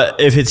bear, what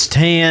if it's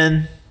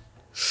tan?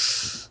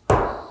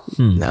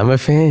 I'm a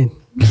fan.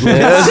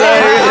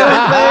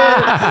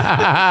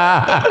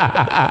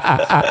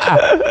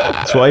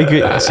 That's why you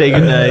could say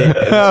goodnight.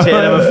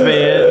 Tan, I'm a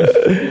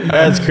fan.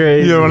 That's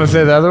crazy. You don't want to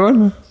say the other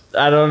one?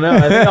 I don't know.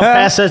 I think I'll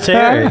pass that to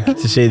Eric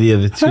to say the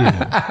other two.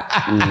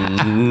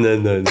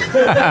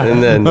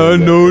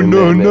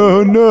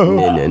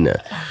 No.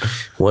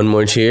 One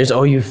more cheers.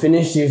 Oh, you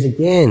finished yours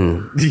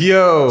again.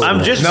 Yo.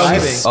 I'm just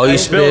vibing. Oh, you I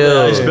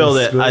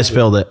spilled.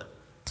 spilled it.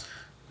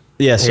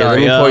 Yeah, Here,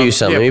 sorry. let me pour you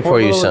some. Let me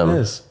pour you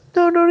some.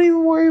 No, don't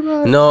even worry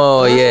about it.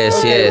 No,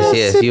 yes.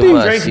 You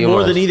I drank must. You more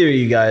must. than either of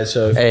you guys.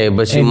 So Hey,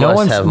 but Hey, you no must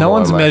one's have no more,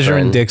 one's my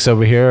measuring friend. dicks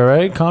over here, all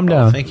right? Calm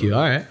down. thank you.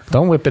 All right.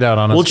 Don't whip it out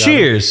on us. Well, Gavin.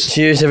 cheers.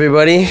 Cheers,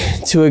 everybody,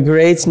 to a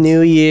great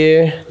new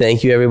year.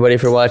 Thank you, everybody,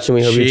 for watching.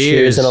 We hope you're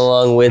Cheers. cheersing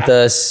along with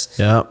us.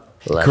 Yep.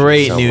 Love you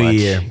Great so new much.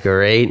 year.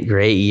 Great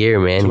year,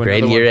 man.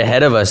 Great another year one.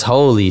 ahead of us.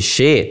 Holy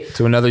shit.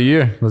 To another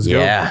year. Let's go.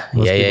 Yeah.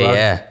 Let's Yeah, keep yeah, rocking.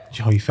 yeah.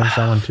 Oh, you finished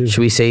that one too. Should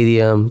we say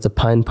the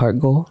Pine Park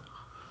goal?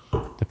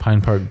 The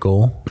Pine Park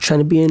goal. We're trying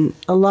to be in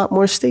a lot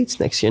more states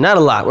next year. Not a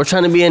lot. We're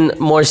trying to be in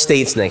more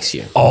states next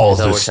year. All That's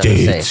what the we're trying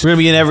to states. say. We're gonna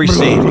be in every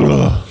state.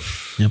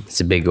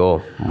 It's a big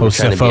goal. We're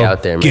trying to be Sefo,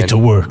 out there, man. Get to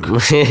work.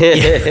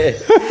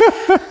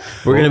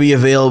 We're gonna be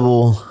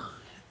available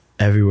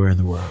everywhere in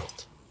the world.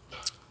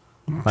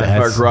 Pine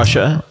Park,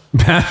 Russia.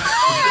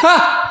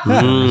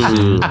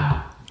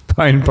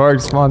 Pine Park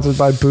sponsored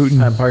by Putin.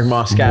 Pine Park,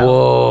 Moscow.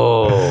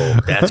 Whoa,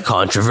 that's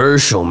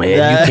controversial, man.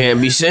 That- You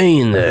can't be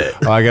saying that.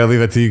 Oh, I gotta leave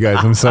that to you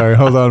guys. I'm sorry.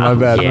 Hold on. My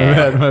bad.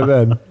 Yeah. My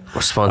bad.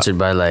 We're sponsored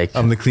by like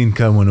I'm the clean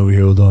cut one over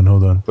here. Hold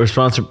on. We're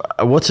sponsored.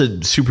 What's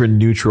a super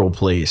neutral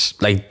place?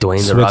 Dwayne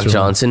the Rock Switzerland.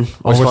 Johnson.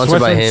 We're Oh,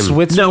 sponsored by him.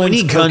 Switzerland's No, we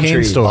need cocaine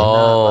country. store.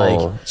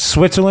 Oh,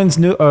 Switzerland's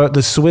new,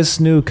 the Swiss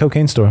new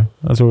cocaine store.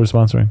 That's what we're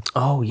sponsoring.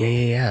 oh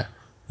yeah.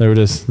 There it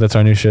is. That's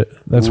our new shit.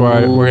 That's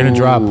where we're gonna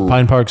drop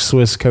Pine Park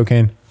Swiss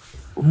cocaine.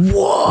 Pine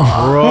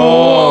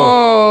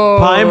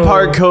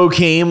Park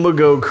cocaine would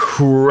go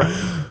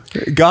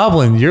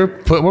Goblin, we're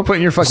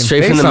putting your fucking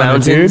Straight face from the on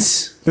it, dude.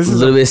 mountains. This a is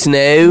little bit of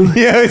snow.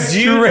 Yeah, it's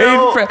straight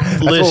know- from.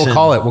 That's what Listen. we'll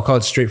call it. We'll call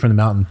it straight from the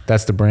mountain.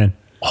 That's the brand.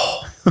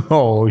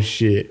 Oh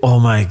shit. Oh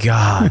my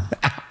god.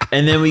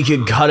 and then we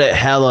could cut it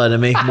hella to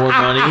make more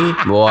money.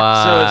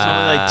 Wow. So it's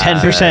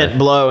only like 10%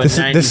 below. And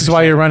This is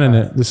why you're running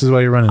it. This is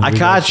why you're running it. I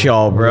got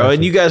y'all, bro,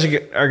 and you guys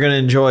are gonna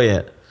enjoy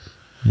it.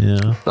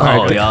 Yeah.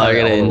 Oh, y'all are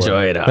gonna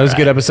enjoy it. That was a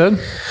good episode.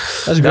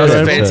 That's a That was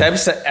a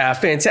episode.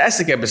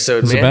 fantastic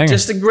episode, was a man. banger.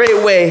 Just a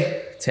great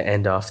way to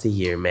end off the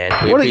year, man.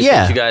 We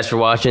appreciate you guys for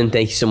watching.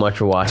 Thank you so much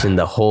for watching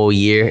the whole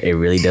year. It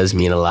really does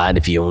mean a lot.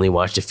 If you only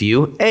watched a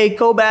few, hey,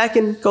 go back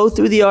and go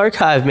through the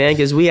archive, man,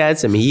 because we had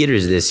some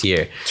heaters this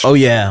year. Oh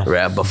yeah.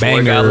 Right before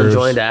Bangers. Goblin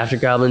joined, after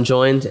Goblin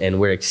joined, and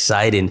we're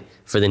excited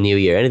for the new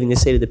year. Anything to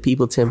say to the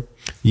people, Tim?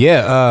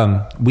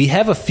 Yeah, we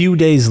have a few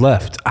days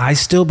left. I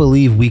still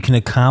believe we can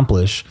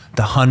accomplish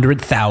the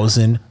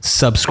 100,000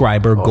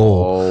 subscriber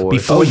goal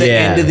before the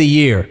end of the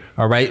year.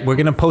 All right, we're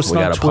gonna post it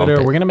on gotta pump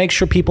Twitter. it. We're gonna make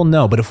sure people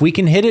know. But if we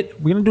can hit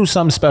it, we're gonna do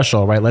something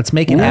special. All right, let's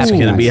make it happen.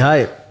 It's gonna be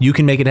guys. hype. You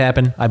can make it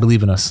happen. I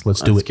believe in us.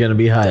 Let's do It's it. gonna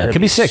be hype.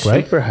 Could be sick,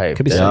 right? Super hype.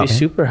 Could be That'd sick. be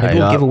super Maybe hype.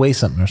 we'll give away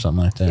something or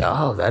something like that.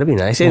 Oh, that'd be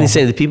nice. Anything to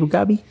say to the people,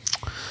 Gabby?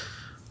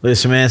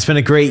 Listen, man, it's been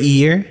a great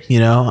year. You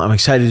know, I'm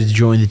excited to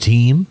join the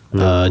team.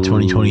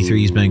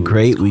 2023 has been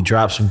great. We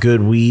dropped some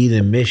good weed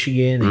in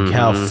Michigan and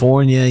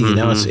California. You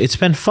know, it's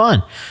been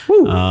fun.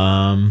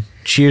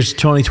 Cheers to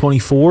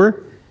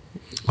 2024.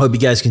 Hope you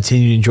guys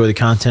continue to enjoy the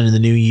content in the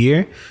new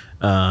year.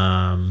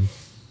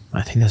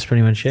 I think that's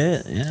pretty much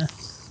it. Yeah.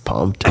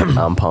 Pumped.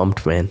 I'm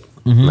pumped, man.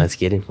 Let's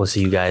get it. We'll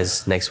see you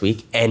guys next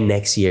week and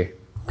next year.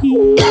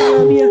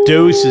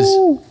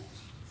 Deuces.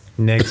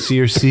 Next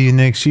year, see you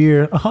next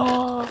year.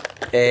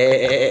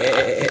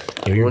 Hey,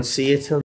 won't see you till